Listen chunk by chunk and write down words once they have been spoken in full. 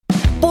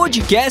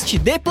Podcast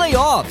The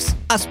Playoffs.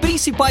 As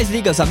principais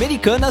ligas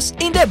americanas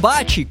em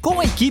debate com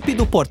a equipe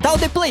do portal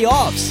The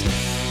Playoffs.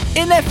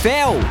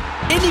 NFL,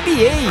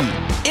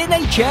 NBA,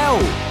 NHL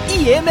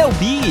e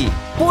MLB.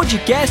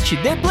 Podcast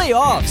The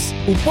Playoffs.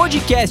 O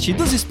podcast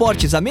dos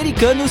esportes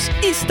americanos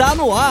está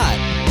no ar.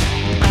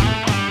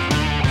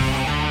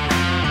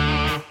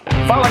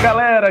 Fala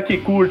galera que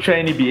curte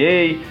a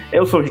NBA,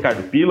 eu sou o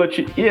Ricardo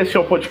Pilat e este é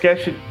o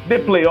podcast The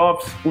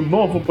Playoffs, o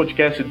novo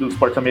podcast dos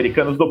esportes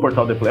americanos do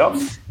portal The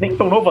Playoffs. Nem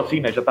tão novo assim,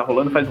 né? Já tá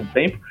rolando faz um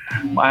tempo,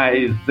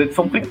 mas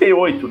edição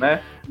 38,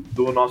 né?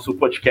 Do nosso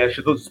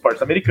podcast dos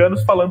esportes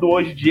americanos, falando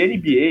hoje de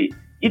NBA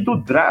e do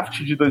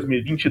draft de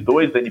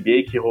 2022 da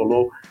NBA que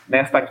rolou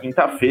nesta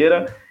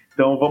quinta-feira.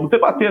 Então vamos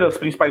debater as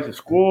principais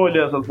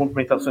escolhas, as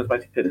movimentações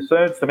mais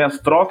interessantes, também as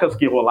trocas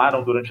que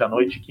rolaram durante a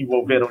noite que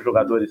envolveram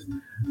jogadores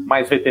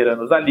mais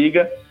veteranos da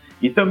liga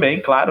e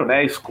também, claro, né,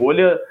 a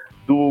escolha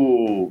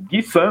do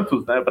Gui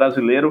Santos, né,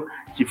 brasileiro,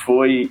 que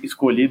foi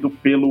escolhido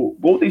pelo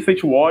Golden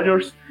State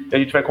Warriors. E a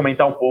gente vai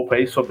comentar um pouco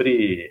aí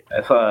sobre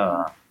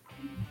essa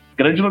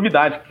grande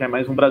novidade, que é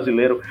mais um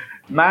brasileiro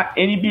na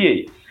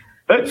NBA.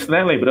 Antes,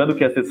 né, lembrando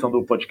que essa edição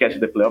do podcast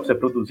The Playoffs é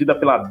produzida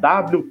pela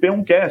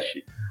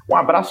WP1Cast. Um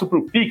abraço para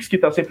o Pix, que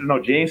está sempre na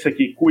audiência,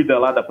 que cuida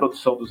lá da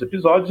produção dos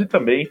episódios e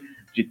também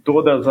de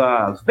todas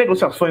as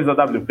negociações da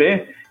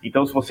WP.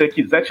 Então, se você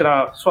quiser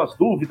tirar suas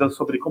dúvidas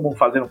sobre como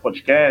fazer um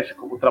podcast,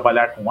 como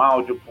trabalhar com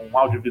áudio, com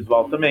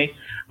audiovisual também,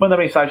 manda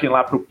mensagem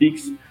lá para o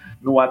Pix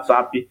no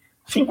WhatsApp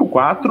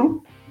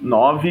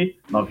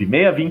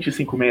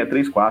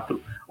 549-9620-5634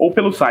 ou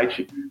pelo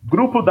site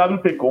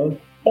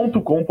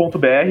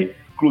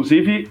grupowpcom.com.br.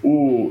 Inclusive,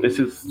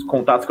 esses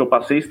contatos que eu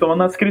passei estão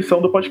na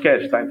descrição do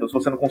podcast, tá? Então, se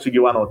você não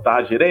conseguiu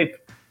anotar direito,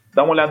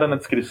 dá uma olhada na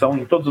descrição,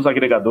 em todos os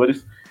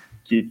agregadores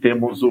que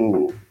temos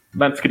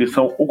na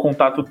descrição o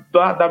contato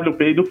da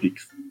WP e do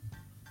Pix.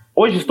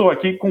 Hoje estou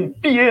aqui com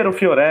Piero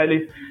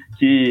Fiorelli,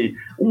 que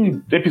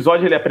um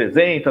episódio ele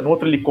apresenta, no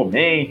outro ele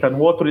comenta,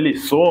 no outro ele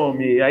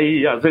some,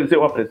 aí às vezes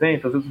eu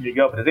apresento, às vezes o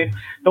Miguel apresenta.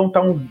 Então tá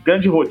um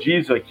grande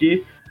rodízio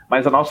aqui,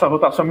 mas a nossa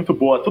rotação é muito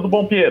boa. Tudo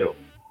bom, Piero?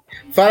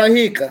 Fala,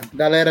 Rica,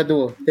 galera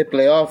do The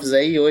Playoffs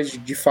aí, hoje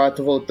de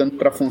fato voltando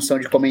para a função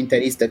de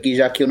comentarista aqui,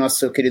 já que o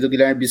nosso querido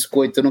Guilherme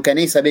Biscoito não quer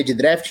nem saber de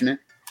draft, né?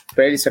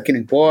 Pra ele isso aqui não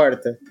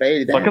importa, pra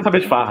ele... Só quer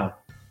saber de farra.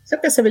 Só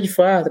quer saber de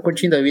farra, tá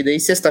curtindo a vida aí,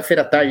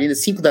 sexta-feira à tarde ainda,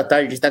 5 da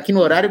tarde, a gente tá aqui no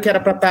horário que era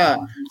pra estar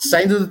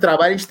saindo do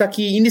trabalho, a gente tá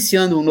aqui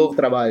iniciando um novo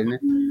trabalho, né?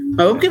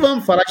 Mas vamos que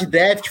vamos, falar de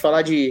draft,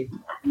 falar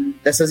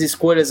dessas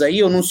escolhas aí.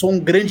 Eu não sou um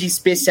grande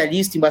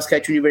especialista em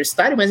basquete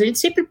universitário, mas a gente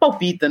sempre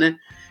palpita, né?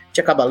 A gente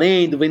acaba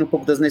lendo, vendo um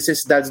pouco das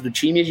necessidades do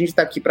time e a gente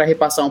tá aqui para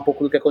repassar um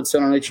pouco do que aconteceu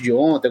na noite de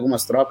ontem,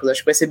 algumas trocas,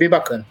 acho que vai ser bem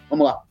bacana.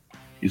 Vamos lá.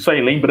 Isso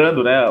aí,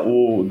 lembrando, né,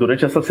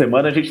 durante essa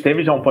semana a gente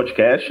teve já um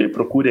podcast,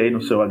 procure aí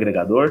no seu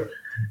agregador,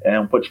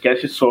 um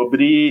podcast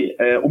sobre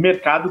o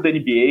mercado da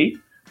NBA,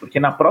 porque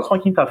na próxima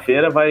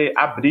quinta-feira vai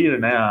abrir,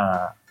 né,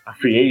 a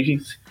Free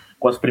Agency,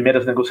 com as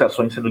primeiras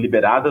negociações sendo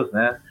liberadas,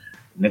 né,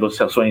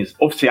 negociações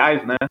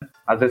oficiais, né,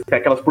 às vezes tem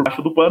aquelas por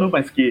baixo do pano,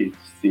 mas que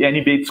se a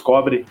NBA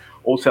descobre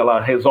ou se ela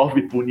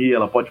resolve punir,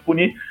 ela pode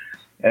punir,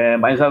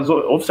 mas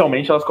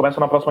oficialmente elas começam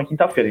na próxima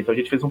quinta-feira. Então a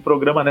gente fez um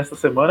programa nesta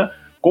semana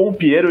com o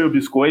Piero e o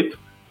Biscoito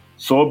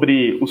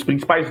sobre os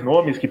principais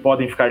nomes que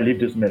podem ficar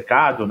livres no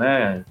mercado,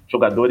 né,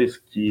 jogadores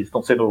que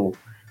estão sendo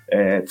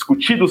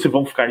discutidos se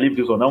vão ficar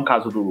livres ou não,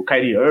 caso do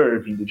Kyrie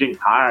Irving, do James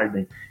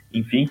Harden,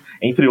 enfim,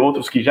 entre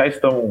outros que já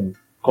estão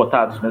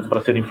cotados mesmo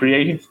para serem free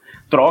agents,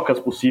 trocas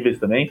possíveis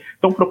também.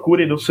 Então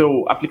procure no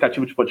seu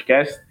aplicativo de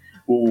podcast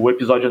o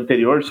episódio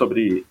anterior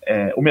sobre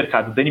o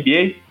mercado da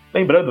NBA.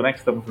 Lembrando, né, que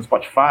estamos no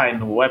Spotify,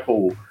 no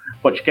Apple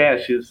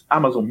Podcasts,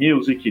 Amazon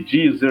Music,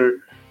 Deezer,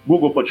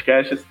 Google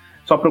Podcasts.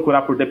 Só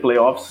procurar por The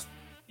Playoffs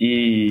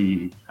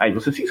e aí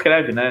você se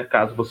inscreve, né,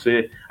 caso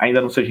você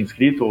ainda não seja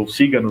inscrito, ou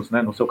siga-nos,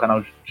 né, no seu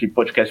canal de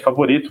podcast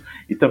favorito.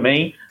 E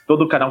também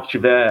todo canal que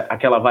tiver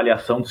aquela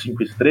avaliação de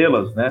 5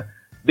 estrelas, né,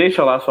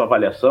 deixa lá a sua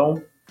avaliação,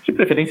 de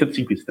preferência de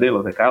 5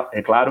 estrelas,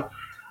 é claro,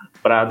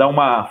 para dar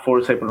uma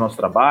força aí para o nosso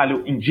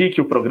trabalho.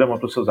 Indique o programa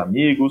para os seus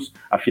amigos.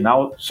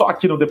 Afinal, só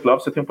aqui no The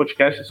Playoffs você tem um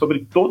podcast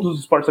sobre todos os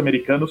esportes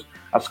americanos,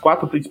 as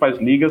 4 principais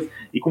ligas,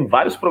 e com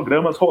vários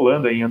programas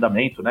rolando aí em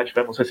andamento, né?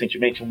 Tivemos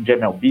recentemente um de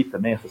MLB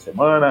também essa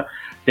semana,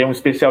 tem um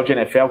especial de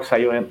NFL que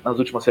saiu nas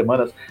últimas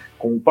semanas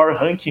com um Power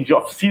Ranking de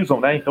off-season,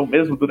 né? Então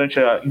mesmo durante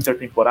a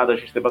intertemporada a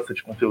gente tem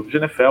bastante conteúdo de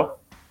NFL.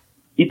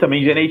 E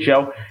também de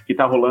NHL, que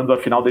está rolando a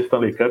final da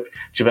Stanley Cup.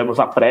 Tivemos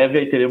a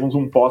prévia e teremos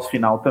um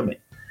pós-final também.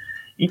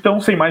 Então,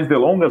 sem mais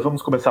delongas,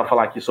 vamos começar a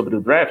falar aqui sobre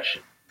o draft.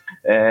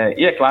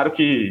 E é claro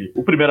que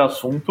o primeiro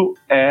assunto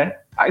é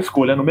a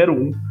escolha número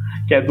 1,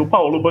 que é do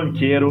Paolo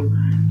Banchero,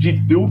 de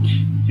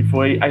Duke, que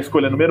foi a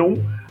escolha número 1,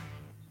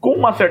 com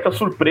uma certa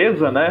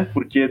surpresa, né?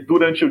 Porque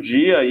durante o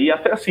dia, e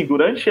até assim,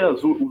 durante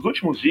os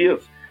últimos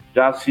dias,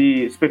 já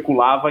se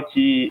especulava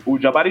que o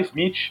Jabari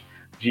Smith,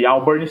 de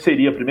Auburn,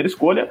 seria a primeira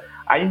escolha.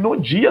 Aí no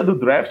dia do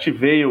draft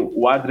veio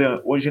o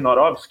Adrian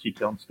Wojnarowski,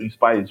 que é um dos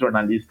principais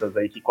jornalistas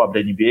aí que cobre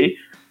a NBA,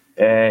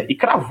 e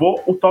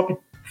cravou o top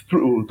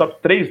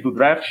 3 do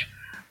draft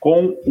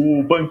com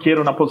o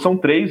Banchero na posição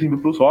 3, indo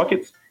para os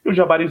Rockets, e o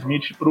Jabari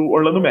Smith para o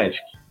Orlando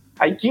Magic.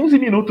 Aí, 15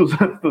 minutos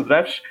antes do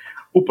draft,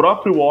 o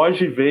próprio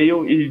Woj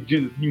veio e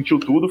desmentiu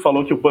tudo,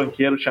 falou que o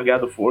Banchero tinha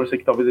ganhado força e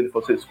que talvez ele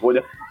fosse a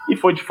escolha, e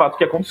foi de fato o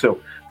que aconteceu.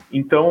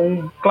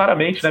 Então,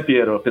 claramente, né,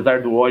 Piero,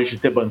 apesar do Woj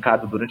ter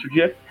bancado durante o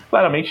dia,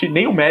 claramente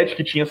nem o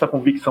Magic tinha essa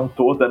convicção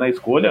toda na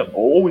escolha,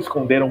 ou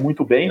esconderam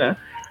muito bem, né?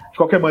 De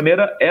qualquer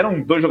maneira,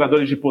 eram 2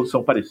 jogadores de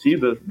posição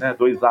parecida, né,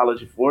 2 alas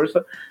de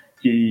força,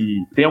 que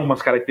tem algumas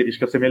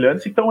características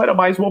semelhantes, então era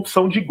mais uma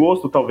opção de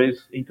gosto,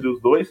 talvez, entre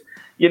os dois,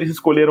 e eles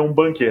escolheram um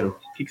Banchero.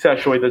 O que você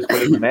achou aí da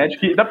escolha do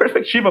Magic? E da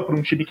perspectiva para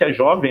um time que é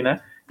jovem, né,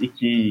 e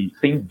que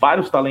tem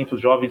vários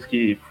talentos jovens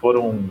que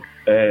foram,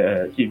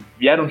 que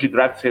vieram de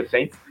drafts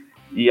recentes,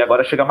 e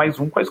agora chega mais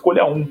um com a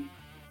escolha 1.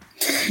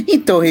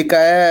 Então, Rica,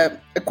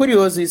 é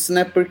curioso isso,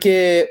 né,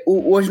 porque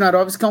o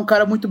Wojnarowski é um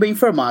cara muito bem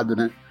informado,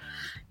 né.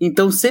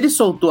 Então, se ele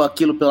soltou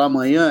aquilo pela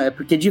manhã, é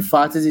porque de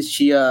fato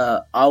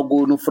existia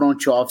algo no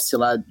front office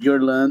lá de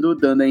Orlando,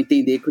 dando a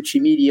entender que o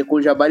time iria com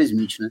o Jabari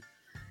Smith, né?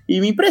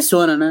 E me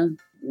impressiona, né?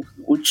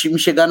 O time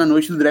chegar na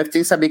noite do draft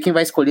sem saber quem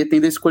vai escolher,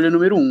 tendo a escolha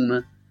número 1,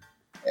 né?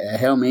 É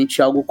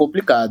realmente algo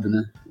complicado,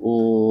 né?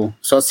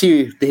 Só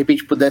se de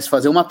repente pudesse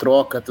fazer uma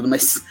troca, tudo,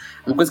 mas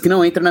é uma coisa que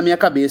não entra na minha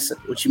cabeça.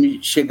 O time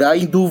chegar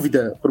em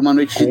dúvida por uma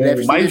noite de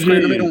draft sem a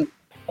escolha número 1.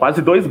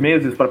 Quase 2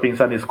 meses para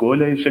pensar na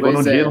escolha e chegou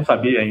no dia e não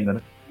sabia ainda,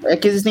 né? É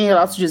que existem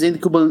relatos dizendo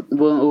que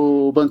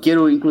o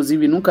Banchero,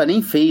 inclusive, nunca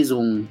nem fez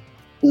um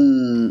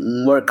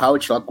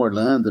workout lá com o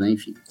Orlando, né?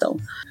 Enfim, então,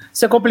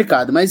 isso é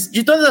complicado. Mas,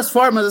 de todas as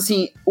formas,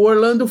 assim, o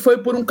Orlando foi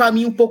por um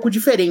caminho um pouco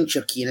diferente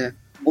aqui, né?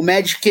 O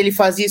Magic, ele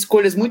fazia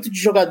escolhas muito de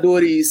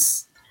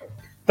jogadores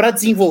para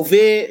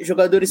desenvolver,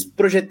 jogadores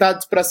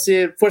projetados para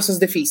ser forças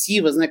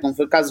defensivas, né? Como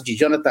foi o caso de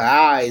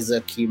Jonathan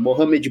Isaac,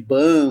 Mohamed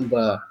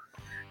Bamba...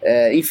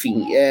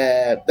 enfim,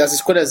 das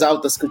escolhas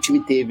altas que o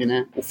time teve,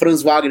 né? O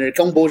Franz Wagner, que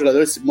é um bom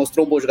jogador, se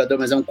mostrou um bom jogador,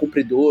 mas é um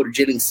cumpridor, o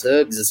Jalen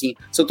Suggs, assim,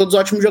 são todos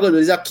ótimos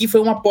jogadores. Aqui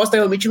foi uma aposta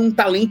realmente num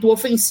talento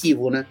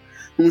ofensivo, né?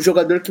 Um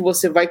jogador que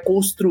você vai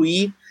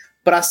construir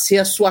para ser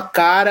a sua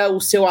cara, o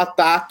seu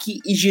ataque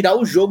e girar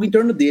o jogo em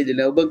torno dele,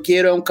 né? O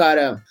Banchero é um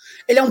cara...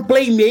 Ele é um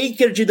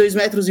playmaker de 2,8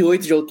 metros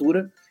de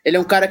altura. Ele é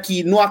um cara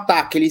que, no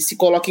ataque, ele se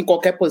coloca em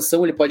qualquer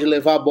posição, ele pode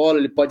levar a bola,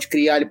 ele pode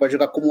criar, ele pode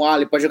jogar como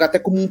ala, ele pode jogar até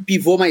como um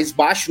pivô mais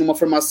baixo, numa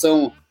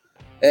formação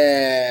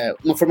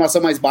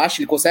mais baixa,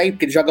 ele consegue,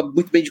 porque ele joga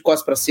muito bem de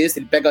costas para cesta,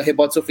 ele pega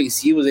rebotes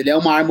ofensivos, ele é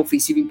uma arma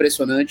ofensiva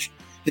impressionante,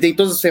 ele tem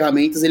todas as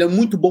ferramentas, ele é um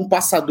muito bom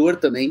passador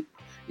também,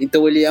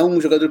 então ele é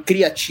um jogador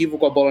criativo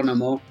com a bola na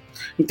mão,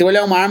 então ele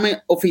é uma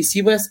arma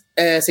ofensiva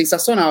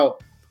sensacional,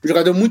 um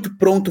jogador muito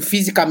pronto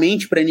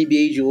fisicamente para a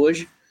NBA de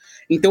hoje.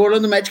 Então o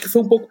Orlando Magic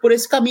foi um pouco por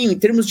esse caminho. Em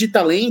termos de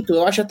talento,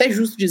 eu acho até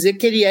justo dizer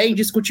que ele é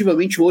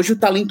indiscutivelmente hoje o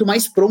talento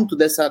mais pronto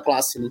dessa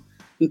classe, né?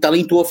 Um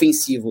talento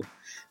ofensivo.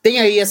 Tem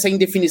aí essa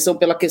indefinição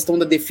pela questão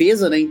da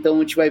defesa, né? Então a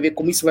gente vai ver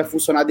como isso vai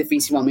funcionar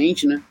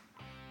defensivamente, né?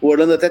 O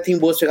Orlando até tem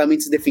boas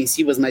ferramentas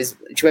defensivas, mas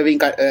a gente vai ver,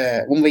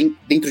 vamos ver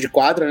dentro de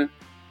quadra, né?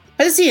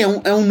 Mas assim,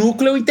 é um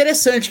núcleo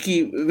interessante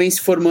que vem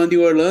se formando em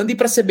Orlando e,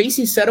 pra ser bem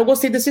sincero, eu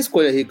gostei dessa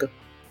escolha, Rica.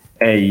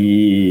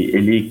 E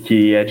ele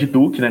que é de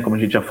Duke, né, como a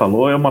gente já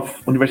falou, é uma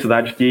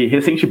universidade que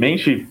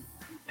recentemente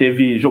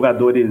teve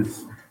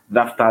jogadores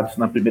draftados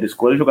na primeira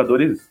escolha,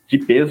 jogadores de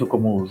peso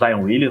como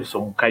Zion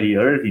Williamson, Kyrie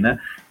Irving, né,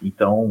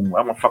 então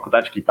é uma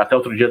faculdade que até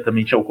outro dia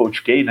também tinha o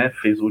Coach K, né,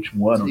 fez o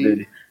último ano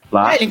dele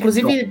lá. Ele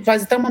inclusive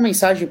faz até uma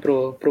mensagem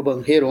pro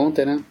Banchero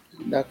ontem, né,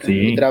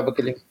 sim. Grava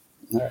aquele...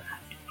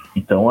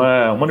 Então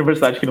é uma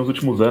universidade que nos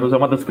últimos anos é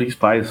uma das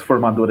principais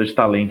formadoras de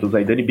talentos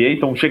aí da NBA,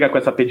 então chega com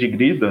essa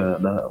pedigree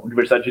da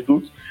Universidade de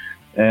Duke,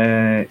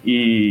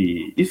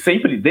 e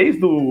sempre,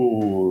 desde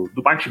o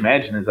March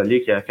Madness ali,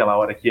 que é aquela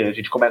hora que a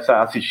gente começa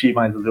a assistir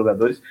mais os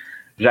jogadores,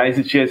 já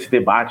existia esse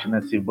debate,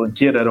 né, se o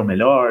Banchero era o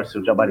melhor, se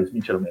o Jabari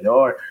Smith era o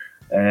melhor,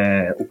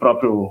 o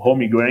próprio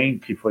Holmgren,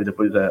 que foi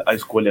depois a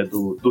escolha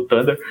do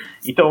Thunder,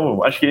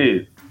 então acho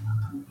que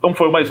não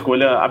foi uma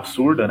escolha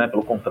absurda, né?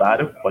 Pelo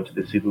contrário, pode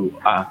ter sido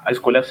a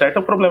escolha certa.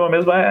 O problema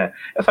mesmo é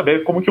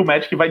saber como que o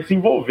Magic vai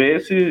desenvolver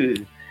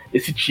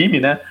esse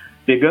time, né?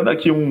 Pegando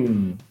aqui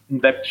um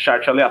depth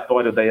chart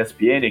aleatório da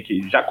ESPN,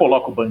 que já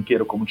coloca o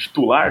Banchero como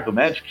titular do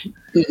Magic.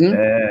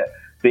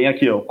 Tem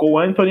aqui, ó,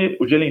 Cole Anthony,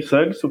 o Jalen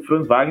Suggs, o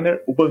Franz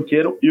Wagner, o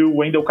Banchero e o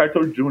Wendell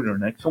Carter Jr.,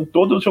 né? Que são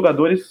todos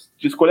jogadores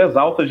de escolhas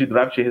altas de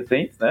draft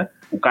recentes, né?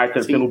 O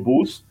Carter pelo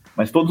Bulls,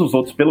 mas todos os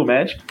outros pelo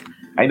Magic.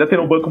 Ainda tem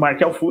no banco o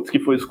Markelle Fultz, que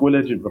foi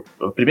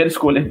a primeira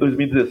escolha em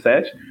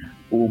 2017,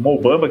 o Mo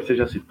Bamba, que você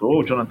já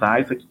citou, o Jonathan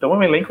Isaac. Então é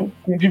um elenco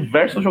com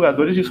diversos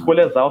jogadores de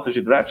escolhas altas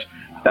de draft.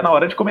 Está na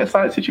hora de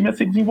começar esse time a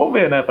se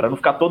desenvolver, né? Para não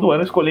ficar todo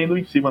ano escolhendo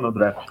em cima no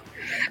draft.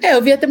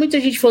 Eu vi até muita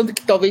gente falando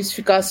que talvez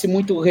ficasse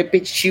muito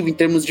repetitivo em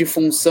termos de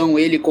função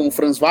ele com o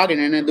Franz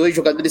Wagner, né? 2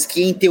 jogadores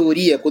que, em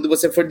teoria, quando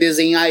você for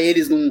desenhar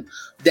eles num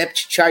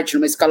depth chart,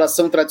 numa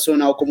escalação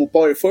tradicional como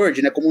power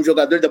forward, né? Como um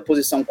jogador da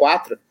posição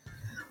 4,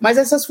 mas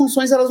essas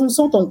funções elas não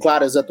são tão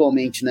claras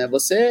atualmente, né?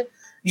 Você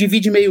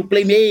divide meio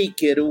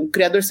playmaker, um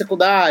criador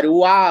secundário,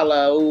 o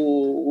ala,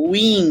 o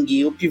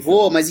wing, o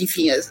pivô, mas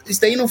enfim,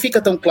 isso daí não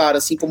fica tão claro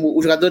assim como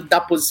o jogador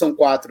da posição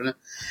 4, né?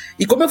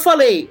 E como eu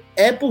falei,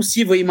 é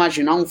possível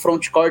imaginar um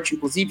frontcourt,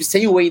 inclusive,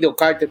 sem o Wendell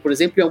Carter, por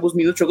exemplo, em alguns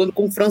minutos jogando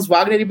com o Franz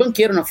Wagner e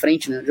Banchero na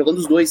frente, né? Jogando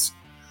os dois.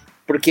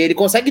 Porque ele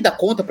consegue dar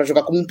conta para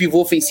jogar como um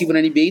pivô ofensivo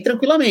na NBA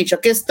tranquilamente. A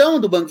questão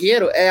do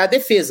Banchero é a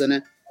defesa,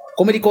 né?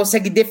 Como ele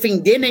consegue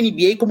defender na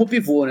NBA como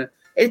pivô, né?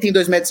 Ele tem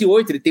 2,8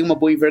 metros, ele tem uma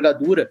boa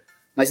envergadura,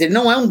 mas ele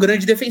não é um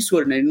grande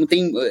defensor, né?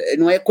 Ele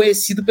não é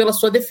conhecido pela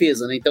sua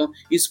defesa, né? Então,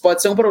 isso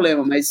pode ser um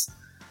problema, mas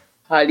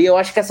ali eu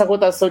acho que essa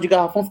rotação de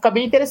garrafão fica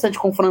bem interessante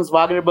com o Franz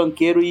Wagner,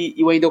 Banchero e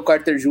o Wendell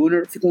Carter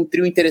Jr. Fica um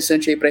trio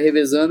interessante aí para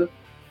revezando.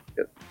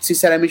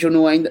 Sinceramente,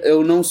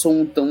 eu não sou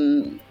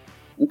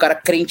um cara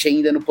crente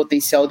ainda no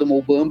potencial do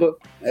Mo Bamba.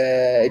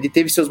 Ele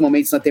teve seus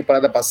momentos na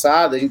temporada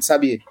passada, a gente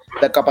sabe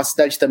da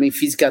capacidade também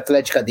física e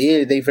atlética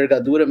dele, da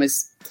envergadura,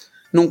 mas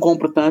não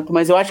compro tanto.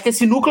 Mas eu acho que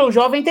esse núcleo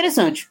jovem é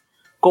interessante.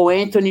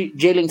 Cole Anthony,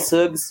 Jalen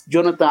Suggs,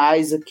 Jonathan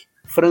Isaac,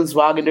 Franz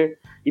Wagner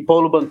e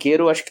Paulo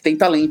Banchero, acho que tem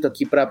talento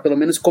aqui para pelo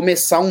menos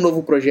começar um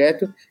novo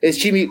projeto. Esse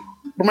time,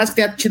 por mais que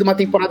tenha tido uma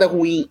temporada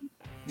ruim,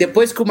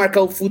 depois que o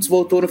Markelle Fultz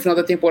voltou no final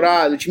da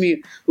temporada,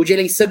 o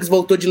Jalen Suggs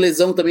voltou de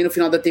lesão também no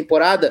final da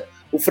temporada,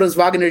 o Franz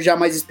Wagner já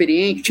mais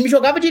experiente, o time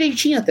jogava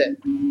direitinho até.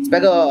 Você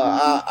pega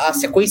a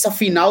sequência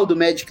final do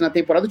Magic na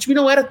temporada, o time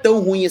não era tão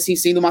ruim assim,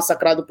 sendo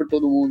massacrado por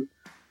todo mundo.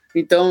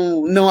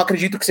 Então, não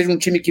acredito que seja um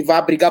time que vá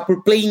brigar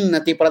por play-in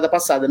na temporada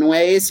passada. Não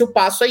é esse o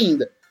passo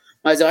ainda.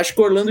 Mas eu acho que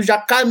o Orlando já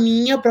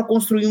caminha para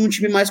construir um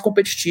time mais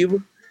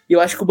competitivo. E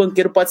eu acho que o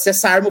Banchero pode ser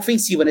essa arma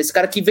ofensiva, né? Esse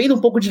cara que vende um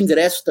pouco de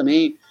ingresso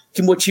também,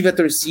 que motive a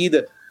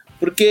torcida.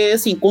 Porque,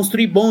 assim,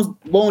 construir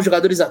bons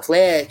jogadores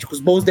atléticos,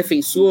 bons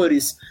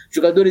defensores,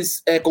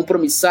 jogadores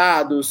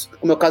compromissados,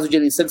 como é o caso de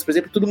Jalen Suggs, por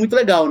exemplo, tudo muito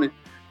legal, né?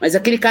 Mas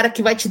aquele cara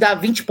que vai te dar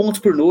 20 pontos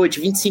por noite,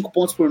 25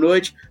 pontos por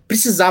noite,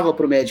 precisava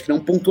pro Magic, né? Um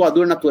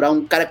pontuador natural,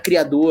 um cara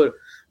criador,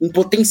 um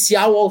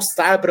potencial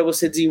all-star para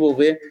você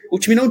desenvolver. O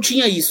time não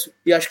tinha isso,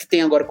 e acho que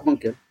tem agora com o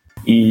Banchero.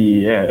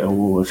 E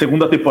a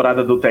segunda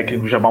temporada do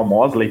técnico Jamal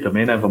Mosley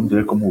também, né? Vamos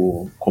ver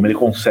como ele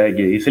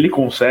consegue aí. Se ele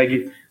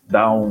consegue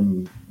dar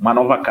uma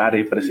nova cara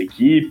aí para essa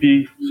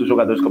equipe, se os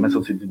jogadores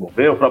começam a se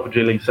desenvolver. O próprio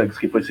Jalen Suggs,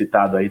 que foi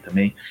citado aí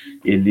também,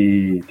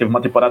 ele teve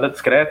uma temporada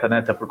discreta, né,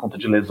 até por conta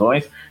de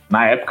lesões.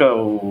 Na época,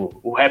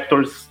 o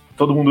Raptors,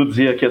 todo mundo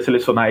dizia que ia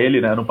selecionar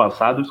ele, né, ano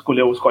passado,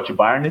 escolheu o Scott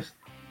Barnes.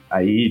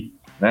 Aí,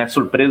 né,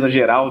 surpresa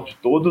geral de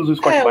todos, o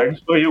Scott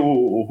Barnes foi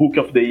o Rookie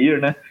of the Year,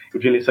 né, e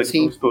o Jalen Suggs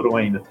não estourou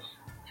ainda.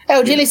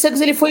 O Jalen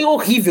Suggs, ele foi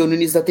horrível no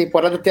início da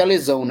temporada até a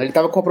lesão, né? Ele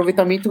tava com um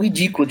aproveitamento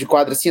ridículo de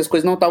quadra, assim, as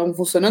coisas não estavam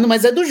funcionando,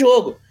 mas é do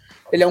jogo.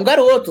 Ele é um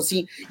garoto,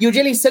 assim. E o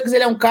Jalen Suggs,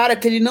 ele é um cara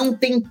que ele não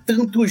tem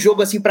tanto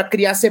jogo, assim, pra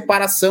criar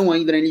separação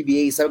ainda na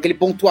NBA, sabe? Aquele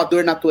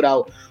pontuador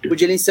natural. O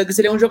Jalen Suggs,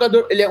 ele é um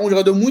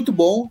jogador muito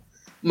bom,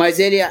 mas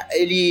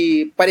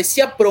ele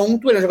parecia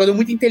pronto, ele é um jogador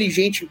muito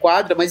inteligente em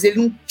quadra, mas ele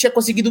não tinha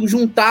conseguido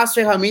juntar as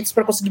ferramentas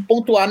pra conseguir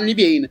pontuar no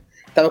NBA, né?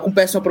 Tava com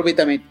péssimo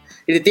aproveitamento.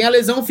 Ele tem a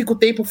lesão, fica o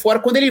tempo fora.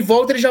 Quando ele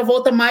volta, ele já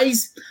volta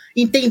mais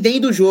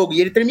entendendo o jogo.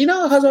 E ele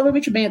termina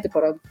razoavelmente bem a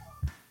temporada.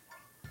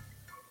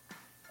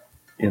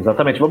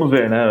 Exatamente, vamos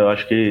ver, né? Eu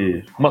acho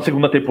que uma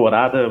segunda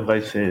temporada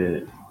vai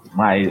ser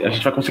mais. A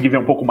gente vai conseguir ver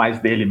um pouco mais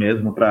dele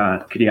mesmo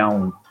para criar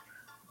um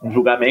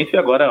julgamento. E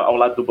agora, ao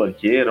lado do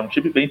Banchero, é um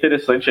time bem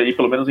interessante aí,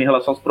 pelo menos em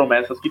relação às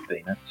promessas que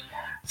tem, né?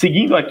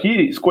 Seguindo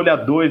aqui, escolha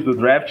 2 do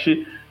draft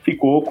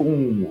ficou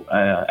com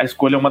a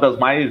escolha, uma das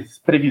mais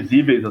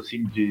previsíveis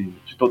assim de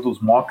todos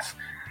os mocks,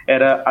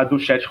 era a do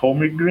Chet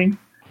Holmgren,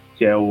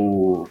 que é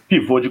o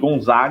pivô de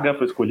Gonzaga,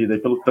 foi escolhido aí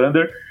pelo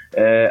Thunder.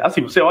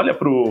 Assim, você olha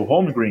pro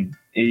Holmgren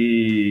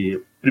e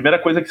a primeira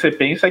coisa que você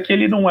pensa é que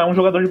ele não é um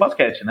jogador de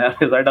basquete, né?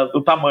 Apesar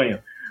do tamanho.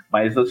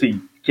 Mas,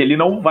 assim, que ele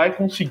não vai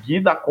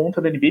conseguir dar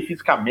conta da NBA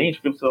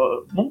fisicamente,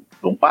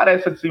 não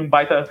parece assim, um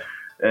baita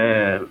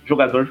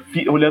jogador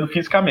olhando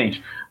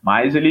fisicamente.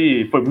 Mas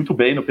ele foi muito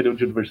bem no período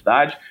de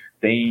universidade,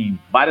 tem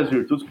várias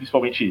virtudes,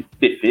 principalmente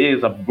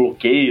defesa,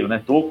 bloqueio,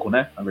 né? Toco,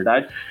 né? Na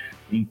verdade.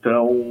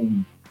 Então,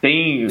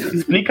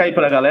 explica aí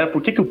pra galera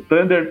por que o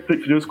Thunder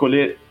preferiu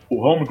escolher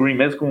o Holmgren,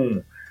 mesmo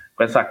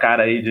com essa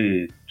cara aí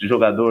de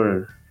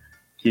jogador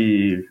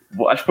que...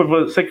 Acho que foi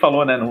você que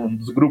falou, né, num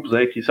dos grupos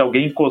aí, que se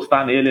alguém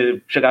encostar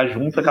nele, chegar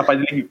junto, é capaz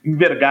de ele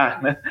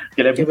envergar, né?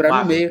 Porque ele é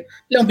quebrar no meio.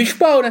 Ele é um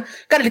bicho-pau, né?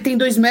 Cara, ele tem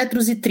 2,30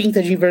 metros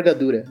de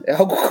envergadura. É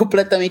algo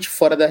completamente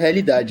fora da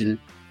realidade, né?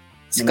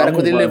 Esse cara,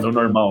 quando ele levanta...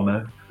 normal,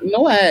 né?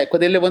 Não é.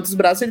 Quando ele levanta os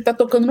braços, ele tá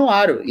tocando no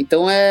aro.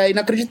 Então é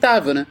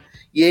inacreditável, né?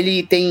 E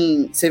ele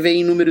tem... Você vê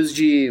em números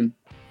de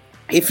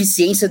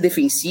eficiência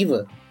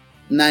defensiva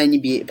na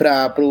NBA,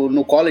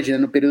 no college, né,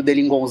 no período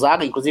dele em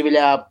Gonzaga, inclusive ele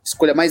é a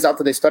escolha mais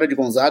alta da história de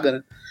Gonzaga,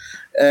 né?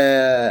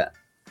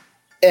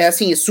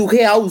 Assim, é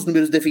surreal os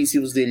números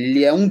defensivos dele,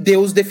 ele é um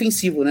deus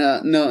defensivo,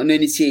 né, no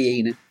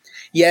NCAA, né?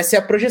 E essa é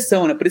a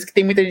projeção, né? Por isso que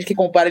tem muita gente que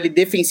compara ele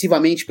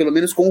defensivamente, pelo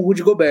menos com o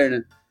Rudy Gobert,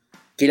 né?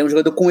 Que ele é um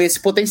jogador com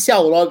esse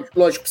potencial, lógico,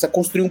 precisa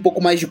construir um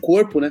pouco mais de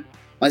corpo, né?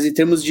 Mas em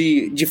termos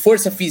de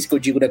força física, eu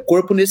digo, né?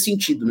 Corpo nesse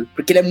sentido, né?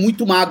 Porque ele é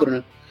muito magro,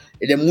 né?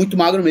 Ele é muito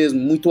magro mesmo,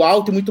 muito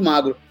alto e muito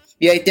magro.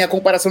 E aí tem a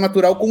comparação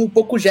natural com o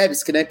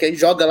Pokusevski, né? Que aí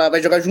joga lá,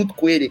 vai jogar junto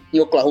com ele em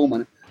Oklahoma,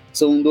 né?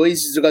 São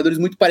dois jogadores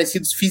muito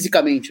parecidos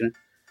fisicamente, né?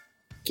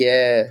 Que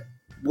é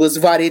duas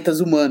varetas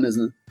humanas,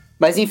 né?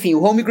 Mas enfim, o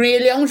Holmgren,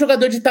 ele é um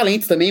jogador de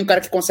talento também, um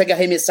cara que consegue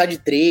arremessar de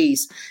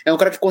 3, é um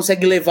cara que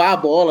consegue levar a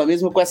bola,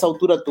 mesmo com essa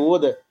altura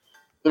toda.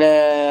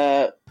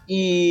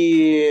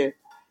 E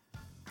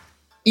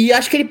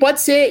acho que ele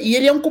pode ser, e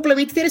ele é um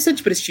complemento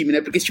interessante para esse time,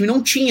 né? Porque esse time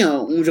não tinha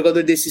um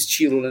jogador desse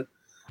estilo, né?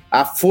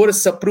 A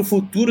força pro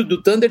futuro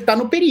do Thunder tá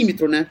no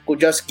perímetro, né? Com o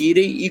Josh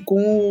Giddey e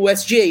com o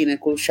SGA, né?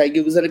 Com o Shai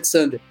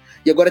Gilgeous-Alexander.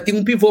 E agora tem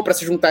um pivô para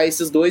se juntar a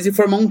esses dois e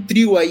formar um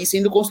trio aí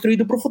sendo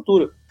construído pro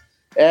futuro.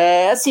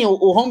 Assim,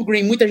 o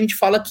Holmgren, muita gente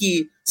fala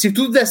que se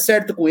tudo der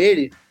certo com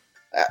ele,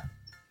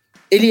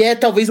 ele é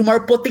talvez o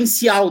maior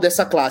potencial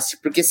dessa classe,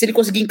 porque se ele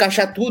conseguir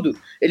encaixar tudo,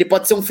 ele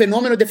pode ser um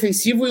fenômeno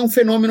defensivo e um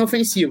fenômeno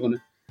ofensivo, né?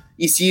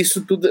 E se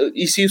isso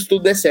tudo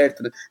der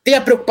certo, né? Tem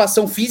a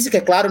preocupação física,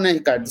 é claro, né,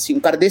 Ricardo? Assim, um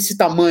cara desse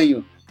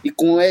tamanho e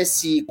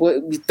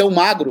e tão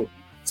magro,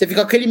 você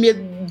fica com aquele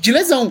medo de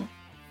lesão.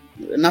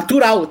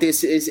 Natural ter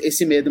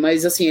esse medo,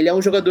 mas assim, ele é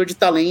um jogador de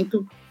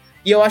talento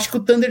e eu acho que o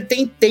Thunder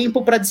tem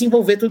tempo para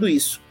desenvolver tudo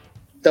isso.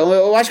 Então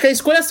eu acho que é a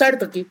escolha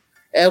certa aqui.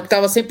 É o que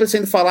estava sempre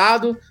sendo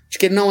falado, de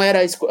que ele não era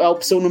a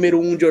opção número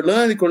 1 de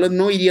Orlando, que Orlando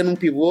não iria num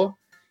pivô,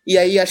 e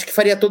aí acho que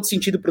faria todo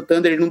sentido pro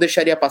Thunder, ele não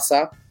deixaria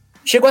passar.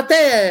 Chegaram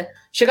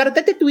até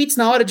a ter tweets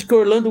na hora de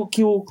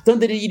que o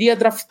Thunder iria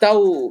draftar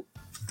o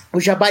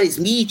Jabari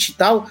Smith e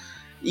tal,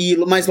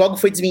 mas logo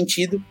foi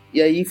desmentido,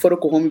 e aí foram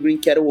com o Holmgren,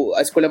 que era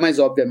a escolha mais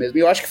óbvia mesmo.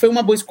 E eu acho que foi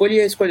uma boa escolha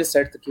e a escolha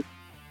certa aqui.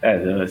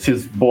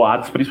 Esses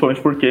boatos,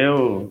 principalmente porque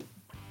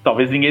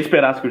talvez ninguém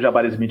esperasse que o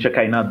Jabari Smith ia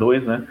cair na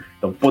 2, né?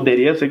 Então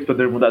poderia ser que o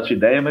Thunder mudasse de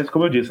ideia, mas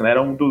como eu disse, né,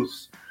 era um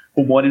dos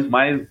rumores de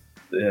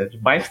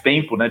mais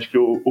tempo, né, de que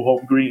o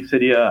Holmgren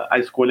seria a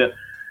escolha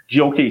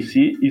de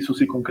OKC, isso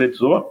se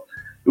concretizou.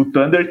 O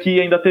Thunder,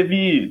 que ainda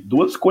teve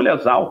 2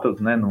 escolhas altas,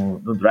 né,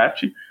 no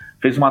draft,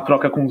 fez uma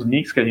troca com os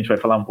Knicks, que a gente vai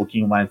falar um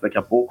pouquinho mais daqui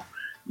a pouco,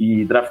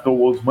 e draftou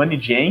o Ousmane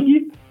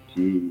Dieng,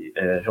 que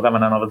jogava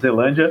na Nova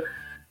Zelândia,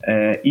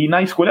 e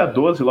na escolha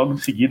 12, logo em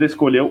seguida,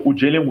 escolheu o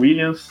Jalen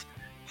Williams,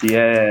 que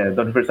é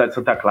da Universidade de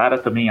Santa Clara,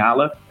 também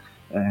ala.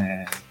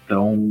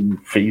 Então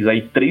fez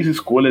aí 3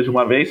 escolhas de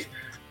uma vez.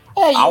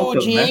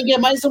 Altas, e o Dieng, né? É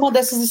mais uma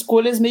dessas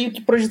escolhas meio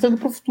que projetando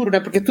pro futuro, né?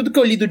 Porque tudo que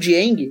eu li do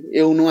Dieng,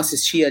 eu não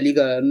assisti a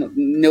liga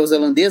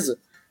neozelandesa,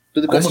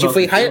 tudo que eu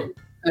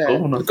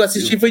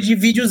assisti foi de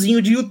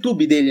videozinho de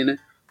YouTube dele, né?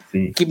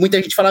 Sim. Que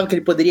muita gente falava que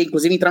ele poderia,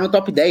 inclusive, entrar no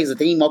top 10.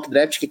 Tem mock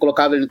draft que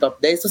colocava ele no top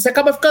 10. Então você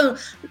acaba ficando...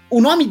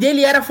 O nome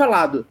dele era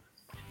falado.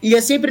 E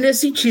é sempre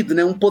nesse sentido,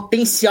 né? Um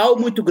potencial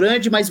muito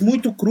grande, mas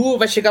muito cru,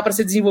 vai chegar para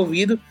ser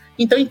desenvolvido.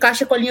 Então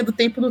encaixa com a linha do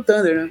tempo do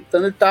Thunder, né? O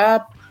Thunder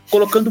tá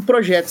colocando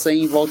projetos aí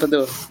em volta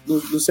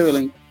do seu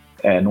elenco.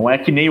 Não é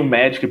que nem o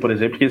Magic, por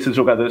exemplo, que esses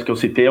jogadores que eu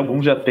citei,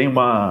 alguns já têm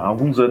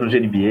alguns anos de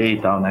NBA e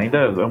tal, né? Ainda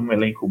é um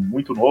elenco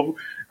muito novo,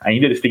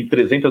 ainda eles têm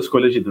 300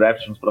 escolhas de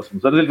draft nos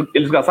próximos anos,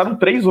 eles gastaram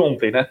 3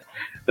 ontem, né?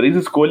 3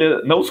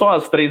 escolhas, não só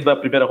as 3 da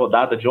primeira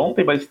rodada de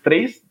ontem, mas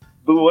 3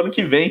 do ano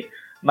que vem,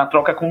 na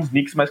troca com os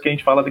Knicks, mas que a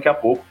gente fala daqui a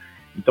pouco.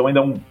 Então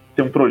ainda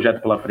tem um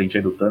projeto pela frente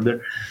aí do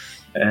Thunder,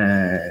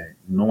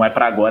 não é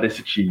para agora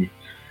esse time.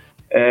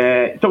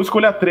 Então,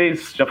 escolha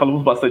 3, já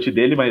falamos bastante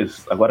dele,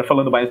 mas agora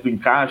falando mais do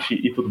encaixe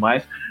e tudo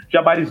mais.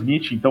 Jabari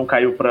Smith, então,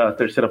 caiu para a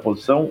 3ª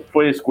posição.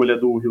 Foi a escolha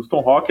do Houston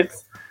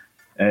Rockets,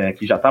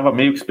 que já estava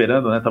meio que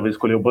esperando, né? Talvez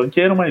escolher o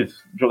banqueiro, mas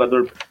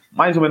jogador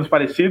mais ou menos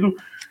parecido,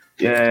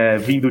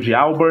 vindo de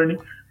Auburn.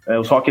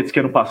 Os Rockets que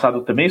ano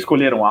passado também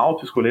escolheram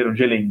alto, escolheram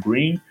Jalen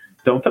Green.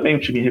 Então, também um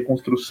time em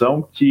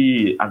reconstrução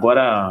que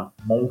agora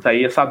monta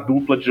aí essa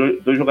dupla de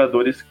 2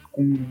 jogadores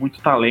com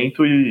muito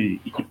talento e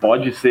que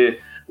pode ser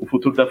o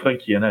futuro da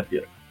franquia, né,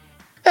 Pierre?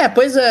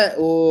 Pois é.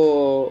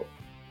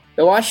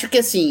 Eu acho que,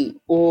 assim,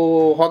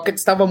 o Rockets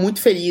estava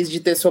muito feliz de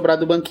ter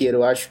sobrado o banqueiro.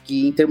 Eu acho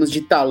que, em termos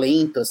de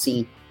talento,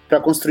 assim,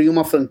 para construir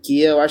uma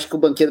franquia, eu acho que o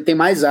banqueiro tem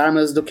mais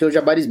armas do que o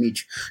Jabari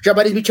Smith. O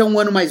Jabari Smith é um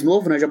ano mais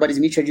novo, né? O Jabari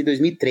Smith é de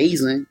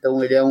 2003, né?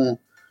 Então ele é um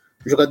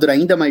jogador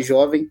ainda mais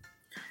jovem.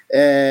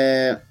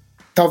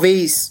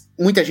 Talvez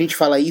muita gente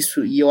fala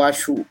isso, e eu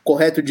acho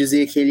correto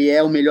dizer que ele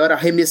é o melhor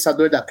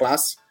arremessador da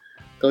classe.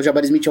 Então o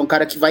Jabari Smith é um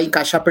cara que vai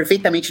encaixar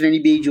perfeitamente na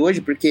NBA de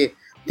hoje, porque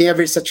tem a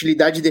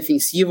versatilidade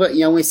defensiva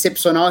e é um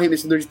excepcional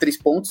arremessador de 3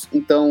 pontos,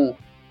 então,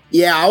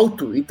 e é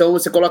alto, então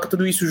você coloca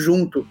tudo isso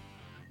junto,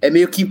 é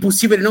meio que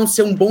impossível ele não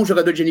ser um bom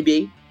jogador de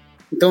NBA.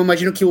 Então eu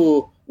imagino que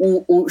o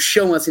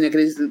chão, assim, né,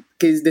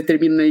 que eles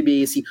determinam na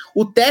NBA, assim,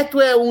 o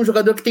teto é um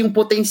jogador que tem um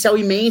potencial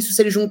imenso,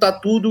 se ele juntar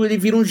tudo, ele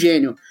vira um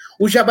gênio.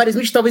 O Jabari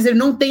Smith talvez ele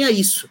não tenha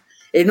isso,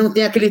 ele não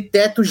tenha aquele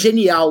teto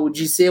genial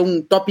de ser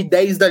um top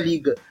 10 da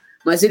liga,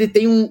 mas ele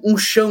tem um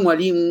chão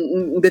ali,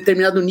 um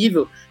determinado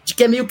nível, de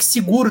que é meio que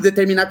seguro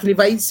determinar que ele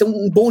vai ser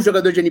um bom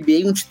jogador de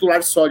NBA, um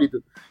titular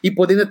sólido, e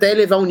podendo até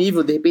elevar o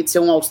nível, de repente ser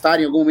um All-Star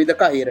em algum momento da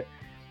carreira.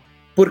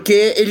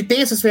 Porque ele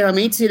tem essas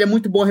ferramentas, ele é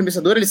muito bom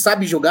arremessador, ele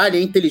sabe jogar, ele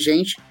é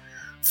inteligente,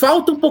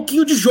 falta um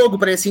pouquinho de jogo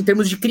para ele, assim, em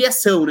termos de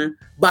criação, né?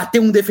 Bater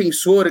um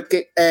defensor,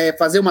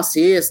 fazer uma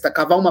cesta,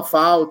 cavar uma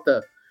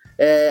falta,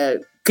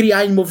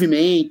 criar em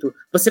movimento.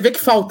 Você vê que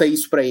falta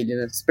isso para ele,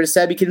 né? Você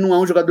percebe que ele não é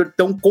um jogador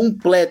tão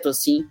completo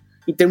assim,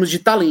 em termos de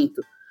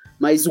talento.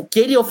 Mas o que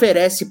ele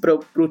oferece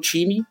pro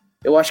time,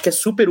 eu acho que é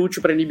super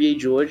útil pra NBA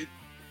de hoje.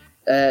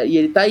 E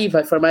ele tá aí,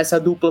 vai formar essa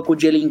dupla com o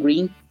Jalen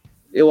Green.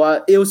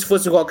 Eu, se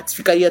fosse o Rockets,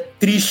 ficaria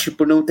triste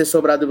por não ter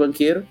sobrado o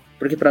banqueiro,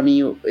 porque pra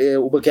mim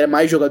o banqueiro é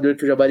mais jogador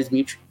que o Jabari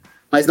Smith.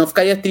 Mas não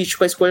ficaria triste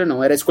com a escolha,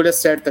 não. Era a escolha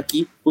certa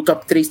aqui. O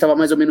top 3 estava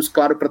mais ou menos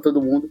claro pra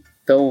todo mundo.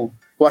 Então,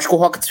 eu acho que o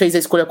Rockets fez a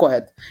escolha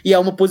correta. E é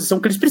uma posição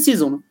que eles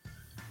precisam, né?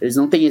 Eles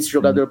não têm esse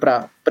jogador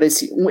pra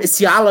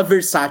esse ala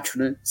versátil,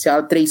 né? Esse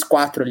ala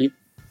 3-4 ali,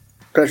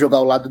 pra jogar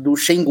ao lado do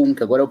Şengün,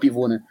 que agora é o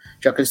pivô, né?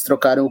 Já que eles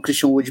trocaram o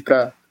Christian Wood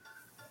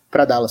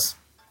pra Dallas.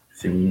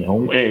 Sim,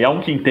 é um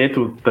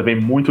quinteto também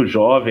muito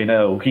jovem,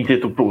 né? O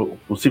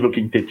possível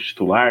quinteto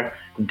titular,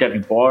 com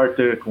Kevin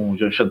Porter, com o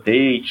Jason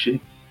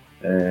Tate,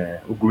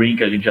 o Green,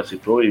 que a gente já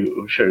citou, e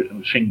o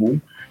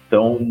Şengün.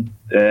 Então,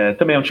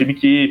 também é um time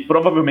que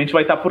provavelmente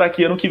vai estar por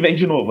aqui ano que vem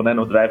de novo, né?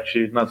 No draft,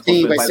 nas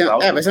posições mais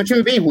altas. Vai ser um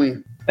time bem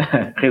ruim.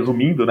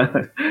 Resumindo, né?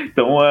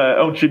 Então,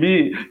 é um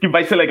time que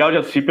vai ser legal de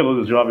assistir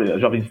pelos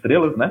jovens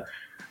estrelas, né?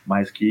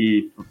 Mas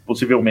que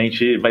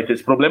possivelmente vai ter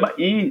esse problema.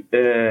 E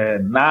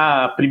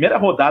na primeira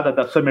rodada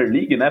da Summer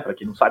League, né? Para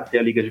quem não sabe, tem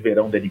a Liga de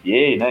Verão da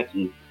NBA, né?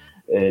 Que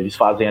eles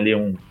fazem ali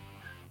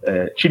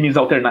times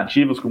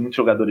alternativos com muitos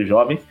jogadores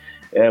jovens.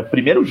 O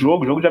primeiro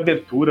jogo de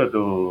abertura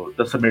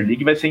da Summer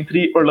League vai ser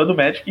entre Orlando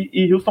Magic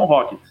e Houston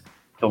Rockets.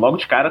 Então logo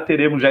de cara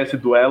teremos já esse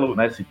duelo,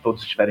 né, se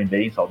todos estiverem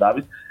bem,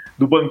 saudáveis,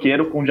 do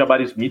banqueiro com o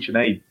Jabari Smith,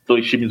 né, e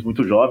dois times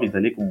muito jovens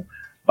ali, com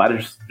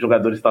vários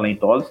jogadores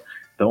talentosos.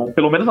 Então,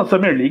 pelo menos na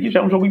Summer League já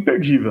é um jogo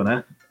imperdível,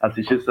 né,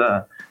 assistir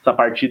essa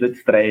partida de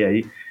estreia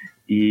aí.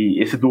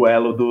 E esse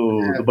duelo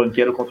do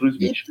banqueiro contra o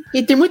Smith.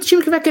 E tem muito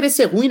time que vai querer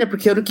ser ruim, né?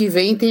 Porque ano que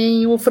vem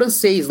tem o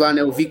francês lá,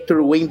 né? O Victor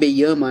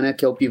Wembanyama, né?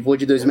 Que é o pivô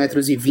de 2,20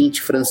 metros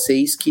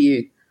francês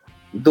que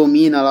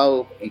domina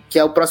lá, que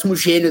é o próximo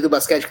gênio do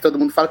basquete, que todo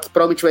mundo fala que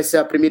provavelmente vai ser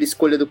a primeira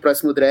escolha do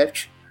próximo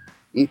draft.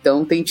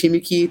 Então tem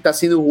time que tá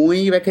sendo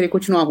ruim e vai querer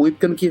continuar ruim,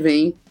 porque ano que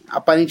vem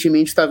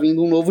aparentemente tá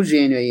vindo um novo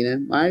gênio aí, né?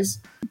 Mas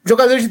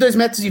jogador de 2,20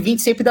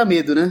 metros sempre dá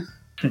medo, né?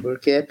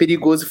 Porque é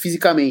perigoso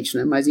fisicamente,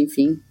 né? Mas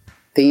enfim...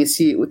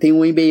 Tem um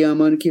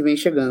Wembanyama ano que vem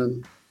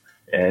chegando.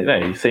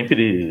 E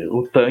sempre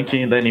o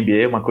tanking da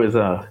NBA é uma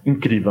coisa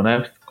incrível,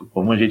 né?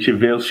 Como a gente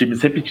vê os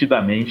times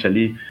repetidamente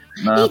ali.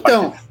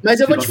 Mas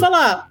eu vou te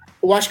falar,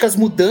 eu acho que as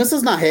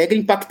mudanças na regra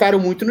impactaram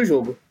muito no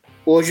jogo.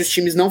 Hoje os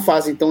times não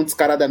fazem tão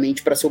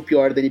descaradamente pra ser o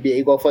pior da NBA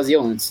igual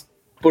faziam antes.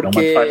 Porque... É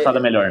uma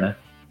disfarçada melhor, né?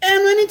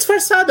 Não é nem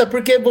disfarçada,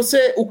 porque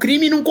o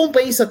crime não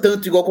compensa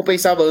tanto igual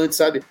compensava antes,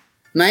 sabe?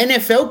 Na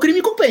NFL o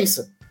crime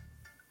compensa.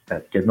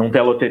 Porque não tem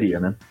a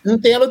loteria, né? Não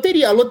tem a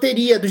loteria. A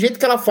loteria, do jeito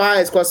que ela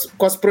faz,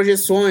 com as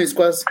projeções,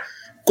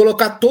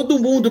 colocar todo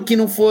mundo que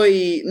não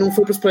foi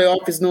pros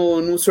playoffs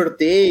no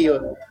sorteio,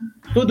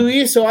 tudo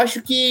isso eu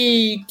acho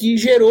que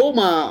gerou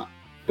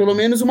pelo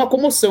menos uma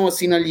comoção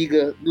assim na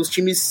liga, dos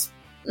times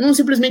não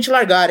simplesmente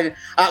largarem, né?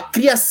 A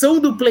criação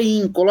do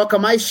play-in coloca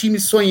mais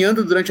times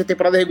sonhando durante a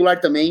temporada regular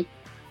também.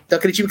 Então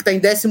aquele time que tá em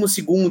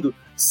 12º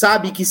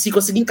sabe que se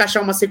conseguir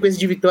encaixar uma sequência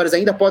de vitórias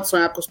ainda pode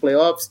sonhar com os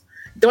playoffs.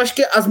 Então acho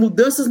que as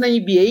mudanças na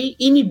NBA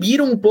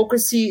inibiram um pouco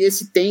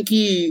esse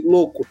tank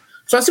louco.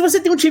 Só se você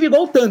tem um time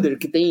igual o Thunder,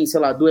 que tem, sei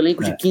lá, do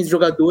elenco de 15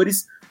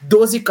 jogadores,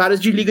 12 caras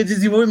de liga de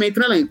desenvolvimento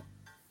no elenco.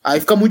 Aí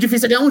fica muito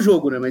difícil ganhar um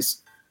jogo, né?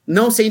 Mas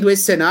não sendo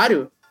esse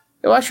cenário,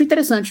 eu acho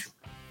interessante.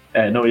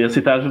 Não, ia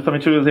citar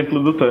justamente o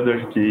exemplo do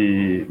Thunder,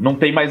 que não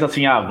tem mais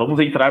assim, vamos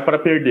entrar para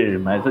perder,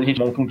 mas a gente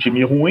monta um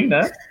time ruim,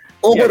 né?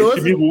 Horroroso.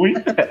 Time ruim,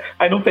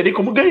 aí não teria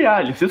como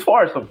ganhar, eles se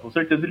esforçam, com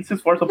certeza eles se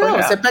esforçam pra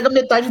ganhar. Você pega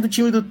metade do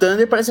time do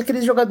Thunder, parece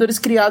aqueles jogadores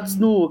criados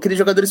aqueles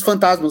jogadores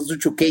fantasmas do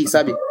 2K,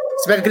 sabe?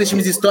 Você pega aqueles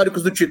times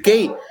históricos do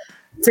 2K,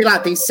 sei lá,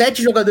 tem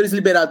 7 jogadores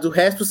liberados, o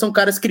resto são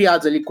caras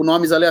criados ali, com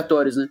nomes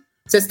aleatórios, né?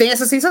 Vocês têm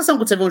essa sensação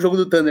quando você vê um jogo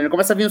do Thunder, né?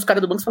 Começa a vir os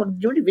caras do banco e fala,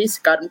 de onde vem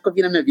esse cara? Nunca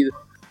vi na minha vida.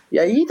 E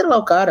aí entra lá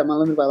o cara,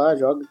 malandro vai lá,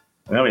 joga.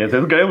 Não, e às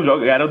vezes ganham um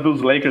jogo. Ganharam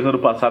dos Lakers ano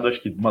passado,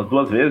 acho que umas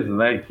 2 vezes,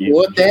 né?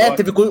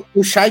 Teve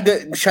o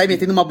Shai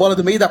metendo uma bola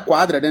do meio da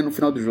quadra, né? No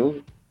final do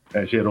jogo.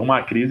 Gerou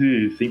uma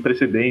crise sem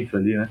precedentes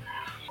ali, né?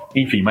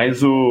 Enfim,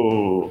 mas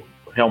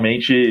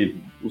realmente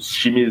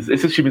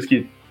esses times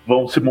que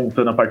vão se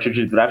montando a partir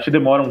de draft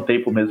demoram um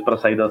tempo mesmo pra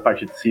sair da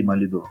parte de cima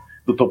ali do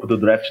topo do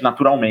draft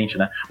naturalmente,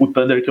 né? O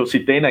Thunder que eu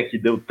citei, né? Que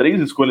deu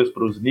 3 escolhas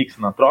pros Knicks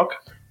na troca.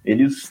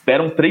 Eles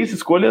deram 3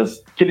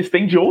 escolhas que eles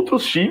têm de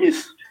outros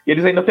times. E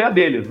eles ainda têm a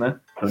deles, né?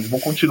 Então eles vão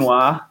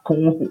continuar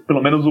com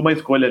pelo menos uma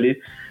escolha ali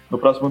no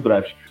próximo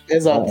draft.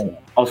 Exato. Então,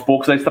 aos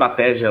poucos a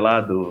estratégia lá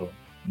do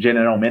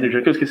General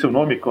Manager, que eu esqueci o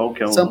nome, qual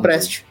que é o... Sam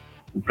Presti.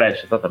 O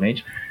Presti,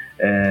 exatamente.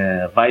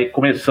 Ele vai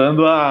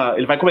começando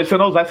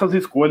a usar essas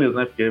escolhas,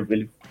 né? Porque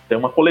ele tem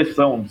uma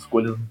coleção de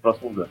escolhas nos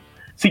próximos anos.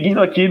 Seguindo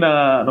aqui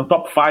no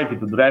top 5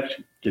 do draft,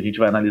 que a gente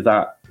vai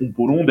analisar um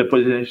por um,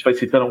 depois a gente vai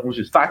citando alguns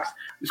destaques.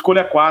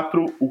 Escolha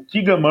 4, o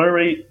Keegan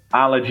Murray,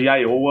 ala de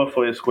Iowa,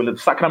 foi a escolha do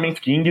Sacramento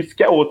Kings,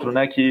 que é outro,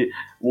 né, que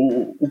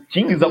o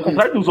Kings, ao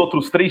contrário dos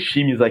outros 3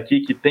 times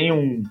aqui, que tem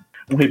um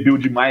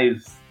rebuild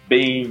mais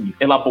bem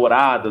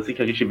elaborado, assim,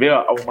 que a gente vê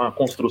uma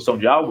construção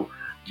de algo,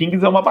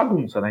 Kings é uma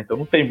bagunça, né, então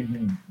não tem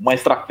uma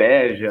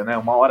estratégia, né,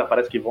 uma hora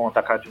parece que vão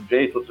atacar de um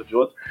jeito, outro de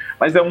outro,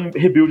 mas é um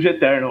rebuild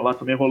eterno lá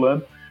também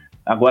rolando,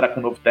 agora com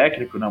o novo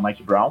técnico, né, o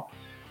Mike Brown.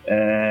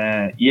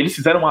 E eles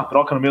fizeram uma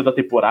troca no meio da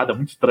temporada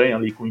muito estranha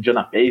ali com o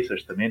Indiana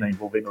Pacers também, né,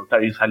 envolvendo o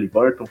Tyrese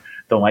Haliburton.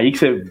 Então aí que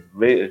você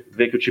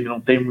vê que o time não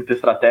tem muita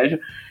estratégia.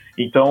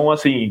 Então,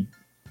 assim,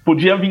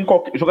 podia vir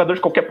jogador de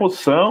qualquer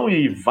posição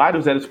e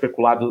vários eram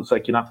especulados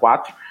aqui na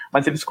 4,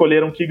 mas eles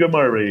escolheram Keegan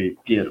Murray,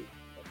 Piero.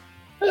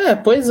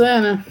 Pois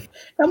é, né?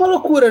 É uma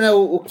loucura, né,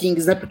 o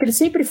Kings, né? Porque eles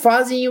sempre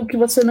fazem o que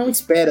você não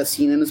espera,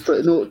 assim, né?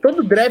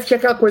 Todo draft é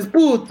aquela coisa,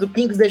 putz, o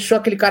Kings deixou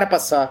aquele cara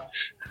passar.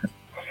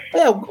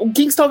 O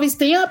Kings talvez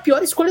tenha a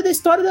pior escolha da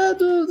história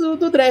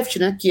do draft,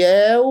 né? Que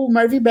é o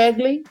Marvin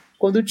Bagley,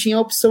 quando tinha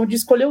a opção de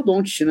escolher o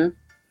Doncic, né?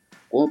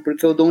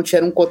 Porque o Doncic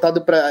era um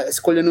cotado para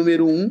escolha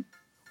número 1,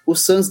 o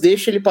Suns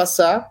deixa ele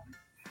passar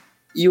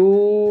e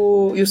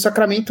o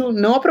Sacramento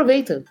não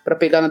aproveita para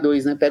pegar na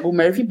 2, né? Pega o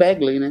Marvin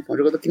Bagley, né? Que é um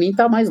jogador que nem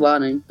tá mais lá,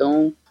 né?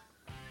 Então,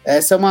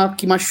 essa é uma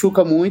que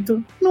machuca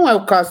muito. Não é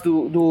o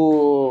caso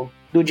do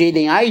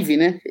Jaden Ivey,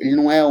 né? Ele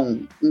não é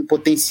um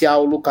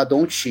potencial Luka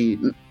Doncic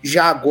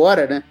já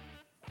agora, né?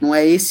 Não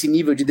é esse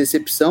nível de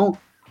decepção,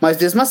 mas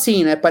mesmo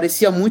assim, né?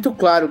 Parecia muito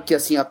claro que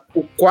assim,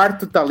 o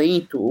quarto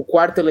talento, o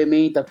quarto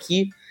elemento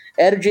aqui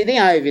era o Jaden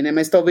Ivey, né?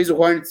 Mas talvez o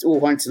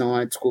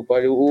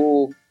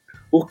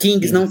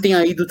Kings não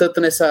tenha ido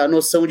tanto nessa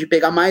noção de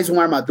pegar mais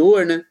um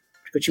armador, né?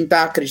 Porque o time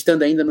tá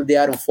acreditando ainda no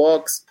De'Aaron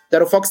Fox. O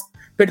De'Aaron Fox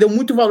perdeu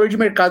muito valor de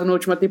mercado na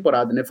última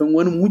temporada, né? Foi um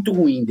ano muito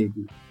ruim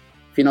dele.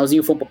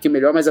 Finalzinho foi um pouquinho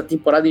melhor, mas a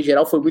temporada em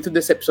geral foi muito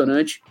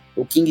decepcionante.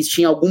 O Kings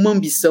tinha alguma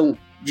ambição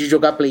de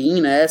jogar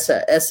play-in, né?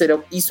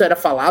 Isso era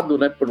falado,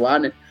 né, por lá,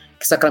 né?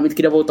 Que Sacramento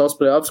queria voltar aos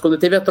playoffs. Quando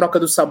teve a troca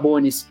dos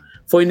Sabonis,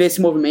 foi nesse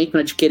movimento,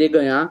 né, de querer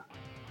ganhar.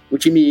 O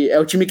time é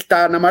o time que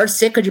tá na maior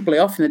seca de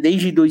playoff, né?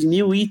 Desde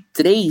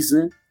 2003,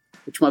 né?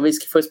 Última vez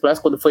que foi aos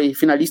playoffs, quando foi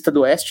finalista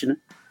do Oeste, né?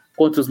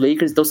 Contra os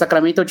Lakers. Então o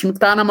Sacramento é o time que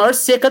tá na maior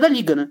seca da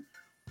liga, né?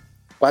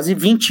 Quase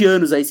 20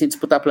 anos aí sem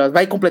disputar playoff.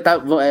 Vai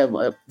completar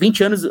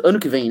 20 anos ano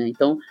que vem, né?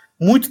 Então,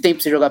 muito tempo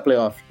sem jogar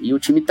playoff. E o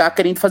time tá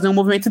querendo fazer um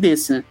movimento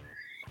desse, né?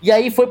 E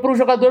aí foi para um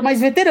jogador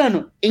mais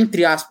veterano,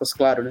 entre aspas,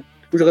 claro, né?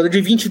 Um jogador de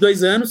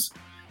 22 anos,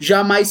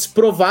 já mais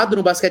provado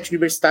no basquete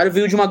universitário,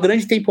 veio de uma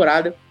grande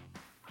temporada.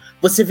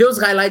 Você vê os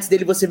highlights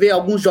dele, você vê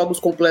alguns jogos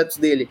completos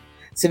dele.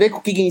 Você vê que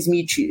o Keegan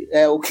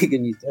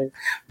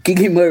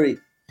Murray,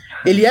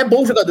 ele é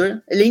bom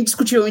jogador, ele é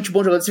indiscutivelmente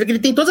bom jogador. Você vê que ele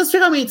tem todas as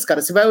ferramentas,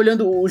 cara. Você vai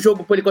olhando o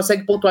jogo, ele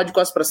consegue pontuar de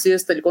costas pra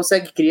cesta, ele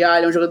consegue criar,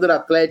 ele é um jogador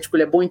atlético,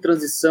 ele é bom em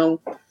transição,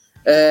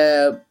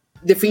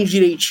 defende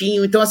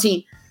direitinho. Então,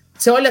 assim,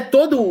 você olha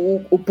todo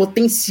o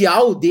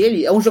potencial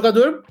dele, é um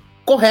jogador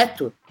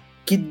correto,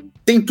 que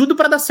tem tudo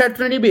pra dar certo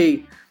na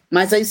NBA.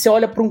 Mas aí você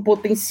olha pra um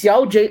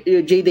potencial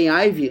Jaden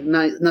Ivey,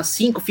 na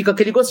 5, fica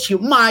aquele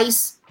gostinho.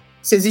 Mas,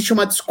 se existe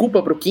uma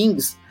desculpa pro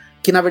Kings,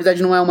 que na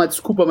verdade não é uma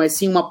desculpa, mas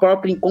sim uma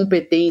própria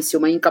incompetência,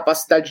 uma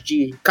incapacidade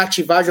de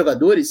cativar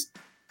jogadores,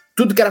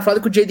 tudo que era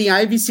falado que o Jaden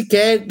Ivey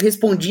sequer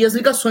respondia às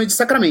ligações de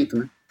Sacramento,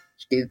 né?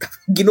 Acho que ele tá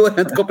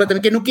ignorando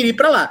completamente que ele não queria ir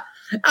pra lá.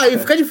 Aí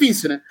fica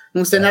difícil, né?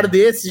 Num cenário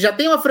desse, já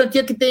tem uma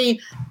franquia que tem,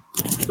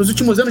 nos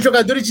últimos anos,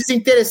 jogadores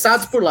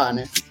desinteressados por lá,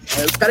 né?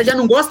 Os caras já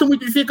não gostam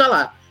muito de ficar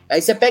lá.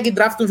 Aí você pega e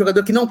drafta um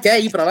jogador que não quer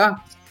ir pra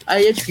lá,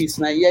 aí é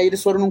difícil, né? E aí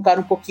eles foram num cara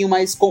um pouquinho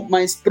mais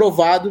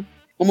provado.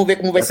 Vamos ver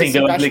como vai ser esse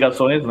encaixe. Atendeu as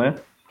ligações, né?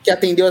 Que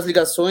atendeu as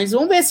ligações.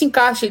 Vamos ver se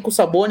encaixa aí com o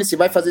Sabonis, se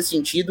vai fazer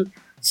sentido,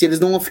 se eles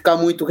não vão ficar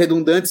muito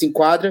redundantes em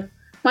quadra.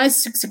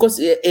 Mas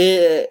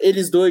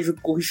eles dois,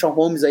 junto com o Richaun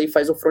Holmes, aí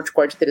faz um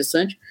frontcourt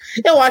interessante.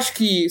 Eu acho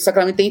que o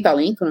Sacramento tem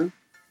talento, né?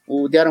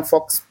 O De'Aaron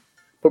Fox,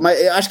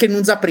 eu acho que ele não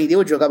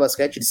desaprendeu de jogar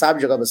basquete, ele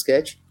sabe jogar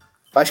basquete.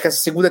 Eu acho que essa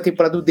segunda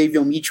temporada do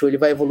Davion Mitchell ele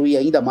vai evoluir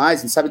ainda mais,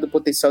 ele sabe do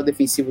potencial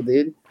defensivo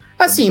dele.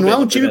 Assim, não é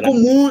um time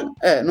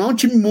não é um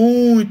time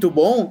muito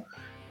bom,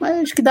 mas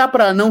acho que dá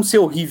pra não ser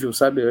horrível,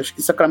 sabe? Eu acho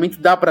que Sacramento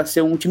dá pra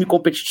ser um time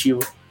competitivo.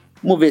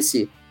 Vamos ver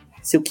se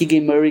o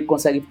Keegan Murray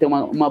consegue ter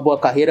uma boa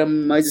carreira,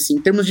 mas assim,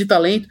 em termos de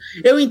talento,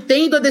 eu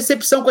entendo a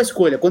decepção com a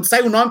escolha. Quando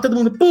sai o nome, todo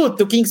mundo,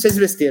 puta, o Kings fez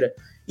besteira.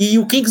 E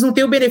o Kings não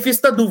tem o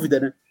benefício da dúvida,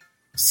 né?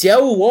 Se é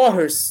o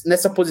Warriors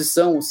nessa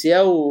posição, se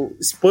é o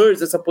Spurs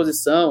nessa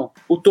posição,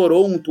 o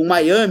Toronto, o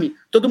Miami,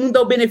 todo mundo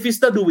dá o benefício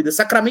da dúvida.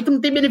 Sacramento não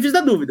tem benefício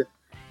da dúvida.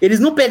 Eles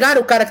não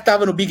pegaram o cara que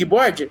tava no Big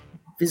Board,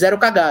 fizeram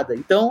cagada.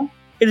 Então,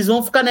 eles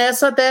vão ficar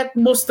nessa até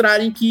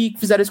mostrarem que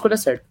fizeram a escolha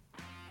certa.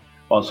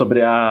 Ó,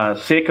 sobre a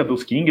seca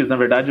dos Kings, na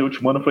verdade, o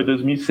último ano foi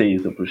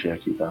 2006, eu puxei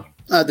aqui, tá?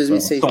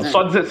 2006, então,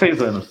 só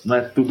 16 anos, não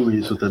é tudo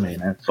isso também,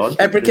 né? Só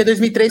porque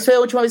 2003 foi a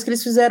última vez que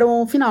eles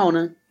fizeram final,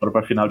 né? Foram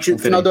pra final de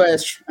final do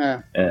Oeste.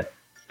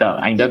 Tá,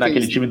 ainda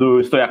naquele time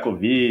do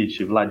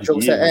Stojakovic,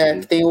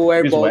 Vladimir. Que tem o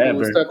airball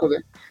do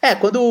Stojakovic.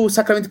 Quando o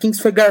Sacramento Kings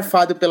foi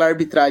garfado pela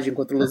arbitragem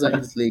contra o Los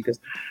Angeles Lakers.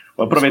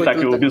 Vou aproveitar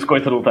que o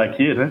Biscoito não tá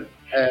aqui, né?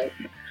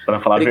 Pra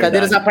falar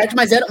brincadeiras à parte,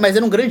 mas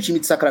era um grande time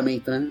de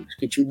Sacramento, né? Acho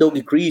que tinha Doug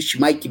Christie,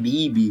 Mike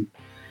Bibby,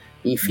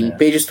 enfim,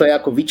 Peja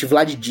Stojakovic,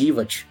 Vlad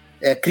Divac,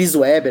 Chris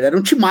Webber, era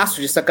um timaço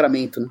de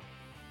Sacramento, né?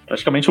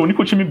 Praticamente o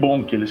único time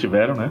bom que eles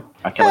tiveram, né?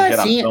 Aquela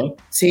geração.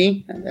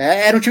 Sim.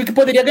 Era um time que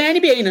poderia ganhar a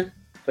NBA, né?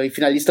 Foi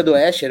finalista do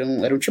Oeste, era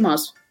um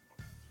timaço.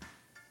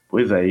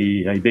 Pois é,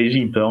 e aí desde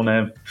então,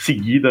 né,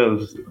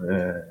 seguidas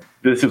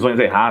decisões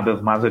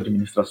erradas, más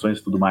administrações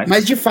e tudo mais.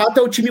 Mas de fato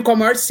é o time com a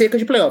maior seca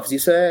de playoffs,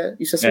 isso é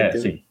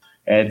certeza. Sim.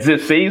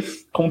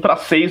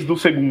 16-6 do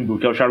segundo,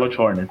 que é o Charlotte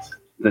Hornets.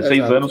 16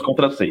 Exato. anos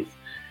contra 6.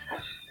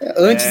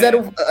 Antes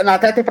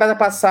até a temporada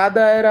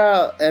passada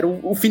era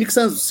o Phoenix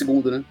Suns o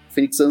segundo, né? O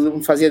Phoenix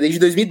Suns fazia desde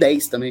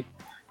 2010 também.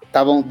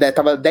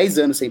 Tava 10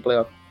 anos sem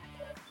playoff.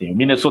 Sim, o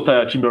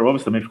Minnesota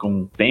Timberwolves também ficou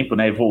um tempo,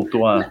 né? E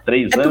voltou há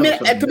 3 anos.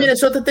 Que o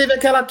Minnesota teve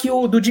aquela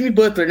do Jimmy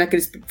Butler, né? Que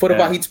eles foram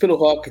varridos pelo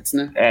Rockets,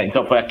 né?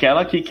 Então foi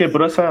aquela que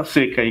quebrou essa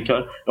seca aí, que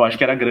eu acho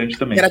que era grande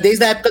também. Era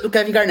desde a época do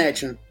Kevin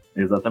Garnett, né?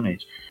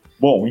 Exatamente.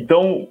 Bom,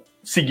 então,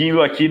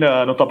 seguindo aqui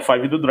no top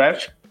 5 do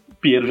draft, o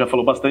Piero já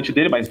falou bastante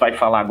dele, mas vai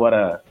falar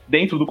agora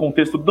dentro do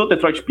contexto do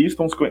Detroit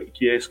Pistons,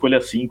 que é a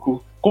escolha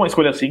 5. Com a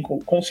escolha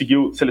 5,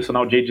 conseguiu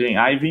selecionar o J.J.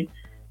 Ivey,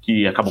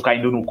 que acabou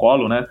caindo no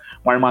colo, né?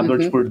 Um armador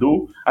de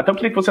Purdue. Até eu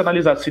queria que você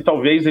analisasse se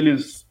talvez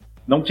eles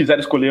não quiseram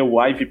escolher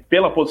o Ivey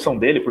pela posição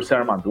dele, por ser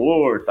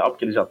armador e tal,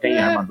 porque eles já têm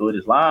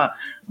armadores lá,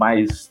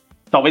 mas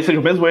talvez seja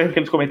o mesmo erro que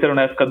eles cometeram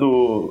na época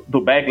do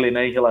Bagley,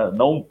 né?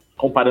 Não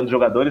comparando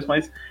jogadores,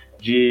 mas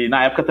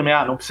na época também,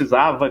 não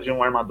precisava de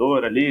um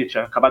armador ali,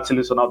 tinha acabado de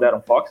selecionar o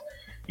De'Aaron Fox,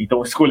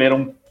 então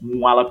escolheram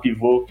um ala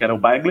pivô, que era o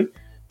Bagley,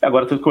 e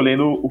agora estão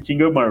escolhendo o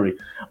Keegan Murray.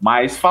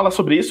 Mas fala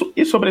sobre isso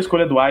e sobre a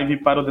escolha do Ivey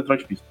para o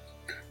Detroit Pistons.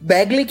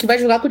 Bagley que vai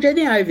jogar com o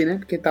Jaden Ivey, né?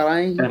 Porque tá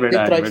lá em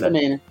Detroit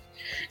também, né?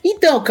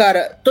 Então,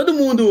 cara, todo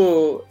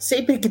mundo,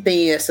 sempre que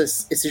tem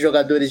esses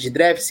jogadores de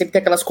draft, sempre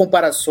tem aquelas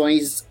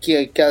comparações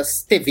que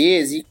as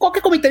TVs e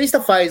qualquer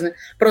comentarista faz, né?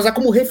 Pra usar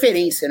como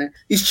referência, né?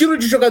 Estilo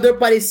de jogador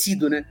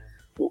parecido, né?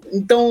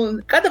 Então,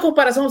 cada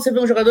comparação você vê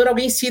um jogador,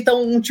 alguém cita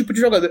um tipo de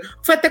jogador.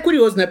 Foi até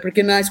curioso, né?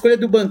 Porque na escolha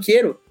do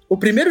banqueiro, o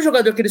primeiro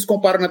jogador que eles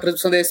comparam na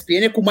transmissão da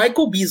ESPN é com o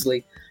Michael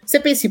Beasley. Você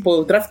pensa assim,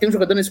 eu draftei um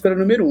jogador na escolha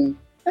número 1.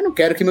 Eu não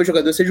quero que meu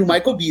jogador seja o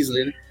Michael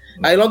Beasley, né?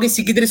 Aí logo em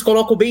seguida eles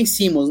colocam o Ben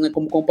Simmons, né?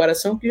 Como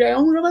comparação, que já é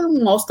um jogador,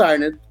 um All-Star,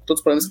 né? Todos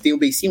os problemas que tem o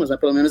Ben Simmons, mas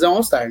pelo menos é um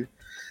All-Star, né?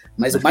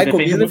 Mas o Michael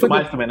Beasley muito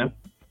mais também, né?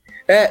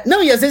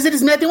 Não, e às vezes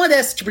eles metem uma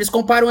dessa, tipo, eles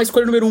comparam a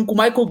escolha número 1 com o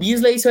Michael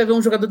Beasley, e você vai ver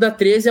um jogador da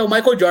 13, é o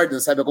Michael Jordan,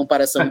 sabe? A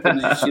comparação que não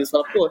existia. Você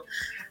fala,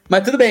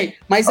 mas tudo bem.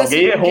 Mas,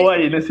 alguém errou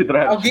aí nesse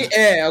draft.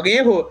 Alguém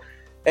errou.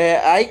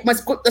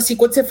 Mas assim,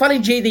 quando você fala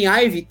em Jaden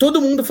Ivey,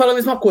 todo mundo fala a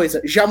mesma coisa,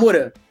 Ja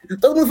Morant.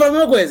 Todo mundo fala a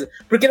mesma coisa,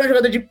 porque ele é um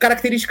jogador de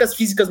características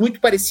físicas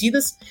muito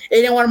parecidas,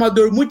 ele é um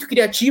armador muito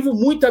criativo,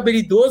 muito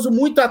habilidoso,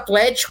 muito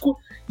atlético,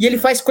 e ele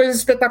faz coisas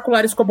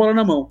espetaculares com a bola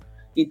na mão.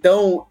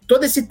 Então,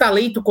 todo esse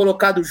talento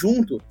colocado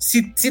junto,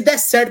 se der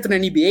certo na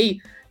NBA,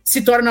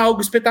 se torna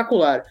algo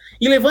espetacular.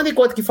 E levando em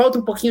conta que falta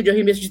um pouquinho de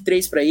arremesso de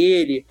 3 para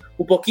ele,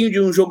 um pouquinho de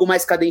um jogo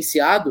mais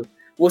cadenciado,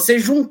 você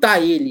juntar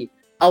ele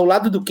ao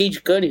lado do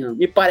Cade Cunningham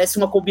me parece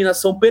uma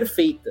combinação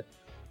perfeita.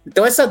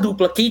 Então essa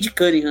dupla, Cade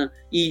Cunningham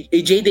e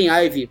Jaden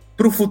Ivey,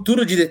 pro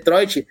futuro de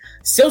Detroit,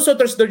 se eu sou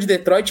torcedor de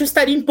Detroit, eu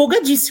estaria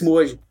empolgadíssimo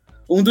hoje.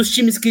 Um dos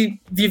times que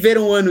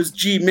viveram anos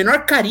de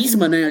menor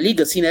carisma na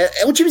liga, assim, né?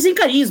 É um time sem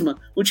carisma,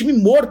 um time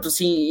morto,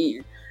 assim,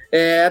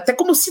 até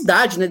como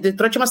cidade, né?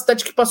 Detroit é uma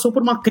cidade que passou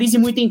por uma crise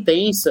muito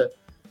intensa,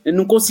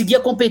 não conseguia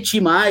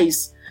competir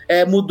mais,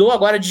 mudou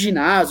agora de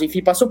ginásio,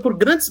 enfim, passou por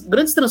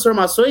grandes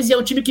transformações e é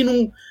um time que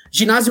num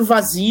ginásio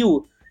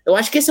vazio. Eu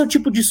acho que esse é o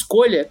tipo de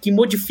escolha que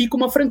modifica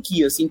uma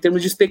franquia, assim, em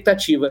termos de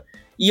expectativa.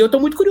 E eu tô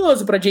muito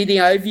curioso pra Jaden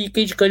Ivey e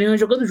Cade Cunningham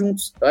jogando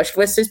juntos. Eu acho que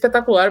vai ser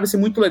espetacular, vai ser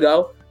muito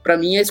legal. Pra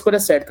mim é a escolha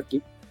certa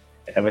aqui.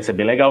 Vai ser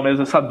bem legal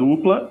mesmo essa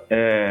dupla.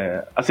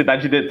 A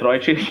cidade de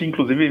Detroit,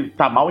 inclusive,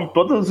 tá mal em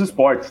todos os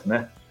esportes,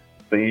 né?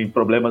 Tem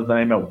problemas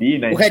na MLB,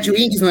 né? O Red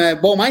Wings não é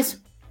bom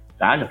mais?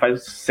 Já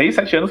faz 6,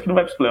 7 anos que não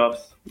vai pros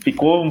playoffs.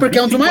 Ficou porque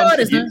é um dos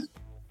maiores, né?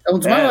 É um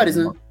dos maiores,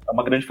 né? É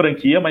uma grande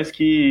franquia, mas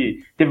que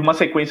teve uma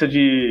sequência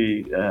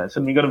de, se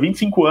não me engano,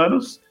 25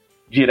 anos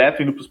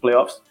direto indo pros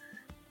playoffs.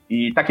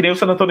 E tá que nem o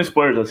San Antonio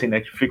Spurs, assim,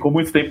 né? Que ficou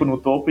muito tempo no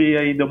topo e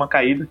aí deu uma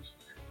caída.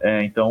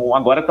 Então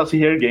agora tá se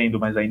reerguendo,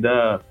 mas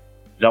ainda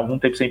já há algum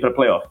tempo sem ir pra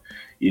playoff.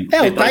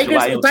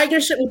 O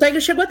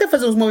Tigers chegou até a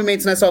fazer uns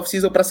movimentos nessa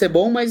off-season pra ser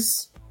bom,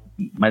 mas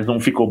não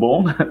ficou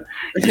bom.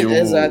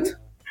 Exato.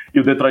 E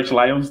o Detroit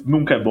Lions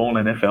nunca é bom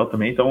na NFL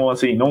também, então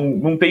assim,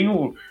 não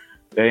tenho...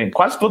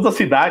 quase todas as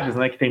cidades,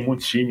 né, que tem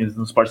muitos times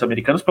nos esportes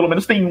americanos, pelo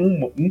menos tem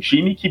um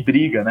time que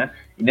briga, né?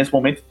 E nesse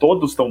momento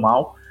todos estão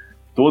mal,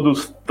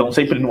 todos estão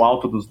sempre no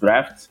alto dos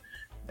drafts.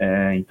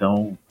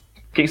 Então,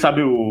 quem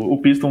sabe o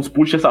Pistons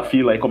puxa essa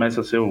fila e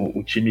começa a ser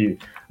o time...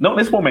 Não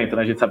nesse momento,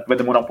 né? A gente sabe que vai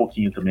demorar um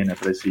pouquinho também, né,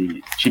 para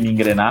esse time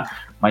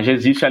engrenar, mas já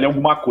existe ali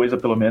alguma coisa,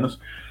 pelo menos.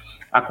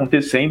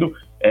 acontecendo.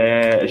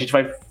 A gente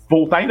vai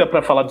voltar ainda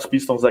para falar dos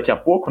Pistons daqui a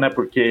pouco, né?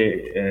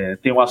 Porque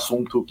tem um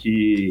assunto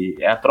que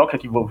é a troca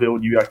que envolveu o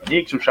New York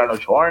Knicks, o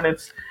Charlotte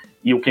Hornets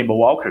e o Kemba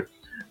Walker.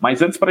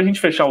 Mas antes, para a gente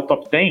fechar o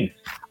top 10,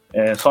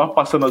 só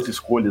passando as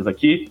escolhas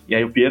aqui, e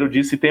aí o Piero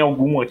disse se tem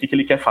algum aqui que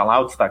ele quer falar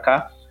ou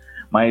destacar,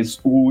 mas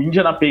o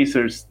Indiana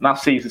Pacers, na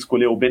 6,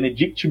 escolheu o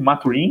Benedict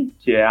Mathurin,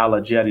 que é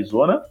ala de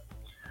Arizona.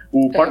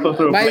 O Portland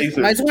Trail Blazers...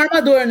 Mas um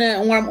armador, né?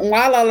 Um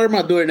ala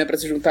armador, né? Pra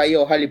se juntar aí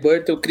ao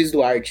Haliburton e o Chris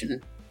Duarte, né?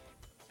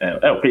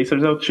 O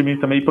Pacers é um time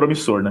também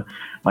promissor, né?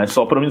 Mas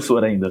só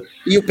promissor ainda.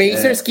 E o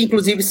Pacers, que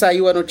inclusive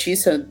saiu a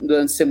notícia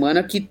durante a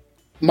semana que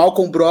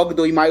Malcolm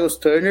Brogdon e Miles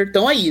Turner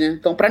estão aí, né?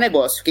 Estão para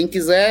negócio. Quem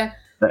quiser,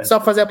 só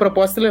fazer a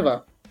proposta e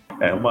levar.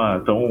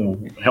 Estão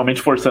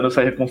realmente forçando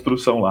essa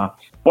reconstrução lá.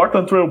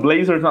 Portland Trail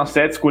Blazers na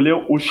 7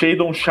 escolheu o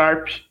Shadon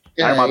Sharp,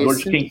 armador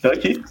de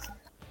Kentucky.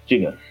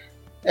 Diga.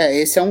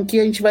 Esse é um que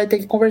a gente vai ter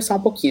que conversar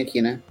um pouquinho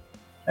aqui, né?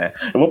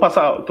 Eu vou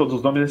passar todos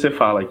os nomes e você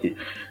fala aqui.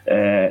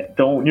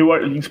 Então, New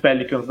Orleans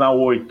Pelicans na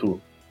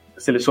 8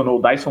 selecionou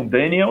o Dyson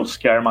Daniels,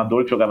 que é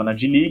armador que jogava na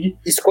D-League.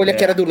 Escolha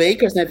que era do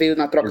Lakers, né? Veio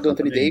na troca do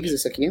Anthony Davis,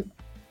 esse aqui.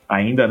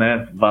 Ainda,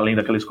 né? Valendo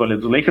aquela escolha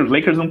dos Lakers. Os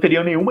Lakers não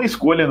teriam nenhuma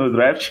escolha no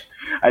draft.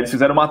 Aí eles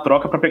fizeram uma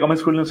troca para pegar uma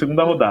escolha na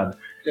segunda rodada.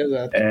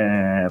 Exato.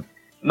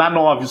 Na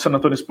 9, o San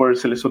Antonio Spurs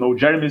selecionou o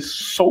Jeremy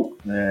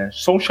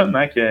Sochan,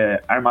 né? Que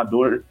é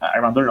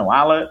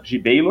ala de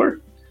Baylor.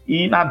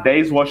 E na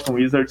 10, o Washington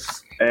Wizards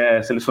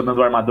selecionando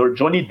o armador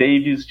Johnny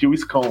Davis de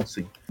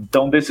Wisconsin.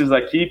 Então, desses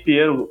aqui,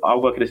 Piero,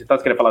 algo a acrescentar?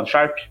 Você queria falar do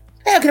Sharp?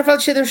 Eu queria falar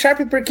do Shadon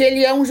Sharp porque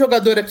ele é um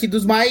jogador aqui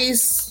dos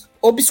mais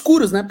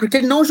obscuros, né? Porque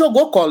ele não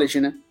jogou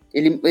college, né?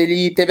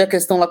 Ele teve a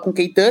questão lá com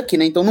Kentucky,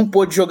 né? Então não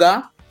pôde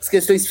jogar. As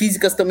questões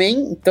físicas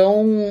também.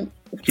 Então,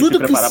 se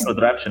preparar para o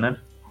draft, né?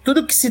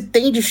 Tudo que se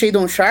tem de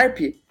Shadon Sharp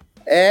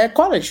é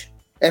college.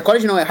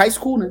 College não, é high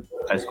school, né?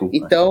 High school.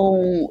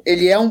 Então,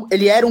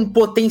 ele era um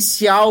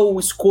potencial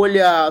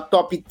escolha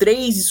top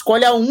 3,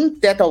 escolha 1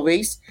 até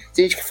talvez.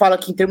 Tem gente que fala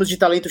que em termos de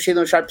talento o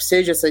Shadon Sharp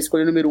seja essa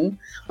escolha número 1.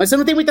 Mas você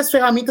não tem muitas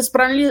ferramentas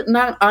para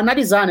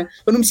analisar, né?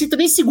 Eu não me sinto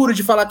nem seguro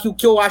de falar que o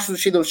que eu acho do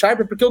Shadon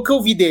Sharp, porque o que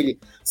eu vi dele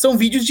são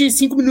vídeos de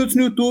 5 minutos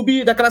no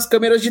YouTube daquelas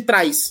câmeras de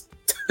trás.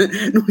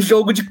 Num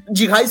jogo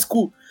de high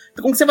school.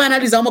 Então, como que você vai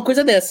analisar uma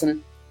coisa dessa, né?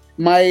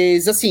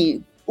 Mas,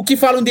 assim, o que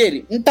falam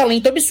dele? Um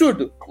talento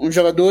absurdo. Um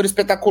jogador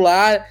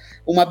espetacular,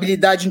 uma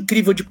habilidade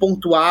incrível de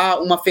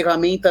pontuar, uma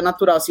ferramenta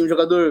natural, assim, um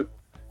jogador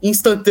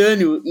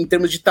instantâneo em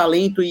termos de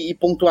talento e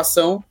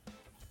pontuação.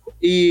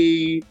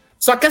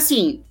 Só que,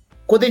 assim,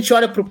 quando a gente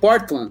olha pro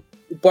Portland,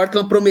 o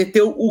Portland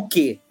prometeu o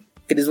quê?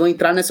 Que eles vão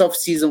entrar nessa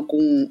off-season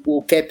com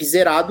o cap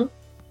zerado.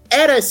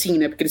 Era assim,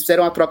 né? Porque eles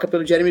fizeram a troca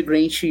pelo Jeremy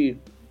Grant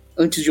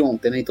antes de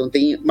ontem, né? Então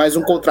tem mais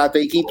um contrato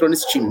aí que entrou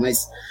nesse time.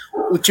 Mas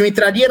o time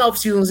entraria na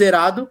off-season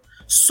zerado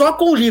só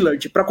com o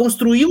Lillard, para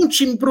construir um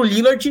time pro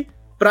Lillard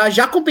para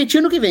já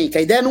competir no que vem. Que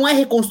a ideia não é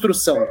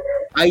reconstrução.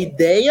 A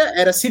ideia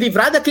era se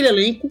livrar daquele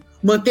elenco,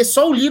 manter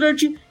só o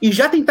Lillard e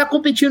já tentar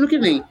competir no que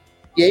vem.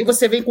 E aí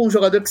você vem com um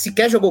jogador que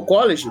sequer jogou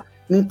college,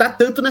 não tá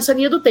tanto nessa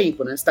linha do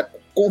tempo, né? Você tá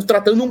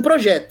contratando um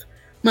projeto.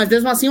 Mas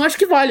mesmo assim eu acho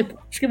que vale, pô.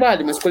 Acho que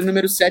vale. Mas escolha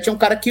número 7 é um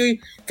cara que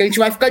a gente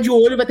vai ficar de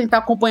olho e vai tentar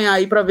acompanhar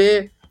aí para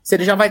ver se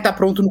ele já vai estar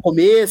pronto no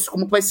começo,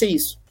 como que vai ser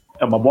isso.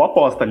 É uma boa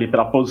aposta ali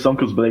pela posição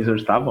que os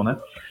Blazers estavam, né?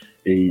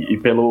 E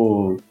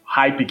pelo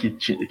hype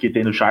que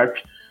tem no Sharp,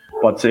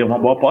 pode ser uma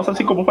boa aposta,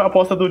 assim como foi a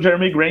aposta do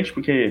Jeremy Grant,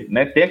 porque,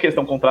 né, tem a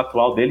questão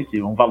contratual dele, que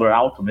é um valor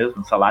alto mesmo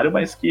no salário,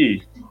 mas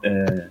que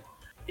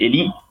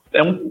ele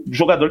é um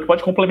jogador que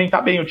pode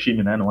complementar bem o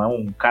time, né? Não é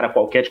um cara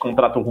qualquer de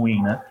contrato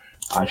ruim, né?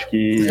 Acho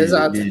que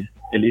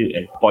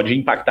ele pode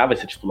impactar, vai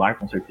ser titular,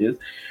 com certeza.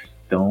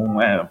 Então,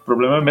 o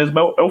problema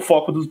mesmo é o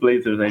foco dos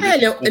Blazers. Né?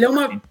 Ele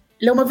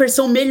é uma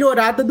versão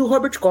melhorada do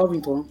Robert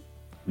Covington.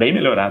 Bem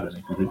melhorada, né?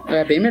 Inclusive.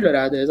 Bem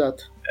melhorada,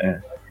 exato.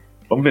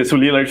 Vamos ver se o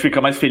Lillard fica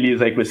mais feliz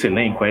aí com esse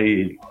elenco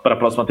aí para a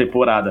próxima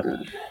temporada.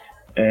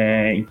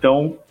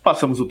 Então,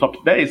 passamos o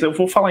top 10. Eu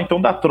vou falar então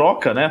da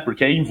troca, né?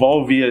 Porque aí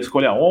envolve a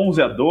escolha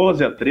 11, a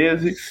 12, a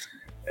 13.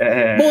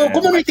 Bom,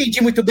 como eu não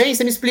entendi muito bem,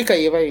 você me explica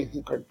aí, vai,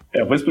 Ricardo.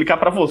 Eu vou explicar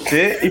para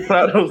você e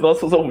para os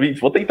nossos ouvintes.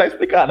 Vou tentar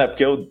explicar, né?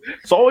 Porque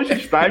só hoje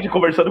de tarde,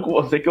 conversando com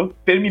você, que eu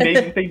terminei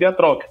de entender a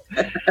troca.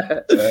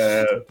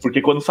 Porque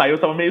quando saiu,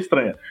 tava meio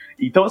estranha.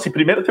 Então, assim,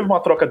 primeiro teve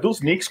uma troca dos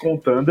Knicks com o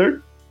Thunder.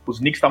 Os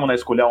Knicks estavam na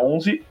escolha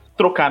 11,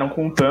 trocaram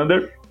com o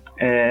Thunder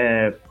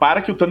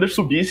para que o Thunder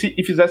subisse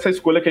e fizesse a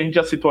escolha que a gente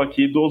já citou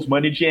aqui do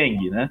Ousmane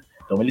Dieng, né?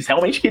 Então, eles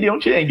realmente queriam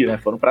Dieng, né?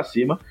 Foram para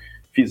cima.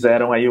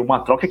 Fizeram aí uma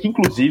troca que,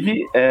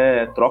 inclusive,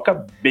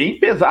 troca bem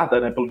pesada,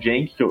 né, pelo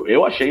Dieng, que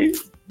eu achei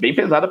bem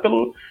pesada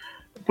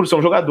por ser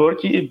um jogador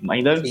que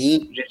ainda...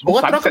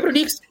 Boa troca pro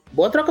Knicks.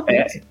 Boa troca pro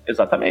Knicks.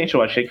 Exatamente,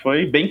 eu achei que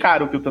foi bem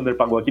caro o que o Thunder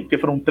pagou aqui, porque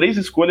foram 3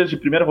 escolhas de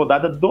primeira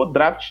rodada do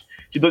draft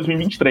de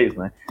 2023,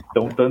 né?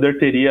 Então o Thunder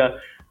teria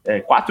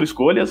 4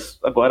 escolhas,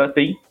 agora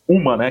tem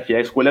uma, né? Que é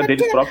a escolha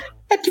deles próprios.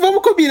 É que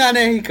vamos combinar,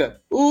 né,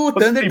 Rica? O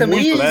Thunder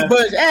também muito,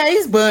 esbanja. Né?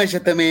 Esbanja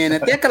também, né?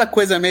 Tem aquela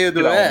coisa meio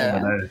do...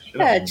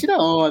 Tira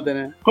onda,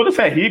 né? Quando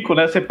você é rico,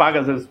 né? Você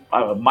paga, às vezes,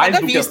 mais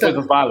do que as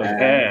coisas valem.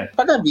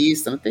 Paga à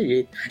vista, não tem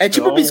jeito. É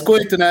tipo o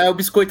biscoito, né? O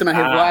biscoito na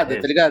revoada,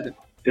 tá ligado?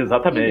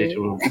 Exatamente.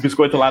 O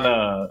biscoito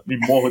lá no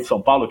Morro de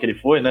São Paulo, que ele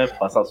foi, né?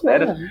 Passar as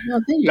férias.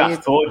 Não tem jeito.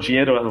 Gastou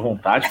dinheiro à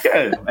vontade, que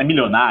é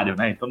milionário,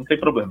 né? Então não tem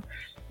problema.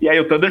 E aí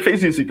o Thunder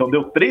fez isso, então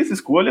deu 3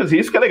 escolhas, e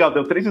isso que é legal,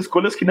 deu 3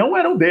 escolhas que não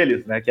eram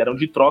deles, né, que eram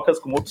de trocas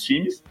com outros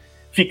times,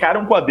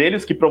 ficaram com a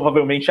deles, que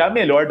provavelmente é a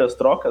melhor das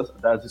trocas,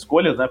 das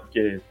escolhas, né,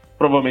 porque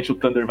provavelmente o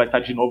Thunder vai estar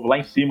de novo lá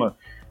em cima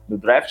no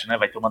draft, né,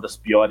 vai ter uma das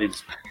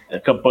piores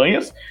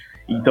campanhas,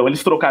 então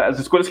eles trocaram, as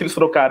escolhas que eles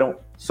trocaram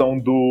são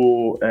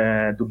do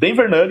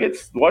Denver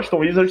Nuggets, do Washington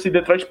Wizards e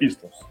Detroit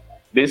Pistons.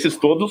 Desses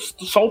todos,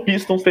 só o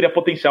Pistons teria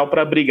potencial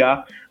para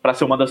brigar, para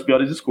ser uma das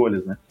piores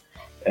escolhas, né.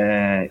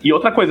 E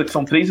outra coisa, que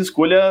são 3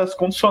 escolhas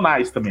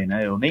condicionais também,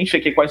 né? Eu nem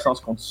chequei quais são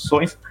as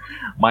condições,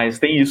 mas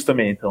tem isso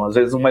também. Então, às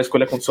vezes, uma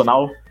escolha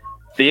condicional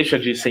deixa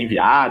de ser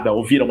enviada,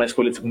 ou vira uma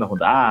escolha de segunda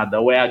rodada,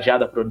 ou é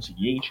adiada para o ano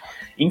seguinte.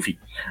 Enfim,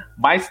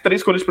 mais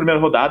 3 escolhas de primeira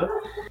rodada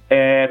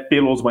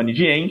pelo Ousmane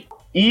Dieng.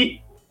 E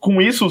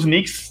com isso, os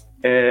Knicks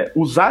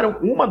usaram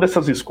uma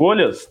dessas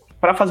escolhas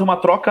para fazer uma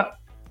troca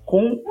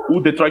com o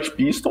Detroit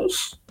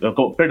Pistons,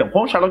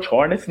 com o Charlotte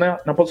Hornets, né,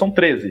 na posição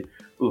 13.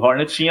 O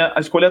Hornets tinha a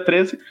escolha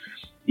 13.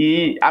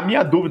 E a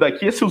minha dúvida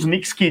aqui é se os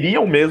Knicks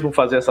queriam mesmo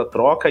fazer essa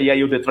troca e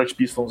aí o Detroit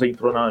Pistons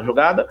entrou na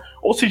jogada,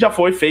 ou se já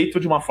foi feito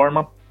de uma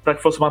forma para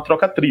que fosse uma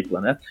troca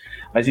tripla, né?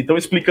 Mas então,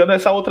 explicando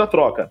essa outra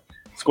troca.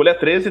 Escolha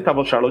 13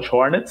 estava o Charlotte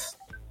Hornets.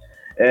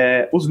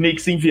 Os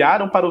Knicks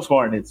enviaram para os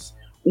Hornets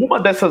uma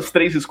dessas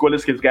 3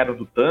 escolhas que eles ganharam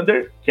do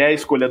Thunder, que é a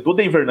escolha do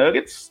Denver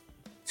Nuggets.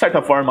 De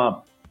certa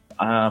forma,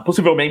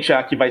 possivelmente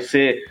a que vai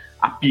ser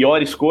a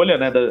pior escolha,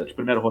 né, de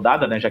primeira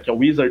rodada, né, já que é o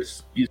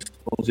Wizards,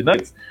 Pistons e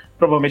Nuggets.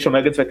 Provavelmente o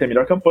Nuggets vai ter a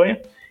melhor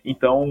campanha,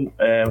 então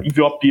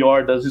enviou a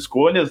pior das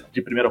escolhas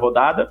de primeira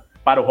rodada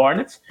para o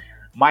Hornets,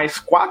 mais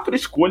 4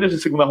 escolhas de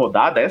segunda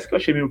rodada, essa que eu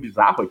achei meio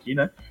bizarro aqui,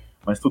 né,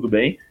 mas tudo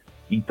bem.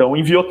 Então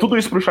enviou tudo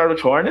isso para o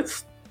Charlotte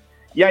Hornets,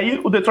 e aí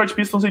o Detroit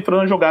Pistons entrou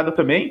na jogada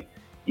também,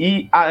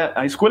 e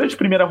a escolha de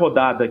primeira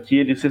rodada que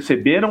eles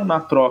receberam na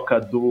troca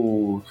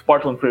do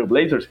Portland Trail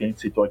Blazers, que a gente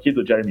citou aqui,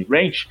 do Jeremy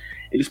Grant,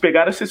 eles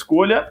pegaram essa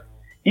escolha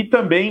e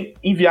também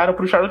enviaram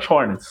para o Charlotte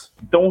Hornets.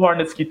 Então o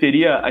Hornets, que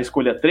teria a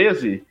escolha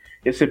 13,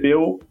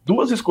 recebeu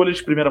 2 escolhas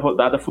de primeira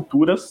rodada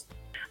futuras,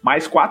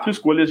 mais 4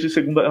 escolhas de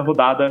segunda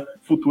rodada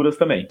futuras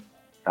também.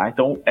 Tá?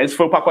 Então esse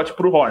foi o pacote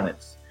para o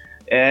Hornets.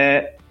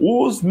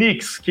 Os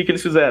Knicks, o que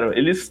eles fizeram?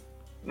 Eles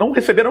não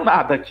receberam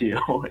nada aqui.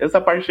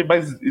 Essa parte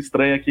mais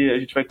estranha que a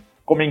gente vai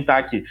comentar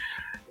aqui.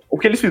 O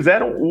que eles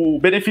fizeram, o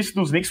benefício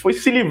dos Knicks foi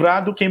se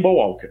livrar do Kemba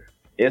Walker.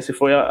 Essa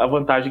foi a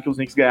vantagem que os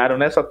Knicks ganharam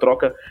nessa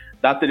troca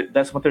da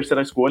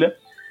 13ª escolha,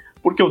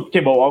 porque o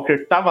Kemba Walker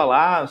estava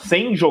lá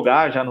sem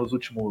jogar já nos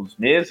últimos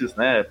meses,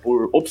 né,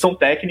 por opção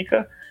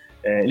técnica.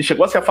 Ele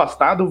chegou a ser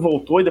afastado,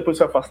 voltou e depois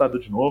foi afastado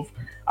de novo,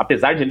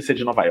 apesar de ele ser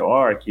de Nova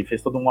York,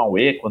 fez todo um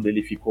auê quando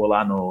ele ficou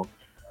lá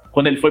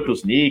quando ele foi para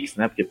os Knicks,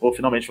 né, porque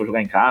finalmente foi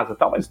jogar em casa e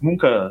tal, mas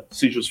nunca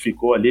se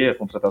justificou ali a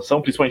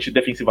contratação, principalmente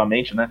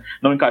defensivamente, né,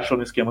 não encaixou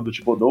no esquema do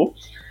Thibodeau.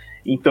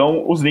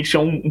 Então, os Knicks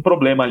tinham um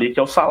problema ali, que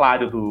é o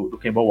salário do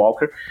Kemba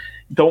Walker.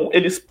 Então,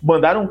 eles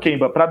mandaram o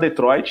Kemba para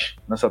Detroit,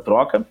 nessa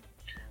troca,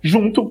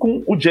 junto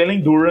com o Jalen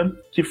Duren,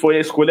 que foi a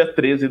escolha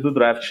 13 do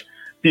draft,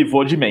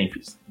 pivô de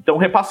Memphis. Então,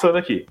 repassando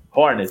aqui,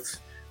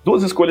 Hornets,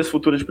 2 escolhas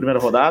futuras de primeira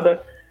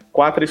rodada,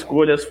 4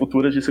 escolhas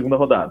futuras de segunda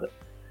rodada.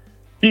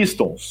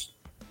 Pistons,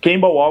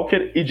 Kemba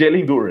Walker e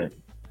Jalen Duren.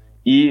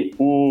 E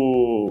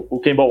o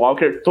Kemba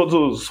Walker, todos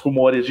os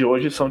rumores de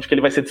hoje são de que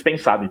ele vai ser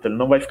dispensado, então ele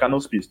não vai ficar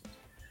nos Pistons.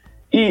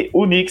 E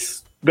o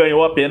Knicks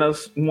ganhou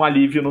apenas um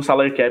alívio no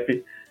salary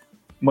cap,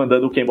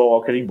 mandando o Kemba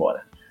Walker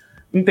embora.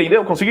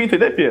 Entendeu? Conseguiu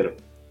entender, Piero?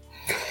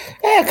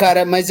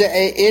 Cara, mas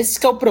esse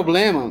que é o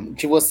problema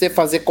de você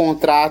fazer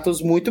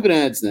contratos muito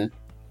grandes, né?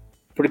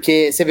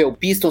 Porque, você vê, o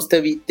Pistons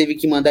teve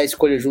que mandar a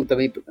escolha junto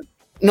também.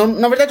 Não,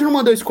 na verdade, não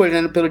mandou a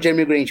escolha, né, pelo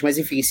Jeremy Grant, mas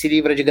enfim, se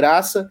livra de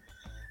graça.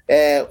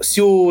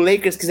 Se o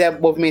Lakers quiser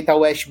movimentar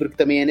o Westbrook,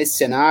 também é nesse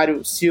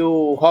cenário. Se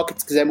o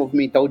Rockets quiser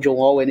movimentar o John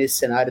Wall, é nesse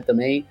cenário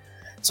também.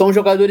 São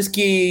jogadores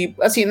que,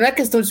 assim, não é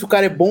questão de se o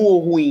cara é bom ou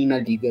ruim na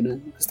liga, né?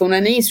 A questão não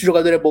é nem se o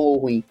jogador é bom ou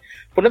ruim.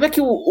 O problema é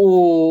que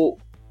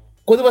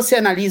quando você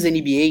analisa a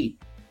NBA,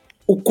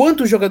 o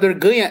quanto o jogador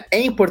ganha é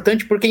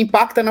importante porque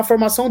impacta na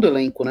formação do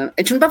elenco, né?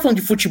 A gente não tá falando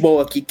de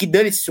futebol aqui, que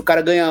dane-se se o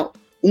cara ganha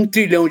R$1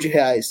 trilhão.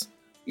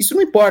 Isso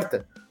não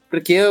importa,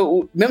 porque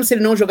mesmo se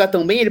ele não jogar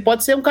tão bem, ele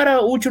pode ser um cara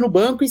útil no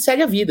banco e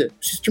segue a vida.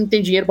 Se o time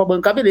tem dinheiro pra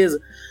bancar,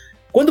 beleza.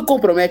 Quando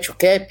compromete o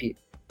cap,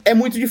 é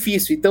muito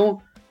difícil.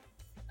 Então,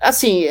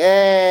 assim,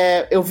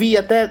 eu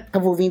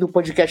tava ouvindo o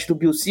podcast do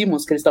Bill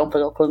Simmons, que eles estavam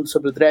falando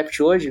sobre o draft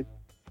hoje,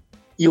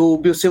 e o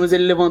Bill Simmons,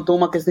 ele levantou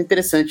uma questão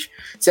interessante.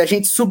 Se a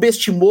gente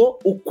subestimou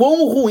o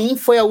quão ruim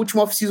foi a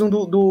última off-season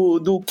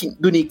do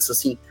Knicks,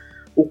 assim.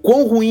 o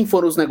quão ruim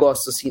foram os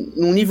negócios, assim,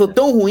 num nível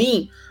tão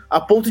ruim, a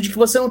ponto de que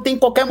você não tem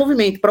qualquer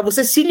movimento. Para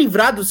você se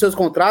livrar dos seus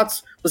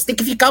contratos, você tem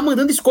que ficar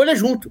mandando escolha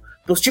junto,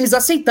 para os times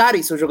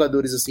aceitarem seus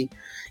jogadores, assim.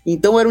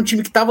 Então era um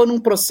time que estava num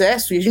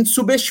processo e a gente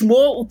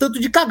subestimou o tanto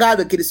de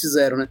cagada que eles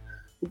fizeram, né?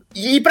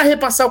 E para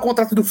repassar o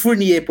contrato do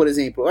Fournier, por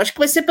exemplo, eu acho que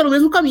vai ser pelo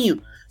mesmo caminho.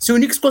 Se o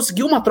Knicks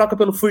conseguir uma troca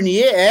pelo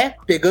Fournier,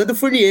 pegando o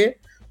Fournier,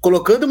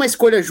 colocando uma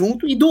escolha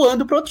junto e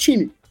doando para outro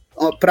time,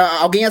 para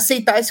alguém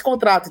aceitar esse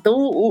contrato. Então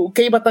o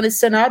Kemba tá nesse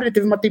cenário, ele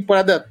teve uma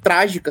temporada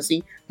trágica,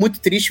 assim, muito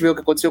triste ver o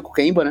que aconteceu com o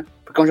Kemba, né?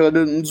 Porque é um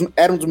jogador,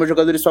 era um dos meus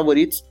jogadores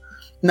favoritos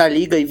na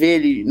liga e ver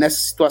ele nessa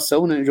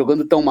situação, né?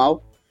 Jogando tão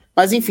mal.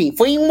 Mas enfim,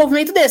 foi um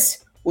movimento desse.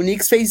 O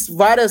Knicks fez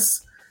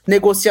várias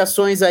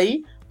negociações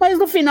aí, mas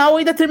no final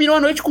ainda terminou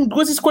a noite com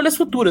 2 escolhas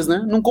futuras,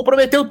 né? Não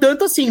comprometeu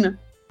tanto assim, né?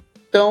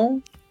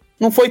 Então,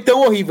 não foi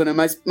tão horrível, né?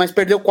 Mas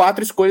perdeu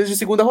 4 escolhas de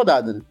segunda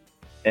rodada, né?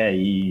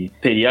 E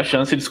teria a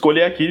chance de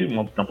escolher aqui,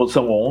 na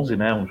posição 11,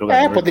 né? Um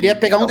jogador. Poderia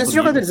pegar um desses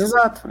jogadores,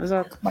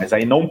 exato. Mas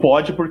aí não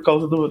pode por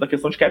causa da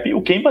questão de cap. E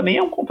o Kemba nem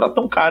é um contrato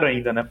tão caro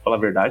ainda, né? Pra falar a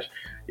verdade.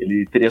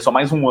 Ele teria só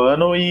mais 1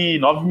 ano e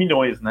 9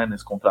 milhões, né?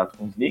 Nesse contrato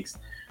com os Knicks.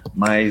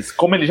 Mas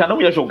como ele já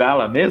não ia jogar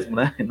lá mesmo,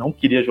 né? Não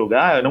queria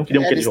jogar, não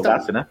queriam que ele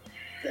jogasse, né?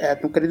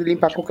 Estão querendo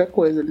limpar qualquer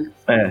coisa,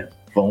 né?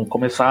 Vamos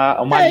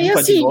começar uma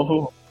limpa assim, de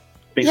novo.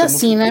 E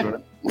assim, no futuro,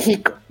 né?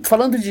 Rico,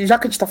 já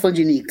que a gente tá falando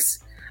de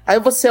Knicks, aí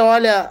você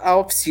olha a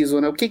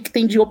off-season, né? O que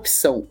tem de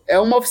opção? É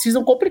uma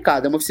off-season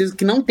complicada, é uma off-season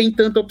que não tem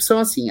tanta opção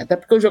assim. Até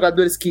porque os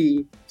jogadores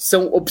que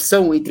são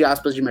opção, entre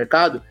aspas, de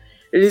mercado,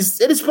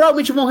 eles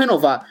provavelmente vão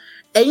renovar.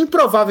 É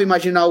improvável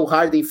imaginar o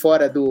Harden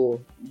fora do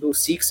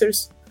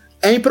Sixers.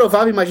 É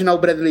improvável imaginar o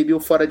Bradley Beal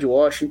fora de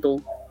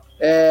Washington.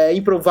 É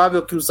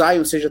improvável que o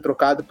Zion seja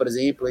trocado, por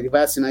exemplo. Ele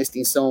vai assinar a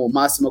extensão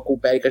máxima com o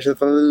Pelicans, já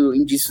tá dando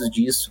indícios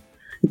disso.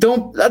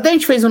 Então, até a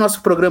gente fez o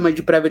nosso programa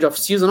de prévia de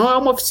off-season, não é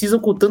uma off-season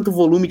com tanto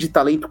volume de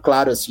talento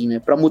claro assim, né,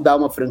 pra mudar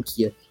uma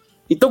franquia.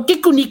 Então, o que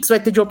o Knicks vai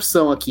ter de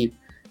opção aqui?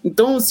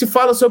 Então, se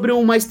fala sobre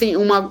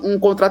um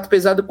contrato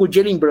pesado com o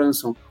Jalen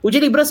Brunson. O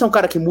Jalen Brunson é um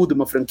cara que muda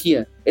uma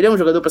franquia? Ele é um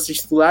jogador para ser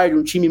titular de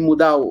um time e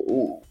mudar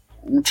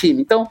um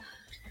time? Então,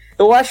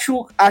 eu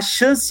acho a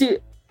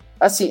chance...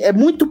 Assim, é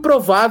muito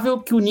provável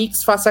que o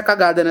Knicks faça a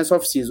cagada nessa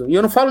off-season. E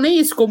eu não falo nem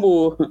isso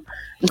como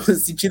no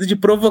sentido de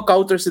provocar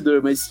o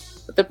torcedor,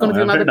 mas até porque eu não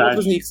vi nada contra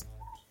os Knicks.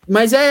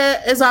 Mas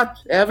exato,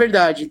 é a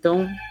verdade.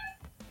 Então,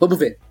 vamos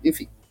ver,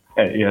 enfim.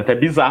 E é até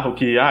bizarro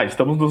que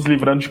estamos nos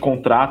livrando de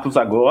contratos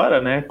agora,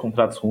 né?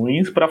 Contratos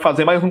ruins, para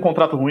fazer mais um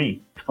contrato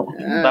ruim. Então,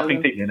 não dá pra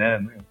entender, né?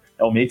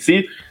 Realmente,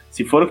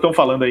 se for o que estão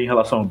falando aí em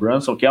relação ao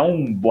Brunson, que é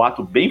um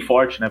boato bem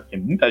forte, né? Porque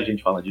muita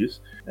gente fala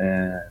disso,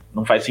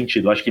 não faz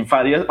sentido. Eu acho que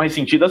faria mais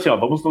sentido assim,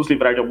 vamos nos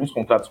livrar de alguns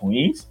contratos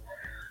ruins,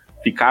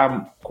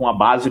 ficar com a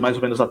base mais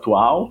ou menos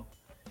atual,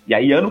 e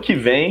aí ano que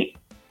vem,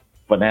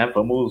 né,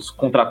 vamos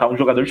contratar um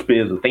jogador de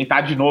peso,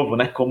 tentar de novo,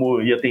 né? Como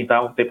ia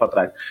tentar um tempo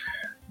atrás.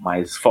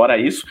 Mas fora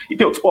isso, e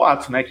tem outros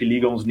boatos, né? Que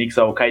ligam os Knicks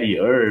ao Kyrie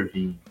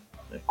Irving,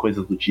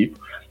 coisas do tipo.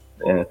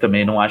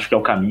 Também não acho que é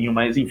o caminho,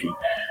 mas enfim.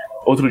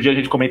 Outro dia a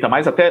gente comenta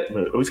mais, até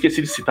eu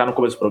esqueci de citar no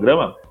começo do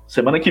programa,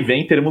 semana que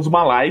vem teremos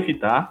uma live,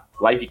 tá?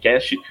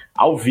 Livecast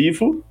ao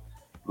vivo,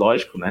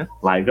 lógico, né?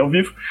 Live ao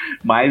vivo,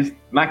 mas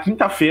na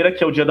quinta-feira,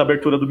 que é o dia da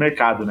abertura do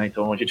mercado, né?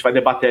 Então a gente vai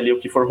debater ali o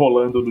que for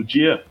rolando no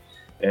dia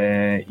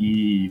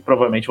e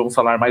provavelmente vamos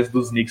falar mais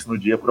dos Knicks no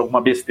dia por alguma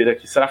besteira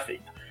que será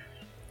feita.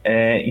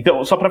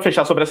 Então, só para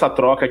fechar sobre essa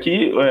troca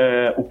aqui,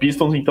 o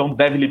Pistons então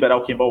deve liberar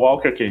o Kemba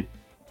Walker, que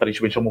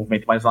aparentemente é um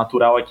movimento mais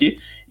natural aqui,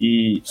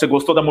 e você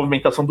gostou da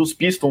movimentação dos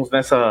Pistons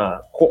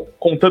nessa,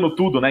 contando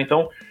tudo, né?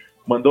 Então,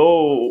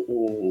 mandou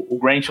o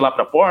Grant lá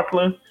para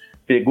Portland,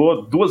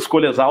 pegou 2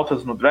 escolhas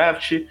altas no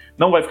draft,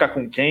 não vai ficar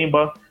com o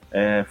Kemba,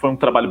 foi um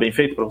trabalho bem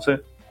feito para você?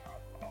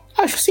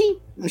 Acho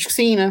que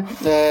sim, né?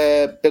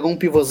 Pegou um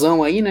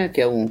pivôzão aí, né? Que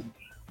é um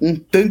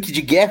tanque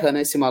de guerra,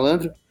 né? Esse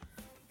malandro.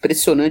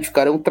 Impressionante, o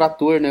cara é um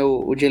trator, né?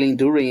 O Jalen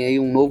Duren aí,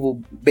 um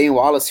novo Ben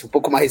Wallace, um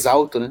pouco mais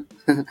alto, né?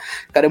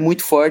 O cara é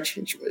muito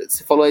forte.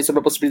 Você falou aí sobre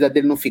a possibilidade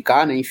dele não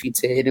ficar, né? Enfim, de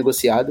ser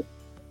renegociado.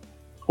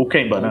 O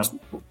Kemba, né?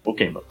 O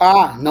Kemba.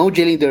 Não o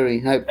Jalen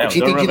Duren. Eu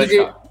tinha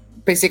entendido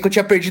pensei que eu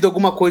tinha perdido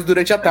alguma coisa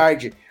durante a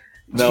tarde.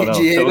 Não.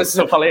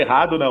 Se eu falei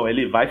errado, não.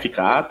 Ele vai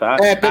ficar, tá?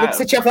 Pelo que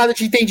você tinha falado, eu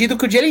tinha entendido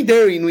que o Jalen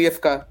Duren não ia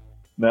ficar.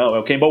 Não, é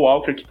o Kemba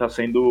Walker que tá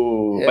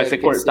sendo... vai ser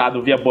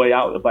cortado via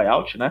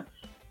buyout, né?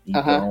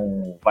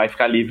 Então vai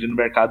ficar livre no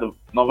mercado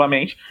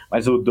novamente.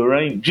 Mas o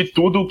Duren, de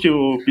tudo que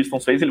o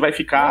Pistons fez, ele vai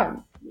ficar.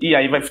 E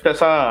aí vai ter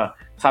essa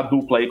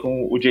dupla aí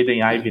com o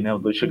Jaden Ivey, né?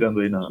 Os dois chegando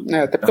aí na.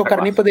 Até porque o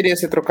cara nem poderia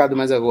ser trocado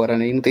mais agora,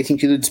 né? E não tem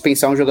sentido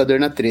dispensar um jogador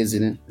na 13,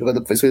 né? O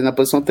jogador que fez coisa na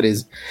posição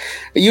 13.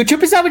 E o tio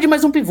precisava de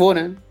mais um pivô,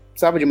 né?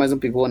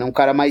 Um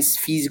cara mais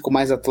físico,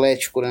 mais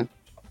atlético, né?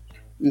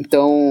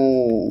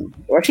 Então,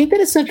 eu achei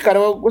interessante, cara.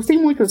 Eu gostei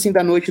muito, assim,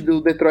 da noite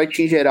do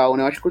Detroit em geral,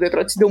 né? Eu acho que o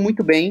Detroit se deu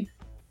muito bem.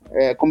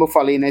 Como eu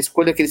falei, né, a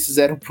escolha que eles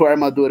fizeram pro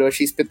armador eu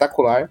achei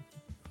espetacular.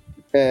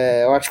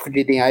 Eu acho que o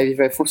Jaden Ivey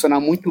vai funcionar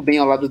muito bem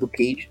ao lado do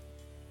Cade.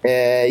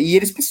 E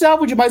eles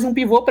precisavam de mais um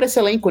pivô para esse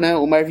elenco, né?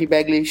 O Marvin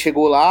Bagley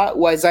chegou lá,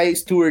 o Isaiah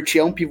Stewart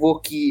é um pivô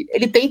que...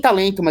 Ele tem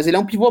talento, mas ele é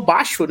um pivô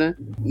baixo, né?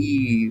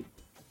 E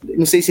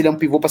não sei se ele é um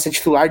pivô para ser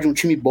titular de um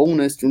time bom,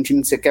 né? De um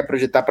time que você quer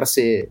projetar para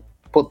ser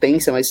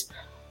potência, mas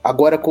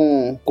agora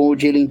com o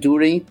Jalen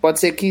Duren, pode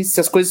ser que se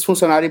as coisas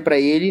funcionarem para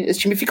ele, esse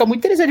time fica muito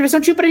interessante. Vai ser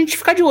um time pra gente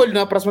ficar de olho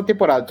na próxima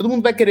temporada. Todo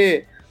mundo vai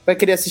querer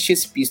assistir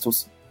esse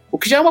Pistons. O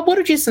que já é uma boa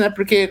notícia, né?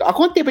 Porque há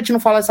quanto tempo a gente não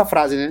fala essa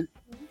frase, né?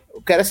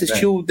 Eu quero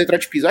assistir o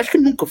Detroit Pistons. Acho que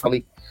nunca eu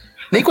falei.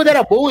 Nem quando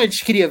era bom a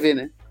gente queria ver,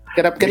 né? Porque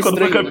era quando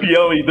estranho, foi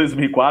campeão, né? Em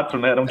 2004,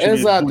 né? Era um time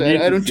bonito.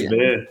 Era um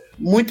time...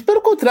 Muito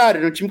pelo contrário,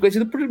 era um time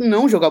conhecido por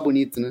não jogar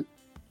bonito, né?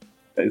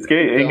 Isso que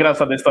é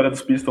engraçado a história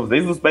dos Pistons,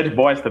 desde os Bad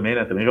Boys também,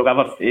 né? Também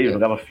jogava feio,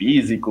 jogava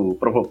físico,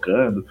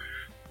 provocando.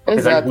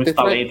 Apesar de muito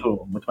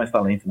mais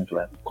talento, né,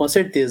 Cleber? Com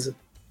certeza.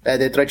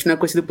 Detroit não é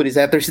conhecido por isso.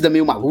 É a torcida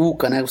meio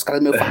maluca, né? Os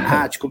caras meio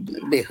fanáticos,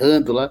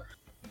 berrando lá.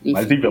 Enfim.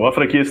 Mas enfim, é uma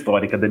franquia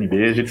histórica da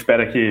NBA. A gente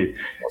espera que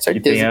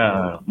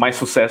tenha mais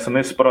sucesso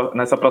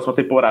nessa próxima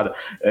temporada.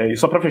 E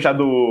só pra fechar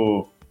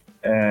do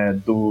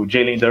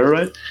Jalen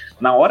Duren,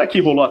 na hora que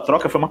rolou a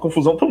troca foi uma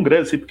confusão tão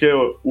grande, assim, porque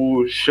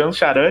o Sean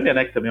Charania,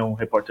 né, que também é um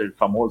repórter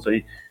famoso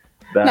aí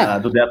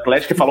do The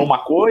Athletic, falou uma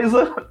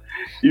coisa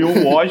e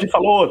o Woj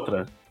falou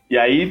outra. E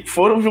aí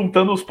foram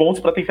juntando os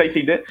pontos pra tentar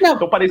entender.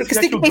 Então parecia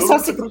que o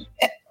Duren...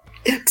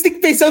 Você tem que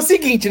pensar o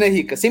seguinte, né,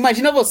 Rica? Você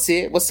imagina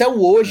você é o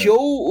Woj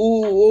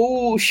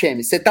ou o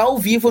Shemes. Você tá ao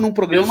vivo num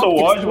programa... Eu sou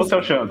o Woj, você é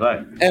o Shemes,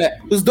 vai.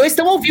 Os dois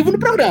estão ao vivo no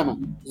programa.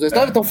 Os dois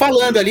estão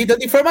falando ali,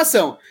 dando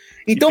informação.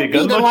 Então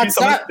pinga no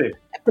WhatsApp...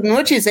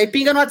 Notícia, aí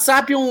pinga no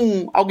WhatsApp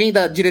alguém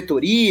da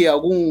diretoria,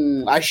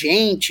 algum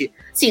agente...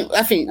 Sim,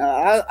 enfim,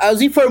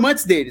 os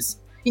informantes deles.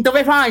 Então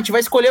vai falar, a gente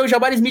vai escolher o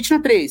Jabari Smith na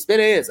 3,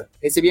 beleza,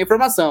 recebi a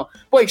informação.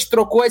 Pô, a gente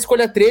trocou a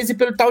escolha 13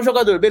 pelo tal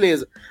jogador,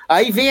 beleza.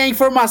 Aí vem a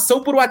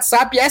informação por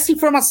WhatsApp, essa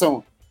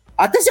informação.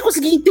 Até você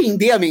conseguir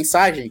entender a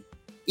mensagem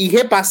e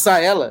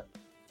repassar ela,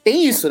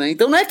 tem isso, né?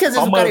 Então não é que às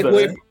vezes o cara errou,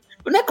 né?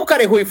 Não é que o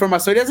cara errou a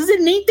informação, às vezes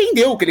ele nem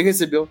entendeu o que ele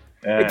recebeu.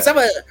 Ele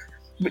precisava...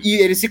 E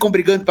eles ficam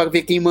brigando pra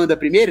ver quem manda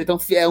primeiro, então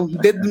é um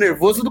dedo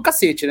nervoso do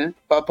cacete, né?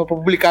 Pra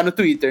publicar no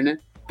Twitter, né?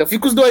 Então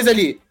fica os dois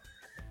ali.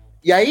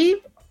 E aí...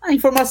 a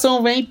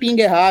informação vem,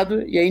 pinga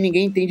errado, e aí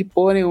ninguém entende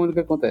porra nenhuma do que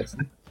acontece.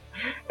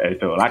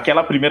 Então,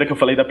 aquela primeira que eu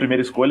falei da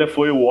primeira escolha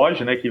foi o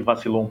Woj, né, que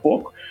vacilou um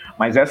pouco,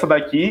 mas essa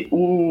daqui,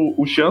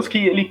 o Chansky,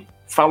 ele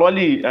falou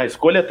ali, a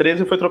escolha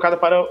 13 foi trocada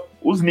para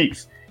os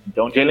Knicks.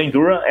 Então, Jalen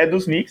Duren é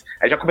dos Knicks.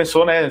 Aí já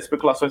começou, né,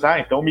 especulações,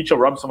 então o Mitchell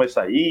Robinson vai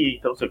sair,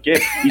 então não sei o quê.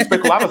 E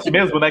especulava-se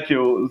mesmo, né, que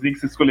os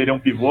Knicks escolheriam um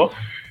pivô,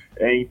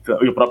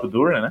 então, e o próprio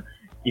Duren, né.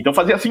 Então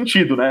fazia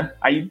sentido, né.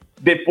 Aí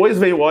depois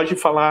veio o Woj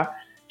falar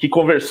que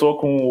conversou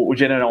com o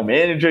General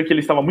Manager, que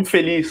ele estava muito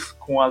feliz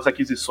com as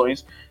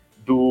aquisições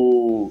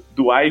do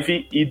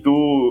Ivey e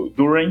do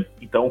Duren.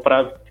 Então,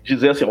 para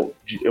dizer assim,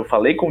 eu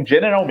falei com o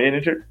General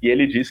Manager e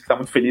ele disse que está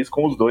muito feliz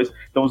com os dois,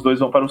 então os dois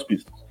vão para os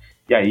Pistons.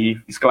 E aí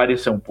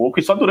esclareceu um pouco,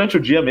 e só durante o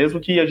dia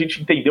mesmo que a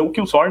gente entendeu o que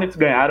os Hornets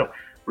ganharam,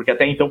 porque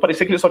até então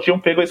parecia que eles só tinham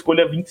pego a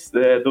escolha 20,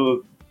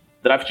 do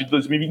draft de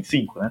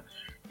 2025, né?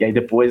 E aí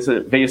depois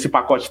veio esse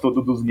pacote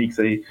todo dos Knicks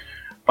aí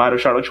para o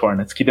Charlotte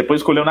Hornets, que depois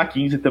escolheu na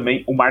 15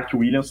 também o Mark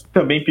Williams,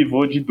 também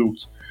pivô de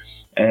Duke.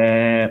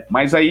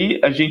 Mas aí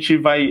a gente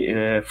vai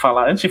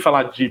falar, antes de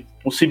falar de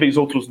possíveis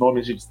outros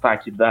nomes de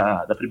destaque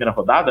da primeira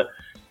rodada,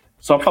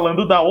 só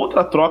falando da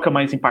outra troca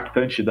mais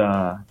impactante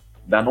da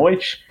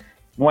noite.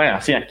 Não é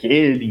assim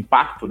aquele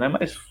impacto, né?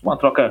 Mas uma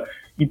troca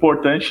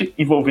importante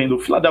envolvendo o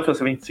Philadelphia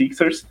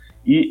 76ers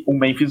e o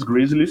Memphis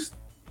Grizzlies.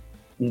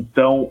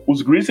 Então,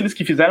 os Grizzlies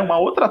que fizeram uma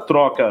outra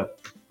troca,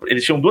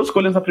 eles tinham duas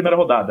escolhas na primeira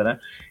rodada, né?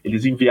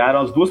 Eles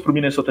enviaram as duas para o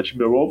Minnesota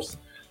Timberwolves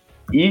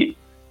e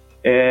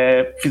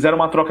fizeram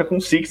uma troca com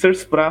os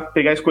Sixers para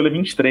pegar a escolha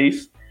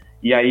 23,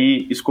 e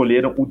aí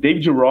escolheram o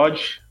David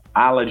Rodge,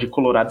 ala de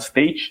Colorado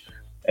State,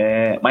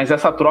 mas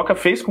essa troca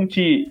fez com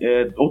que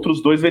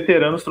outros dois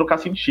veteranos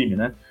trocassem de time,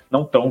 né?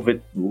 Não tão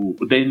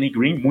o Danny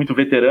Green, muito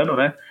veterano,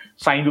 né?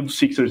 Saindo do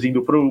Sixers,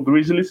 indo para o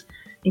Grizzlies.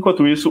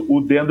 Enquanto isso,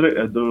 o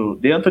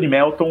DeAnthony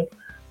Melton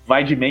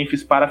vai de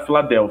Memphis para a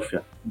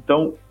Filadélfia.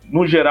 Então,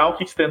 no geral, o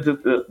que você tem a dizer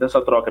dessa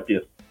troca,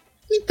 Pedro?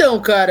 Então,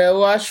 cara,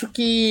 eu acho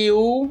que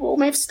o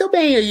Memphis deu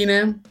bem aí,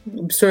 né?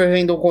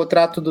 Absorvendo o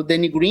contrato do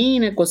Danny Green,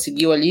 né?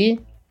 Conseguiu ali,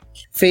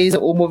 fez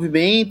o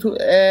movimento.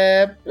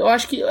 Eu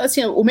acho que,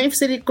 assim, o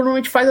Memphis, ele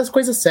normalmente faz as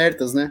coisas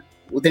certas, né?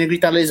 O Danny Green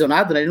tá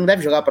lesionado, né? Ele não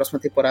deve jogar a próxima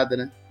temporada,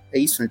 né? É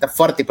isso, né? Ele tá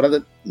fora a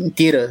temporada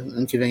inteira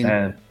ano que vem,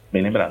 né?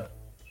 Bem lembrado.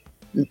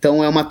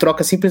 Então é uma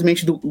troca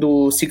simplesmente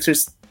do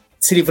Sixers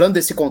se livrando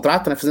desse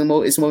contrato, né?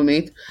 Fazendo esse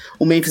movimento.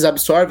 O Memphis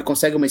absorve,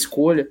 consegue uma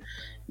escolha.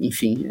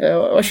 Enfim,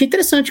 eu achei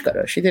interessante,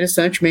 cara. Achei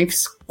interessante.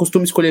 Memphis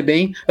costuma escolher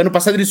bem. Ano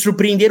passado eles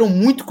surpreenderam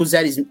muito com o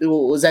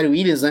Zaire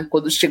Williams, né?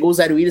 Quando chegou o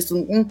Zaire Williams,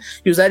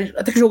 e o Zaire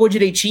até que jogou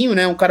direitinho,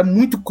 né? Um cara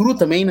muito cru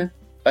também, né?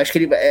 Acho que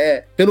ele,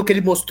 pelo que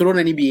ele mostrou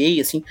na NBA,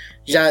 assim,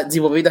 já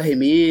desenvolvendo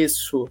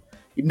arremesso,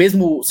 e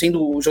mesmo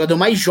sendo o jogador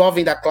mais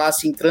jovem da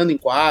classe, entrando em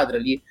quadra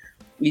ali,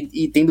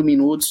 e tendo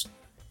minutos.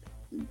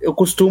 eu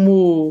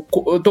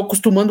tô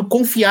acostumando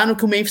confiar no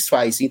que o Memphis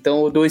faz,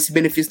 então eu dou esse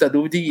benefício da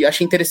dúvida e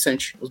achei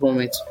interessante os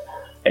momentos.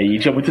 E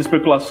tinha muita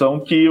especulação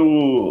que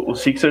o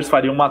Sixers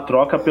faria uma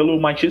troca pelo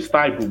Matisse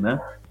Thybulle, né?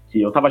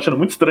 Que eu tava achando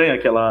muito estranho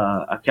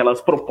aquelas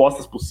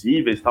propostas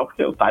possíveis e tal,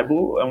 porque o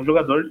Thybulle é um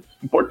jogador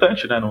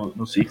importante, né,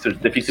 no Sixers,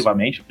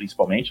 defensivamente,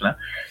 principalmente, né,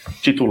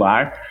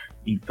 titular.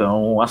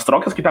 Então, as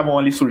trocas que estavam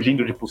ali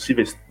surgindo de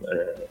possíveis,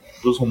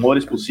 dos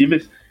rumores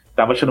possíveis,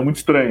 tava achando muito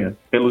estranha,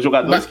 pelos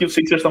jogadores que os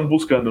Sixers estão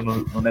buscando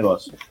no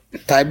negócio.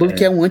 Thybulle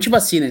que é um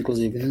anti-vacina,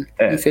 inclusive, né?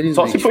 Infelizmente.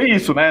 Só se foi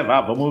isso, né?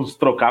 Vamos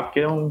trocar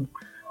porque é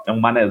um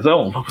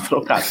manezão, vamos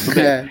trocar, tudo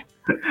bem.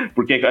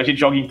 Porque a gente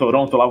joga em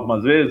Toronto lá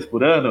algumas vezes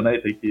por ano, né?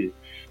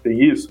 Tem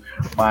isso.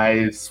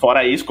 Mas,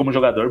 fora isso, como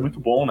jogador, muito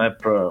bom, né?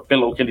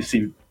 Pelo que ele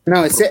se...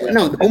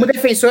 Não, como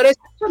defensor é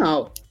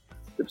excepcional.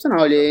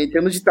 Ele, em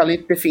termos de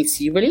talento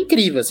defensivo, ele é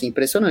incrível, assim,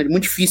 impressionante.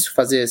 Muito difícil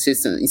fazer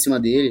cesta em cima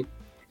dele.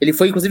 Ele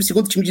foi, inclusive,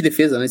 segundo time de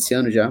defesa, né, esse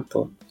ano já,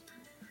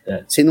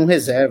 sendo um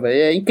reserva.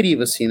 É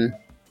incrível, assim, né?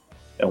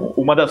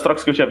 Uma das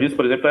trocas que eu tinha visto,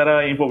 por exemplo,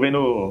 era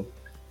envolvendo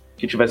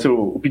que tivesse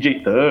o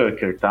PJ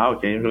Tucker e tal,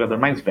 que é um jogador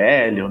mais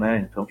velho,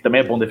 né? Então, que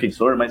também é bom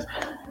defensor, mas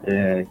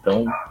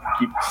então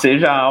que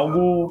seja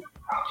algo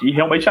que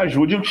realmente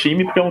ajude o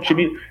time, porque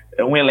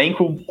é um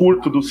elenco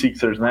curto do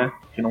Sixers, né?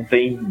 Que não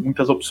tem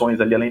muitas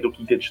opções ali além do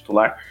quinteto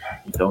titular.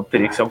 Então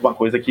teria que ser alguma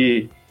coisa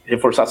que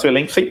reforçasse o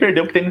elenco sem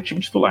perder o que tem no time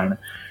titular, né?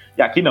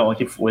 E aqui não,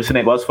 aqui esse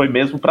negócio foi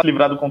mesmo para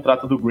livrar do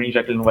contrato do Green,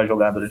 já que ele não vai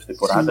jogar durante a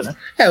temporada,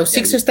 né? O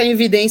Sixers está em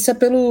evidência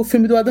pelo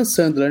filme do Adam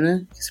Sandler,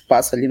 né? Que se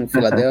passa ali no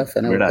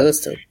Philadelphia, né? O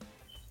Hustle.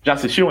 Já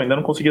assistiu? Ainda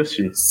não consegui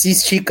assistir.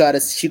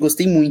 Assisti,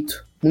 gostei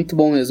muito. Muito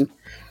bom mesmo.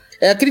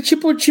 É aquele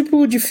tipo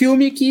de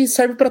filme que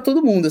serve pra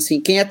todo mundo, assim.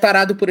 Quem é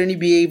tarado por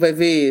NBA vai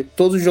ver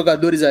todos os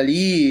jogadores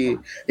ali,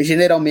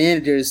 general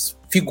managers,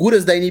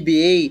 figuras da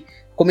NBA,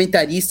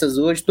 comentaristas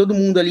hoje, todo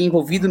mundo ali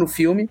envolvido no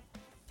filme,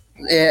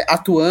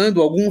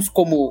 atuando, alguns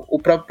como o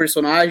próprio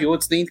personagem,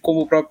 outros nem como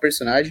o próprio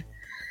personagem.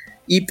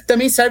 E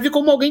também serve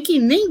como alguém que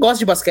nem gosta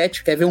de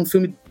basquete, quer ver um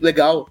filme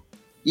legal.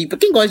 E pra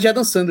quem gosta de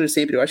Adam Sandler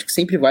sempre, eu acho que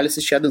sempre vale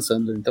assistir Adam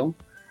Sandler. Então,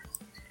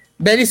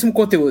 belíssimo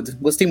conteúdo.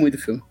 Gostei muito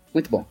do filme.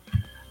 Muito bom.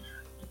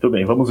 Muito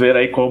bem, vamos ver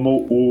aí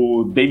como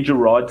o David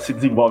Rod se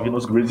desenvolve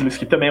nos Grizzlies,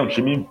 que também é um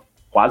time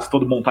quase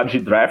todo montado de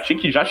draft e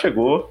que já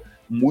chegou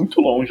muito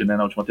longe, né,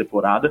 na última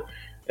temporada,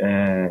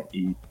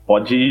 e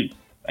pode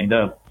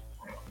ainda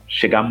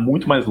chegar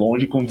muito mais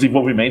longe com o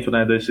desenvolvimento,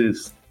 né,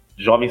 desses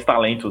jovens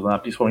talentos, né,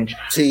 principalmente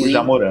o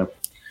Ja Morant.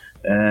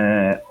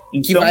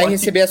 Então, que vai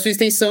receber a sua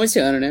extensão esse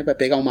ano, né? Vai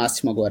pegar o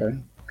máximo agora.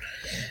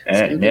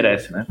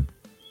 Merece, né?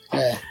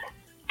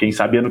 Quem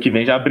sabe ano que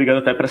vem já brigando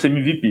até pra ser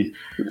MVP.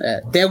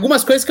 Tem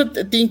algumas coisas que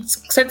tem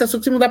certas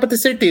coisas que não dá pra ter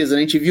certeza, né?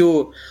 A gente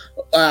viu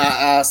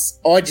as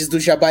odds do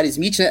Jabari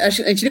Smith, né? A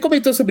gente nem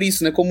comentou sobre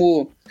isso, né?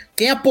 Como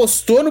quem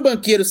apostou no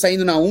Banqueiro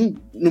saindo na 1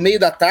 no meio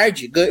da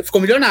tarde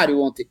ficou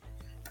milionário ontem.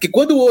 Porque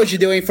quando o Hoje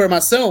deu a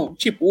informação,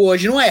 o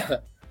Hoje não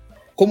erra.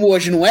 Como o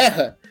Hoje não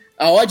erra,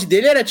 a odd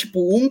dele era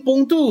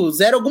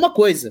 1.0 alguma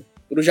coisa.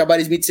 Pro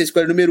Jabari Smith ser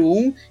escolha número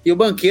 1 e o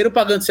Banqueiro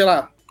pagando,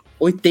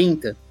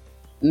 80.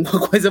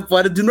 Uma coisa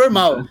fora do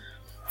normal.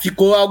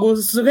 Ficou algo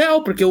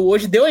surreal, porque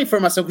hoje deu a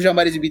informação que o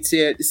Jabari Smith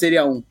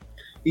seria 1.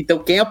 Então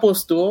quem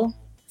apostou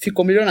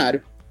ficou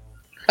milionário.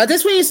 Até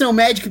se foi isso, né? O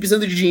Magic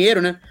precisando de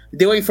dinheiro, né?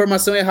 Deu a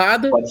informação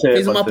errada,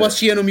 fez uma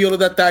apostinha no miolo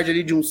da tarde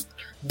ali de uns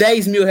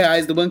 10 mil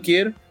reais do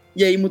Banqueiro,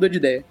 e aí mudou de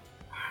ideia.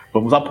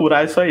 Vamos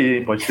apurar isso aí,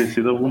 hein? Pode ter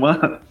sido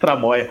alguma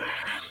tramóia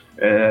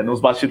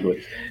nos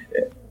bastidores.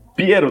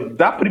 Piero,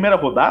 da primeira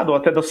rodada ou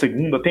até da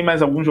segunda, tem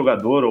mais algum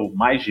jogador, ou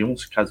mais de um,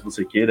 caso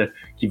você queira,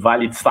 que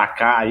vale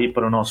destacar aí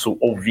para o nosso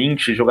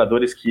ouvinte,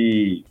 jogadores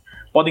que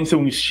podem ser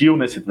um steal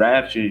nesse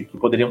draft, que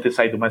poderiam ter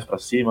saído mais para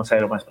cima,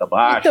 saíram mais para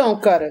baixo? Então,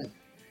 cara,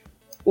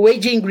 o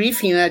AJ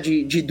Griffin, né,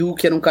 de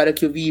Duke, era um cara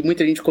que eu vi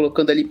muita gente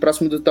colocando ali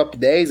próximo do top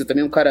 10,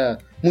 também um cara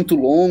muito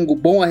longo,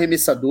 bom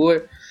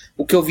arremessador.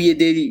 O que eu vi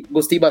dele,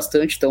 gostei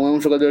bastante, então é um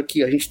jogador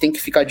que a gente tem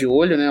que ficar de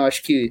olho, né, eu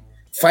acho que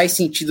faz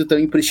sentido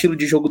também pro estilo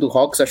de jogo do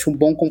Hawks, acho um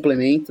bom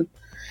complemento.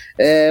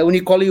 O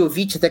Nikola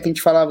Jovic, até que a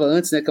gente falava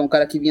antes, né, que é um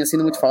cara que vinha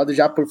sendo muito falado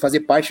já por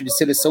fazer parte de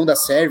seleção da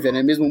Sérvia,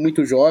 né, mesmo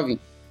muito jovem,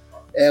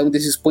 um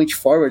desses point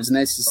forwards,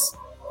 né, esses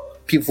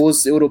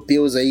pivôs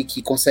europeus aí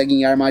que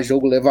conseguem armar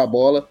jogo, levar a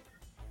bola.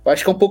 Eu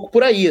acho que é um pouco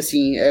por aí,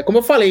 assim, como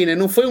eu falei, né,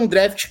 não foi um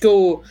draft que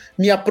eu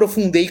me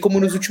aprofundei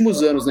como nos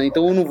últimos anos, né,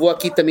 então eu não vou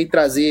aqui também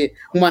trazer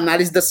uma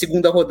análise da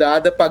segunda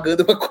rodada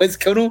pagando uma coisa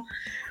que eu não...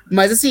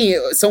 Mas, assim,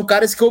 são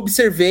caras que eu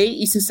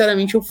observei e,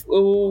 sinceramente,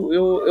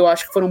 eu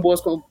acho que foram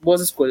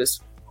boas escolhas.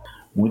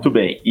 Muito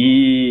bem.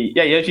 E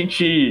aí a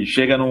gente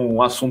chega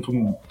num assunto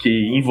que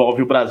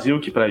envolve o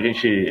Brasil, que pra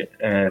gente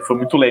foi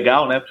muito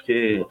legal, né?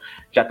 Porque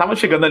já tava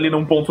chegando ali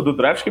num ponto do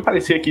draft que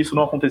parecia que isso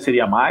não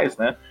aconteceria mais,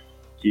 né?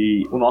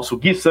 Que o nosso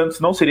Gui Santos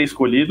não seria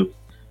escolhido.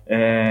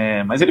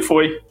 Mas ele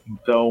foi.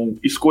 Então,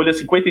 escolha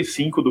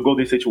 55 do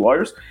Golden State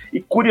Warriors, e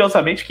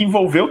curiosamente que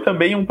envolveu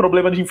também um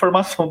problema de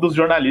informação dos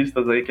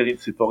jornalistas aí que a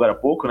gente citou agora há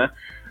pouco, né?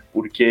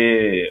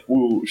 Porque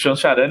o Shams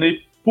Charania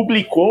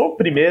publicou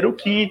primeiro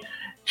que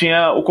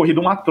tinha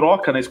ocorrido uma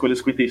troca na escolha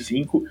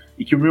 55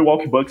 e que o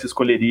Milwaukee Bucks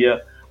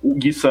escolheria o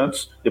Gui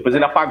Santos. Depois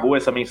ele apagou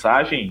essa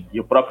mensagem e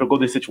o próprio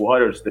Golden State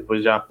Warriors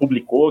depois já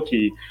publicou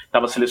que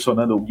estava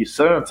selecionando o Gui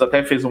Santos,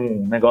 até fez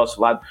um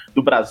negócio lá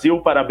do Brasil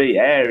para a Bay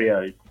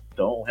Area,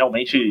 então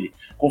realmente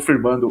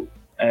confirmando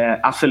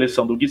a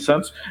seleção do Gui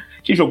Santos,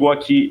 que jogou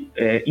aqui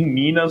em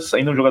Minas,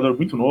 ainda um jogador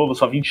muito novo,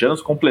 só 20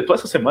 anos, completou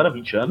essa semana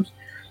 20 anos,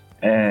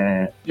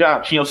 já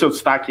tinha o seu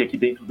destaque aqui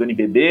dentro do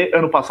NBB.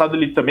 Ano passado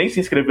ele também se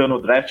inscreveu no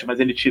draft, mas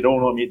ele tirou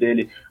o nome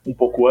dele um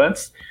pouco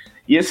antes.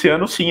 E esse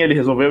ano, sim, ele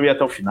resolveu ir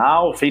até o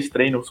final, fez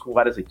treinos com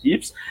várias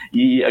equipes,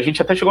 e a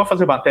gente até chegou a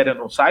fazer matéria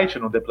no site,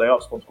 no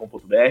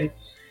theplayoffs.com.br,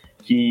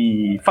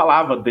 que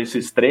falava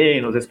desses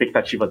treinos, a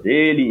expectativa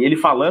dele, ele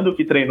falando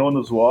que treinou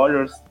nos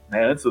Warriors,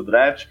 né, antes do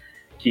draft,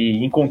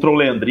 que encontrou o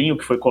Leandrinho,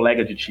 que foi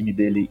colega de time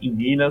dele em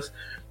Minas.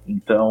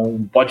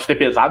 Então, pode ter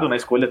pesado na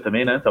escolha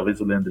também, né?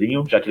 Talvez o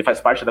Leandrinho, já que ele faz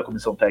parte da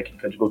comissão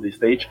técnica de Golden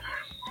State.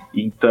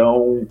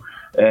 Então,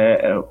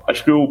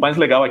 acho que o mais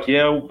legal aqui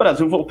é o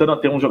Brasil voltando a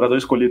ter um jogador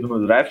escolhido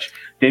no draft.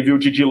 Teve o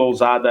Didi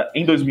Lousada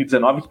em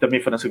 2019, que também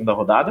foi na segunda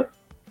rodada.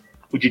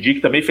 O Didi,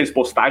 que também fez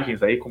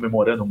postagens aí,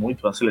 comemorando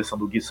muito a seleção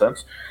do Gui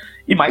Santos.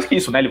 E mais que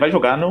isso, né? Ele vai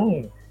jogar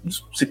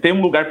se tem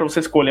um lugar para você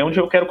escolher onde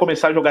eu quero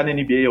começar a jogar na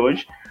NBA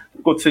hoje,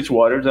 o Golden State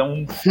Warriors é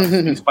uma das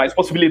principais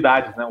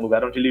possibilidades, né? Um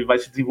lugar onde ele vai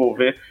se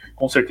desenvolver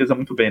com certeza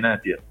muito bem, né,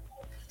 Pia?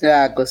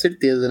 Com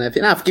certeza, né?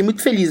 Fiquei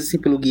muito feliz, assim,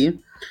 pelo Gui.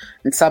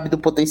 A gente sabe do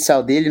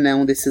potencial dele, né?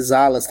 Um desses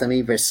alas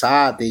também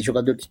versáteis,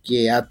 jogador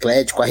que é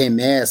atlético,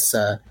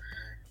 arremessa,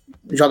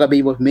 joga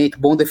bem em movimento,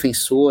 bom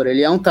defensor.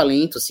 Ele é um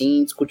talento, assim,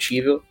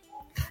 indiscutível.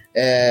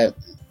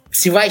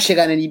 Se vai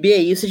chegar na NBA,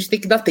 isso a gente tem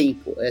que dar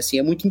tempo.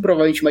 É muito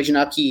improvável a gente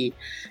imaginar que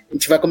a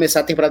gente vai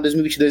começar a temporada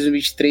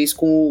 2022-2023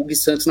 com o Gui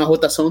Santos na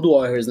rotação do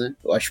Warriors, né?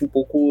 Eu acho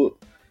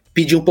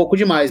pedir um pouco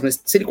demais,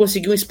 mas se ele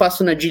conseguir um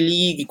espaço na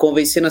D-League,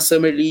 convencer na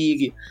Summer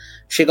League,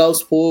 chegar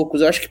aos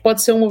poucos, eu acho que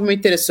pode ser um movimento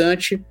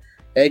interessante.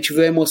 A gente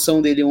viu a emoção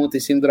dele ontem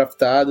sendo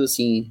draftado,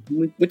 assim,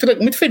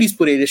 muito feliz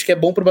por ele. Acho que é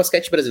bom pro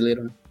basquete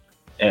brasileiro, né?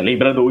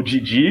 Lembrando o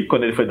Didi,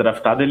 quando ele foi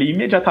draftado, ele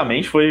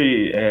imediatamente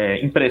foi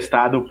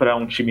emprestado para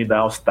um time da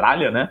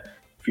Austrália, né?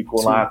 Ficou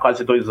Sim. lá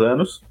quase 2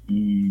 anos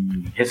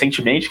e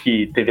recentemente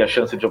que teve a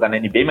chance de jogar na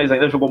NBA, mas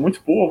ainda jogou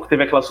muito pouco,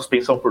 teve aquela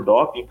suspensão por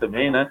doping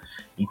também, né?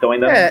 Então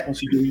ainda não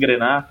conseguiu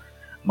engrenar.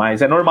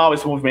 Mas é normal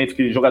esse movimento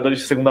que jogadores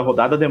de segunda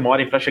rodada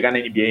demorem para chegar na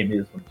NBA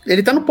mesmo.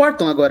 Ele tá no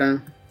Portland agora,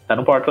 né? Tá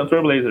no Portland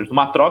Trail Blazers.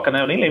 Uma troca,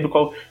 né? Eu nem lembro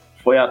qual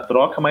foi a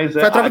troca, mas...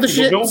 Foi a troca do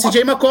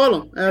CJ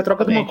McCollum. A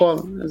troca do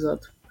McCollum,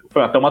 exato.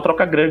 Foi até uma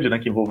troca grande, né,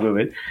 que envolveu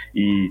ele.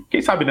 E quem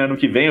sabe, né, ano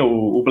que vem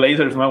o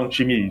Blazers não é um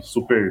time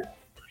super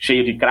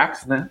cheio de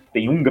craques, né?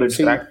 Tem um grande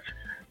craque.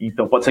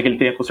 Então pode ser que ele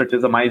tenha com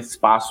certeza mais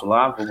espaço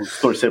lá, vamos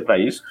torcer para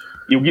isso.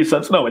 E o Gui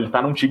Santos não, ele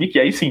tá num time que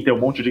aí sim tem um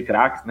monte de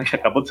craques, né? Que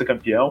acabou de ser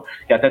campeão.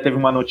 E até teve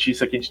uma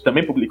notícia que a gente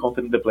também publicou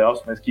ontem no The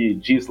Playoffs, mas que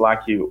diz lá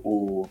que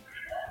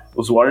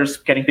os Warriors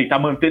querem tentar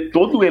manter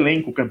todo o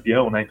elenco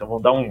campeão, né? Então vão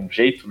dar um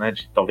jeito, né,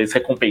 de talvez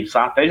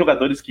recompensar até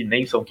jogadores que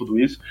nem são tudo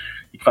isso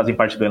e que fazem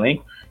parte do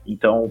elenco.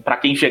 Então, para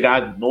quem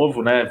chegar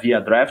novo, né, via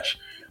draft,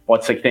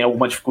 pode ser que tenha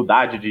alguma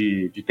dificuldade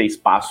de ter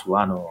espaço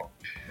lá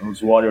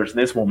nos Warriors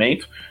nesse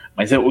momento.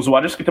 Mas os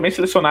Warriors que também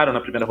selecionaram na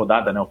primeira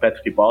rodada, né, o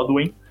Patrick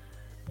Baldwin.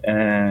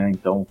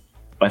 Então,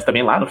 mas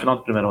também lá no final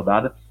da primeira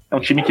rodada. É um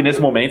time que nesse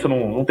momento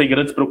não tem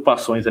grandes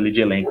preocupações ali de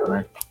elenco,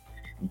 né?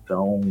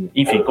 Então,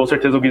 enfim, com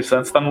certeza o Gui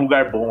Santos está num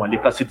lugar bom ali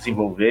para se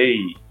desenvolver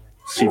e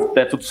se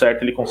der tudo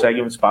certo ele consegue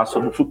um espaço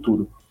no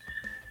futuro.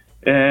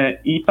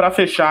 E para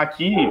fechar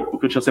aqui o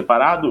que eu tinha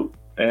separado,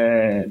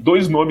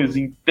 2 nomes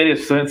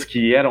interessantes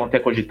que eram até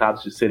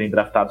cogitados de serem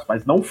draftados,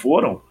 mas não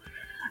foram,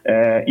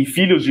 e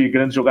filhos de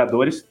grandes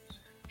jogadores,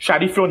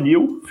 Shareef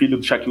O'Neal, filho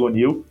do Shaquille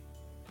O'Neal,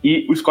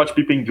 e o Scott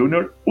Pippen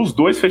Jr., os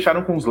dois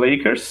fecharam com os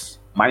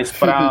Lakers, mas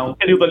para um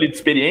período ali de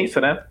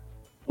experiência, né?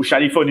 O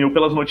Shareef O'Neal,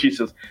 pelas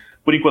notícias,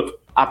 por enquanto,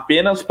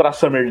 apenas para a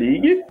Summer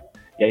League,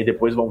 e aí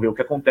depois vão ver o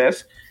que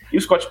acontece. E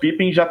o Scott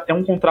Pippen já tem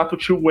um contrato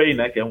two-way,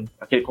 né? Que é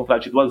aquele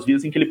contrato de 2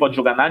 vias em que ele pode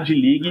jogar na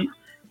D-League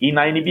e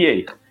na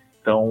NBA.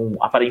 Então,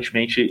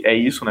 aparentemente é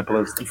isso, né?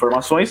 Pelas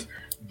informações,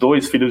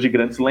 2 filhos de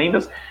grandes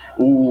lendas.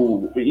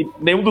 E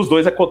nenhum dos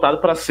dois é cotado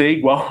para ser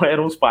igual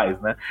eram os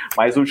pais, né?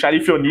 Mas o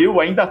Shareef O'Neal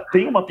ainda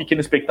tem uma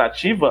pequena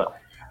expectativa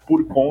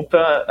por conta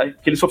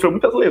que ele sofreu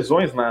muitas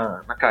lesões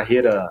na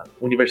carreira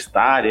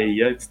universitária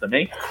e antes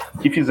também,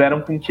 que fizeram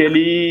com que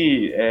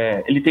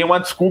ele tenha uma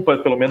desculpa,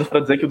 pelo menos,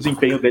 para dizer que o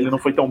desempenho dele não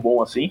foi tão bom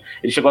assim.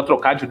 Ele chegou a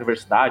trocar de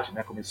universidade,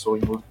 né? Começou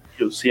em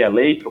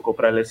UCLA, trocou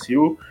para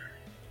LSU,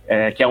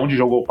 que é onde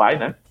jogou o pai,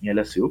 né? Em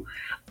LSU.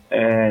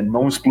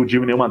 Não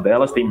explodiu em nenhuma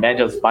delas, tem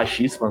médias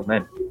baixíssimas,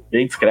 né?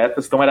 Bem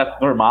discretas, então era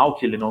normal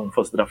que ele não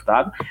fosse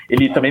draftado.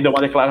 Ele também deu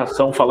uma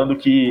declaração falando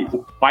que o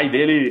pai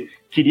dele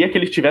queria que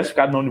ele tivesse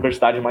ficado na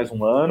universidade mais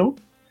um ano,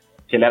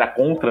 que ele era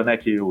contra, né,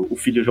 que o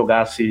filho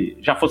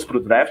já fosse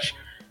pro draft,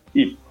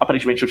 e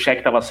aparentemente o Shaq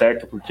estava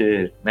certo,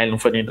 porque, né, ele não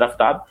foi nem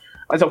draftado,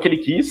 mas é o que ele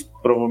quis,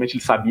 provavelmente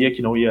ele sabia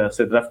que não ia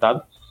ser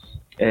draftado,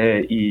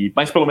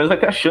 Mas pelo menos vai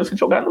ter a chance de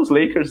jogar nos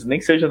Lakers, nem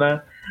que seja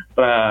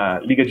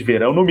pra Liga de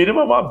Verão. No mínimo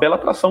é uma bela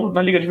atração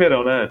na Liga de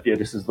Verão, né,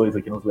 Pierre, esses dois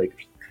aqui nos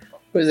Lakers.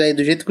 Pois é,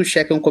 do jeito que o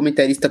Shaq é um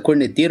comentarista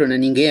corneteiro, né,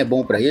 ninguém é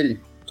bom pra ele,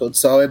 todo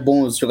só é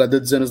bom os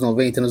jogadores dos anos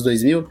 90, anos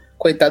 2000,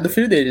 coitado do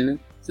filho dele, né?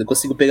 Se eu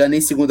consigo pegar nem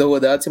segunda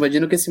rodada, você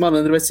imagina que esse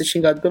malandro vai ser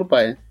xingado pelo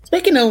pai, né? Se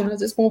bem que não, né? Às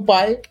vezes como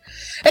pai...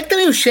 É que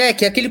também o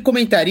Shaq é aquele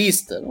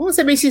comentarista, vamos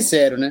ser bem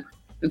sinceros, né?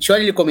 A gente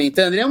olha ele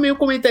comentando, ele é um meio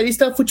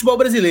comentarista futebol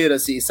brasileiro,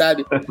 assim,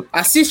 sabe?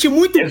 Assiste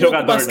muito pouco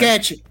jogador,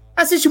 basquete. Né?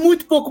 Assiste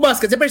muito pouco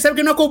basquete. Você percebe que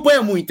ele não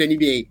acompanha muito a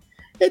NBA.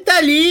 Ele tá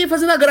ali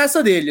fazendo a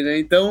graça dele, né?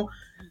 Então,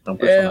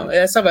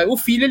 essa vai. O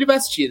filho, ele vai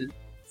assistir, né?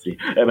 Sim.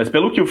 Mas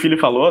pelo que o filho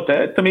falou,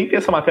 até também tem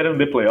essa matéria no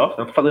The Playoffs,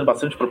 né? Tô fazendo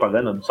bastante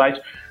propaganda no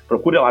site.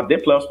 Procure lá,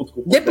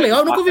 theplayoffs.com. The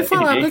Playoffs, nunca ouvi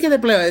falar. O que é The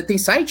Playoffs? Tem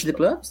site, The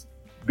Playoffs?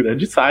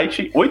 Grande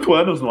site, 8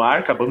 anos no ar,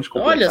 acabamos de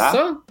completar. Olha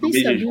só, no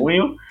mês de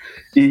junho.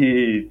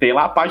 E tem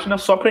lá a página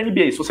só pra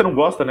NBA. Se você não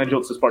gosta, né, de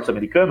outros esportes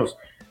americanos,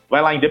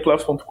 vai lá em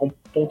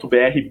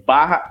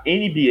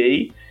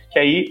theplayoffs.com.br/NBA, que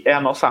aí é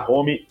a nossa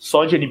home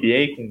só de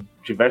NBA, com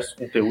diversos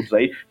conteúdos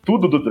aí,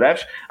 tudo do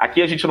draft.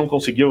 Aqui a gente não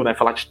conseguiu, né,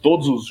 falar de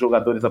todos os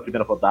jogadores da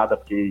primeira rodada,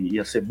 porque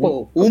ia ser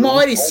muito...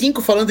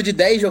 1h05 falando de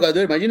 10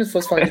 jogadores, imagina se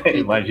fosse falar de 30.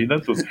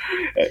 Imagina tudo.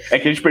 É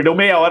que a gente perdeu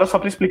meia hora só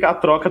pra explicar a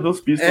troca dos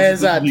Pistons e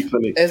dos Knicks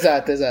ali.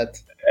 Exato.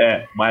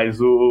 Mas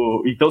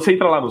então você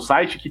entra lá no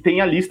site que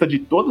tem a lista de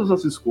todas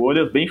as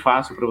escolhas, bem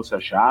fácil pra você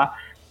achar.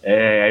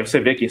 Aí você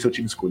vê quem seu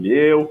time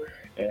escolheu,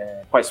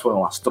 quais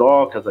foram as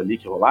trocas ali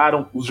que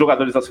rolaram, os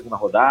jogadores da segunda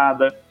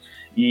rodada,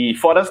 e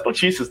fora as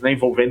notícias, né,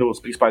 envolvendo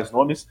os principais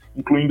nomes,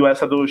 incluindo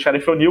essa do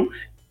Sharife O'Neal.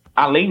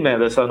 Além, né,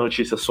 dessa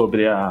notícia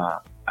sobre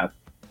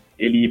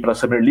ele ir pra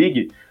Summer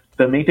League,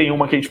 também tem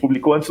uma que a gente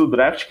publicou antes do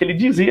draft, que ele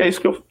dizia isso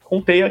que eu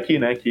contei aqui,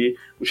 né? Que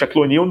o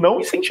Shaquille O'Neal não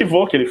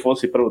incentivou que ele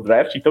fosse para o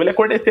draft, então ele é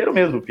corneteiro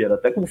mesmo, Pierre.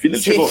 Até com o filho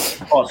ele chegou,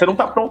 você não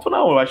tá pronto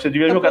não, eu acho que você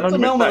devia jogar na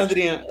universidade. Não,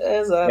 Malandrinha,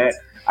 exato.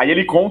 Aí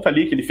ele conta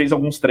ali que ele fez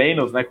alguns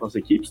treinos, né, com as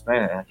equipes,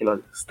 né, aqueles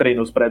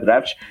treinos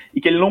pré-draft,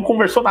 e que ele não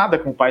conversou nada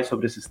com o pai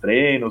sobre esses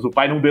treinos, o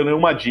pai não deu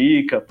nenhuma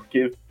dica,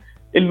 porque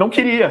ele não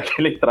queria que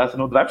ele entrasse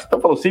no draft,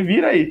 então falou, se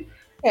vira aí.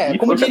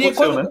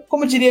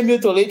 Como diria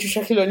Milton Leite, o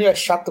Shaquille O'Neal é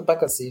chato pra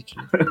cacete.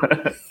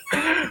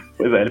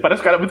 Pois ele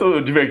parece um cara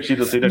muito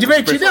divertido. Assim,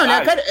 divertido,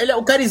 não,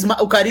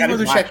 o carisma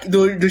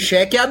do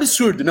Shaq é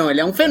absurdo. Não, ele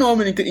é um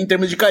fenômeno em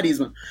termos de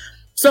carisma.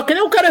 Só que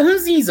ele é um cara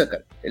ranzinza,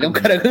 cara. Ele é um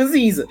cara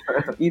ranzinza.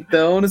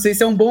 Então, não sei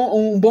se é um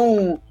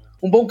bom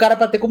cara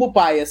pra ter como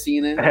pai,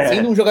 assim, né?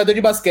 Sendo um jogador de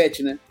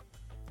basquete, né?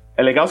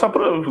 É legal só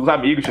pros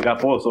amigos chegar,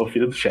 pô, sou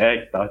filho do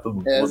Shaq e tal, todo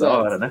mundo toda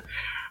hora, né?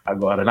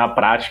 Agora, na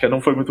prática,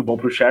 não foi muito bom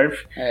pro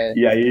Sheriff.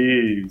 E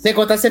aí... Sem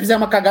contar, se você fizer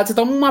uma cagada, você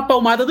toma uma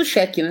palmada do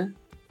Shaq, né?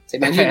 Você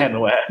imagina?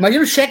 Não é.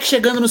 Imagina o Shaq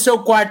chegando no seu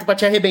quarto pra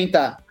te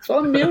arrebentar. Você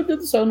fala, meu Deus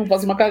do céu, eu não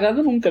faço uma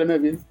cagada nunca na minha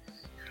vida.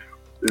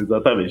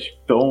 Exatamente.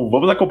 Então,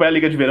 vamos acompanhar a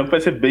Liga de Verão, que vai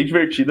ser bem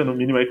divertida, no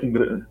mínimo aí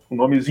com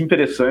nomes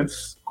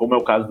interessantes, como é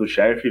o caso do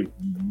Sheriff.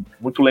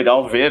 Muito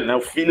legal ver, né,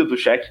 o filho do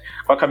Shaq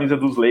com a camisa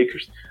dos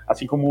Lakers,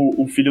 assim como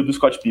o filho do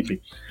Scott Pippen.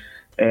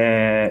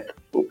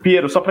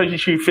 Piero, só pra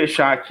gente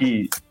fechar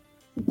aqui,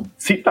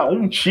 cita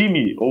um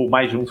time, ou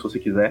mais de um se você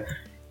quiser,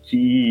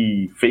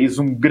 que fez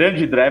um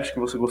grande draft que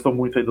você gostou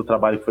muito aí do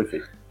trabalho que foi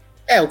feito.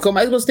 O que eu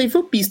mais gostei foi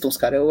o Pistons,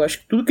 cara. Eu acho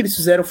que tudo que eles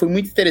fizeram foi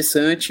muito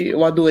interessante.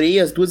 Eu adorei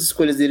as duas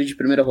escolhas dele de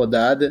primeira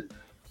rodada.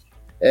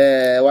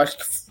 Eu acho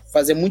que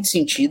fazia muito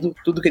sentido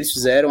tudo que eles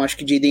fizeram. Acho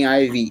que Jaden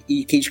Ivey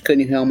e Cade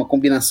Cunningham é uma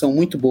combinação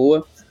muito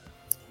boa.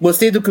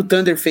 Gostei do que o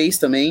Thunder fez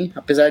também,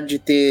 apesar de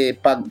ter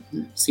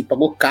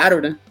pagou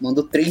caro, né?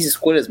 Mandou 3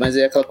 escolhas, mas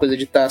é aquela coisa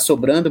de estar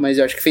sobrando, mas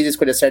eu acho que fez a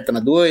escolha certa na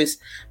 2.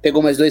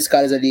 Pegou mais 2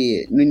 caras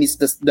ali no início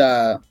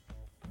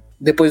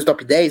depois do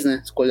top 10,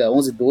 né? Escolha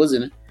 11 e 12,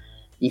 né?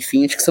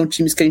 Enfim, acho que são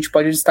times que a gente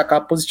pode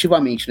destacar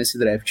positivamente nesse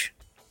draft.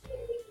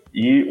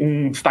 E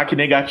um destaque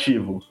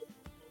negativo?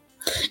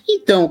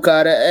 Então,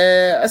 cara,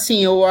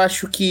 assim, eu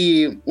acho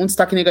que um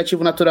destaque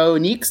negativo natural é o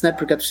Knicks, né?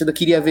 Porque a torcida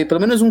queria ver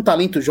pelo menos um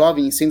talento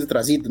jovem sendo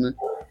trazido, né?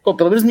 Pô,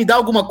 pelo menos me dá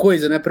alguma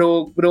coisa, né? Pra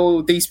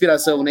eu ter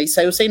inspiração, né? E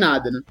saiu sem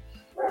nada, né?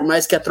 Por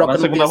mais que a troca na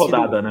segunda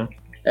rodada, né?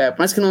 Por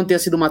mais que não tenha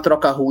sido uma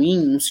troca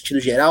ruim, no sentido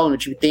geral, né? O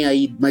time tem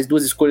aí mais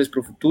 2 escolhas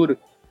pro futuro,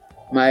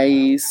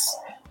 mas...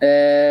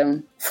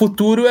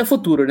 futuro é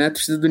futuro, né? A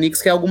torcida do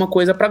Knicks quer alguma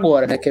coisa pra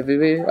agora, né? Quer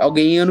ver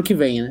alguém ano que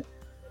vem, né?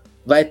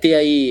 Vai ter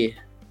aí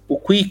o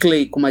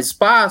Quickley com mais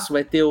espaço,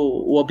 vai ter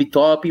o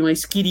Obi-Toppin,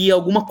 mas queria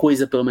alguma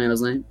coisa, pelo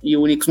menos, né? E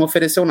o Knicks não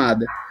ofereceu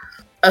nada.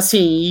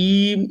 Assim,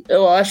 e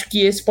eu acho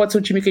que esse pode ser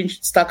um time que a gente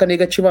destaca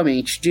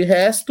negativamente. De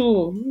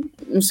resto,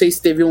 não sei se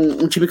teve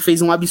um time que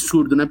fez um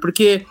absurdo, né?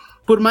 Porque,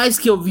 por mais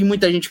que eu vi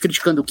muita gente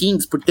criticando o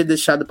Kings por ter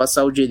deixado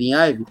passar o Jaden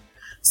Ivey,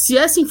 se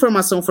essa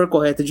informação for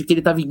correta de que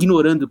ele estava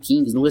ignorando o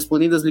Kings, não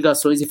respondendo as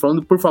ligações e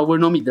falando, por favor,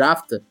 não me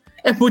drafta,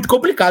 é muito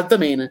complicado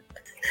também, né?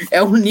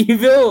 É um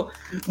nível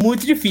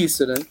muito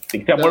difícil, né? Tem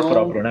que ter amor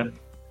próprio, né?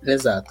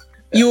 Exato.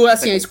 E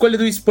a escolha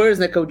do Spurs,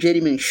 né, que é o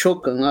Jeremy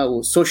Sochan, lá,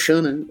 o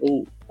Sochan, né,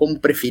 ou como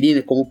preferir,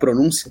 né, como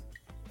pronúncia,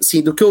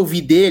 assim, do que eu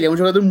vi dele, é um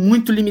jogador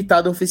muito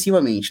limitado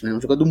ofensivamente, né?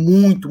 Um jogador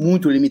muito,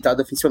 muito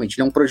limitado ofensivamente.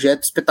 Ele é um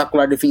projeto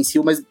espetacular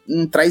defensivo, mas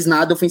não traz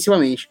nada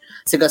ofensivamente.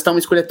 Você gastar uma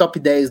escolha top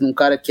 10 num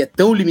cara que é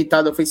tão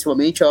limitado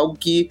ofensivamente é algo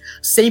que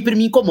sempre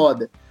me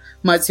incomoda.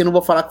 Mas assim, eu não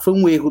vou falar que foi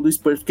um erro do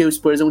Spurs, porque o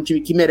Spurs é um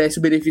time que merece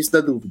o benefício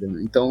da dúvida,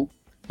 né? Então,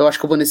 eu acho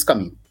que eu vou nesse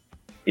caminho.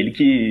 Ele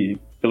que,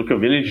 pelo que eu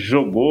vi, ele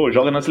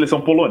joga na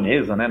seleção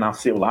polonesa, né?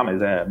 Nasceu lá,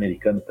 mas é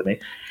americano também.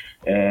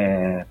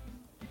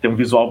 Tem um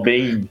visual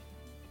bem...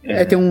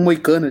 tem um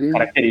moicano ali, né?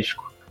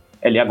 Característico.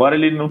 Agora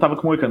ele não tava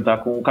com moicano, tá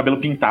com o cabelo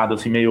pintado,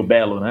 assim, meio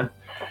belo, né?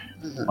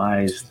 Uhum.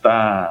 Mas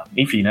tá...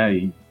 Enfim, né?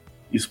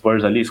 E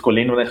Spurs ali,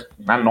 escolhendo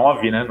na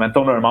 9, né? Não é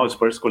tão normal o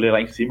Spurs escolher lá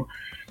em cima.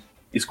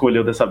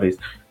 Escolheu dessa vez.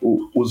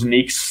 Os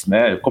Knicks,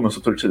 né? Como eu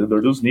sou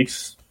torcedor dos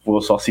Knicks,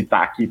 vou só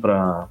citar aqui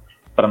para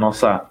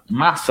nossa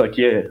massa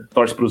que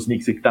torce para os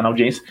Knicks e que tá na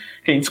audiência,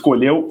 que a gente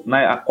escolheu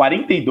na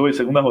 42,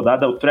 segunda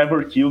rodada, o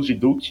Trevor Kills de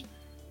Duke.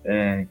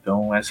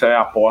 Então essa é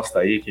a aposta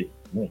aí, que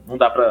não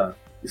dá para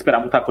esperar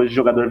muita coisa de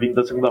jogador vindo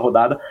da segunda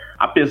rodada,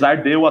 apesar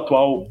de o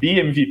atual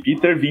BMVP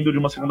ter vindo de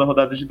uma segunda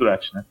rodada de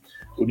draft, né?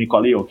 O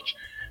Nikola Jokic.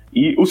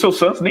 E o seu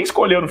Suns nem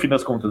escolheu no fim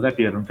das contas, né,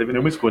 Pedro? Não teve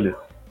nenhuma escolha.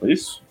 Foi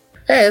isso?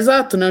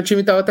 Exato, né? O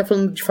time tava até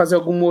falando de fazer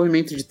algum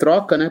movimento de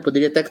troca, né?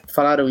 Poderia até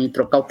falaram em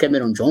trocar o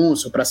Cameron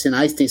Johnson para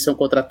assinar a extensão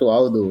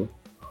contratual do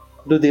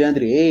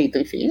DeAndre Ayton,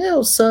 enfim.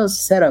 O Suns,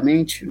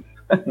 sinceramente...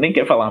 Nem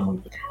quer falar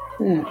muito.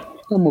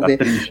 Vamos ver.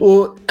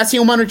 Assim,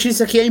 uma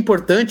notícia que é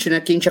importante, né?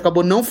 Que a gente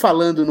acabou não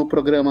falando no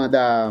programa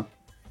da...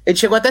 A gente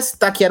chegou até a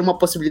citar que era uma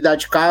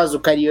possibilidade caso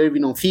o Kyrie Irving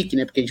não fique,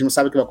 né? Porque a gente não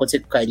sabe o que vai acontecer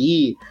com o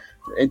Kyrie.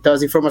 Então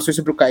as informações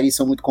sobre o Kyrie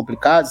são muito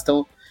complicadas,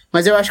 então...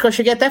 Mas eu acho que eu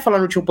cheguei até a falar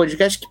no último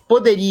podcast que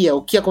poderia,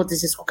 o que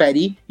acontecesse com o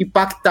Kyrie,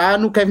 impactar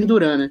no Kevin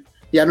Durant, né?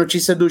 E a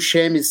notícia do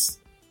Shams,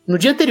 no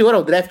dia anterior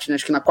ao draft, né?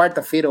 Acho que na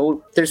quarta-feira,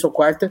 ou terça ou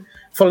quarta,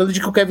 falando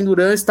de que o Kevin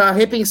Durant está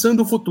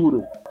repensando o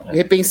futuro.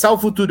 Repensar o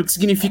futuro, o que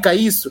significa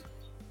isso?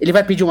 Ele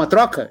vai pedir uma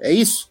troca? É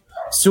isso?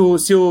 Se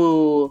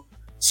o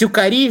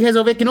Kyrie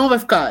resolver que não vai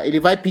ficar,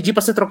 ele vai pedir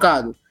para ser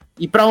trocado.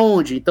 E para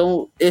onde?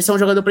 Então, esse é um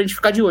jogador pra gente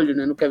ficar de olho,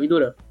 né? No Kevin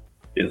Durant.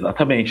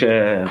 Exatamente,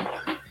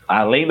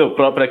 além da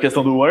própria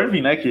questão do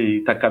Irving, né, que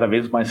está cada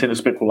vez mais sendo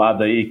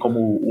especulado aí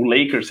como o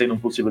Lakers sendo um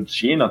possível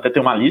destino, até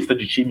tem uma lista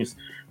de times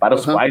para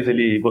os quais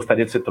ele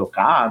gostaria de ser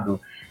trocado,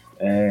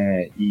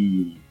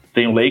 e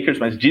tem o Lakers,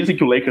 mas dizem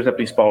que o Lakers é a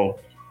principal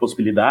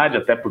possibilidade,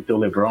 até por ter o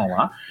LeBron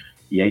lá,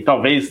 e aí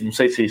talvez, não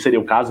sei se seria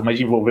o caso, mas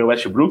de envolver o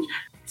Westbrook.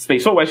 Você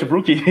pensou o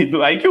Westbrook?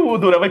 Aí que o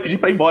Durant vai pedir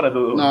para ir embora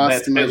do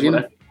Nets mesmo,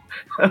 né?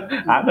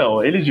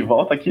 Não, ele de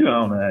volta aqui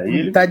não,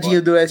 né?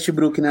 Tadinho do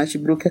Westbrook, né?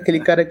 Westbrook é aquele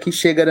cara que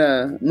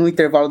chega no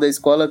intervalo da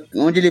escola,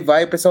 onde ele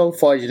vai, o pessoal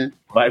foge, né?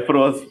 Vai pro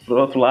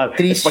outro lado.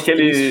 Triste,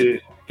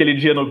 aquele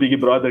dia no Big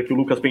Brother que o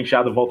Lucas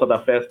Penteado volta da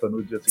festa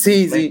no dia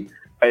seguinte. Sim.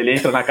 Aí ele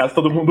entra na casa,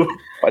 todo mundo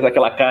faz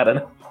aquela cara,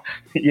 né?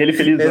 E ele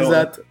felizão.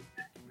 Exato.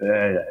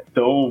 Né?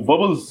 Então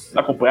vamos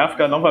acompanhar,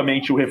 fica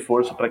novamente o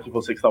reforço para que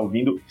você que está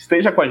ouvindo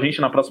esteja com a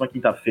gente na próxima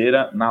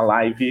quinta-feira, na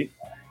live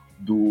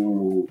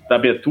da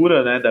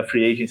abertura, né, da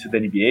Free Agency da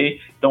NBA.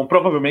 Então,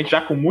 provavelmente,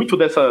 já com muitas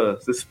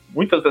dessas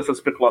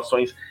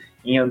especulações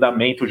em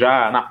andamento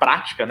já na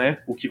prática, né,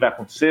 o que vai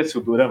acontecer, se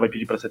o Durant vai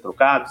pedir para ser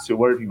trocado, se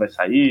o Irving vai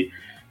sair,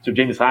 se o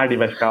James Harden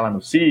vai ficar lá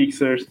no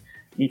Sixers,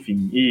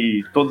 enfim,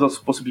 e todas as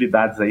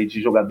possibilidades aí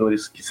de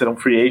jogadores que serão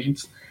free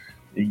agents.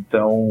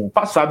 Então,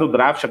 passado o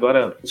draft,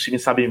 agora os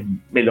times sabem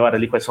melhor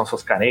ali quais são as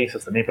suas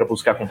carências também para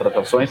buscar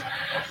contratações,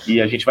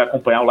 e a gente vai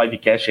acompanhar o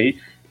livecast aí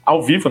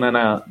ao vivo, né,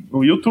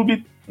 no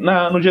YouTube,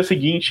 no dia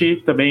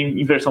seguinte, também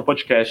em versão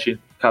podcast,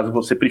 caso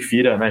você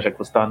prefira, né, já que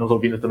você está nos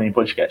ouvindo também em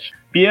podcast.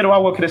 Piero,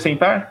 algo a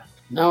acrescentar?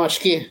 Não, acho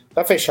que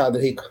tá fechado,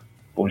 Rico.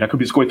 Bom, já que o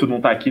Biscoito não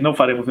tá aqui, não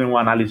faremos nenhuma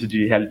análise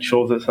de reality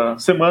shows essa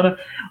semana,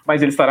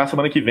 mas ele estará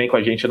semana que vem com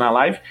a gente na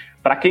live.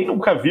 Para quem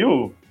nunca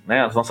viu,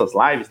 né, as nossas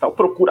lives, tal,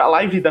 procura a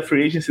live da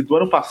Free Agency do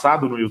ano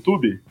passado no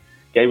YouTube,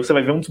 que aí você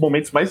vai ver um dos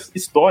momentos mais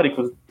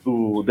históricos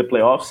do The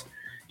Playoffs,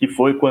 que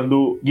foi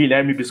quando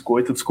Guilherme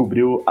Biscoito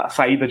descobriu a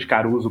saída de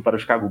Caruso para o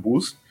Chicago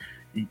Bulls.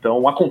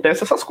 Então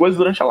acontece essas coisas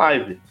durante a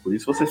live, por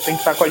isso vocês têm que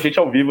estar com a gente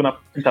ao vivo na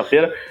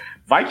quinta-feira.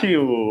 Vai que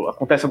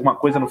acontece alguma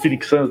coisa no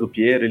Phoenix Suns do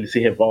Pierre, ele se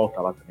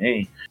revolta lá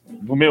também.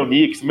 No meu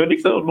Knicks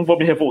eu não vou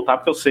me revoltar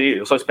porque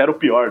eu só espero o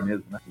pior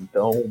mesmo, né?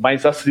 Então,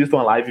 mas assistam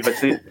a live, vai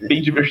ser bem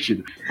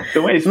divertido.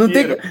 Então é isso.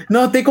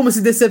 Não tem como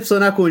se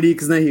decepcionar com o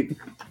Knicks, né, Rico?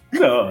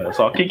 Não, é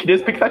só quem cria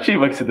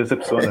expectativa que se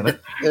decepciona, né?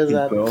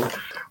 Exato.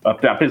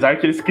 Então, apesar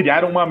que eles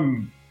criaram uma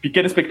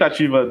pequena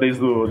expectativa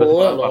desde da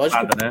temporada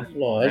passada, né?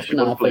 Lógico,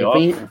 não,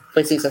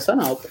 foi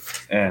sensacional. Pô.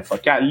 Só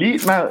que ali,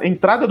 na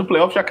entrada do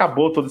playoff, já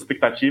acabou toda a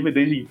expectativa e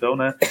desde então,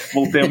 né,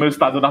 voltei ao meu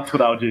estado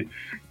natural de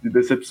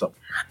decepção.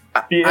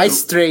 Piero,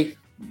 Stray.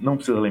 Não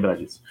precisa lembrar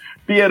disso.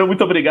 Piero,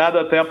 muito obrigado,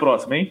 até a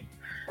próxima, hein?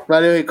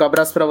 Valeu, Rico,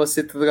 abraço pra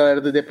você e toda a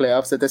galera do The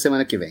Playoffs, até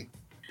semana que vem.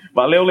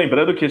 Valeu,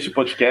 lembrando que este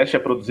podcast é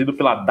produzido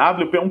pela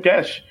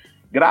WP1Cast.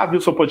 Grave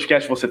o seu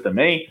podcast você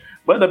também,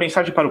 manda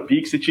mensagem para o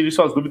Pix e tire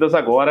suas dúvidas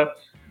agora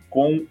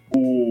com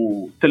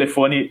o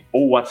telefone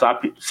ou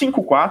WhatsApp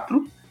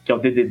 54, que é o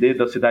DDD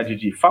da cidade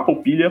de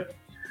Farroupilha,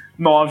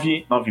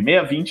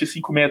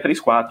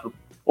 99620-5634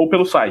 ou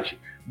pelo site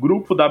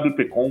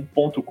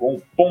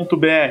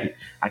grupowpcom.com.br.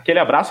 Aquele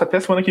abraço, até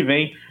semana que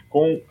vem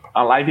com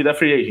a live da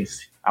Free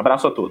Agency.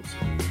 Abraço a todos.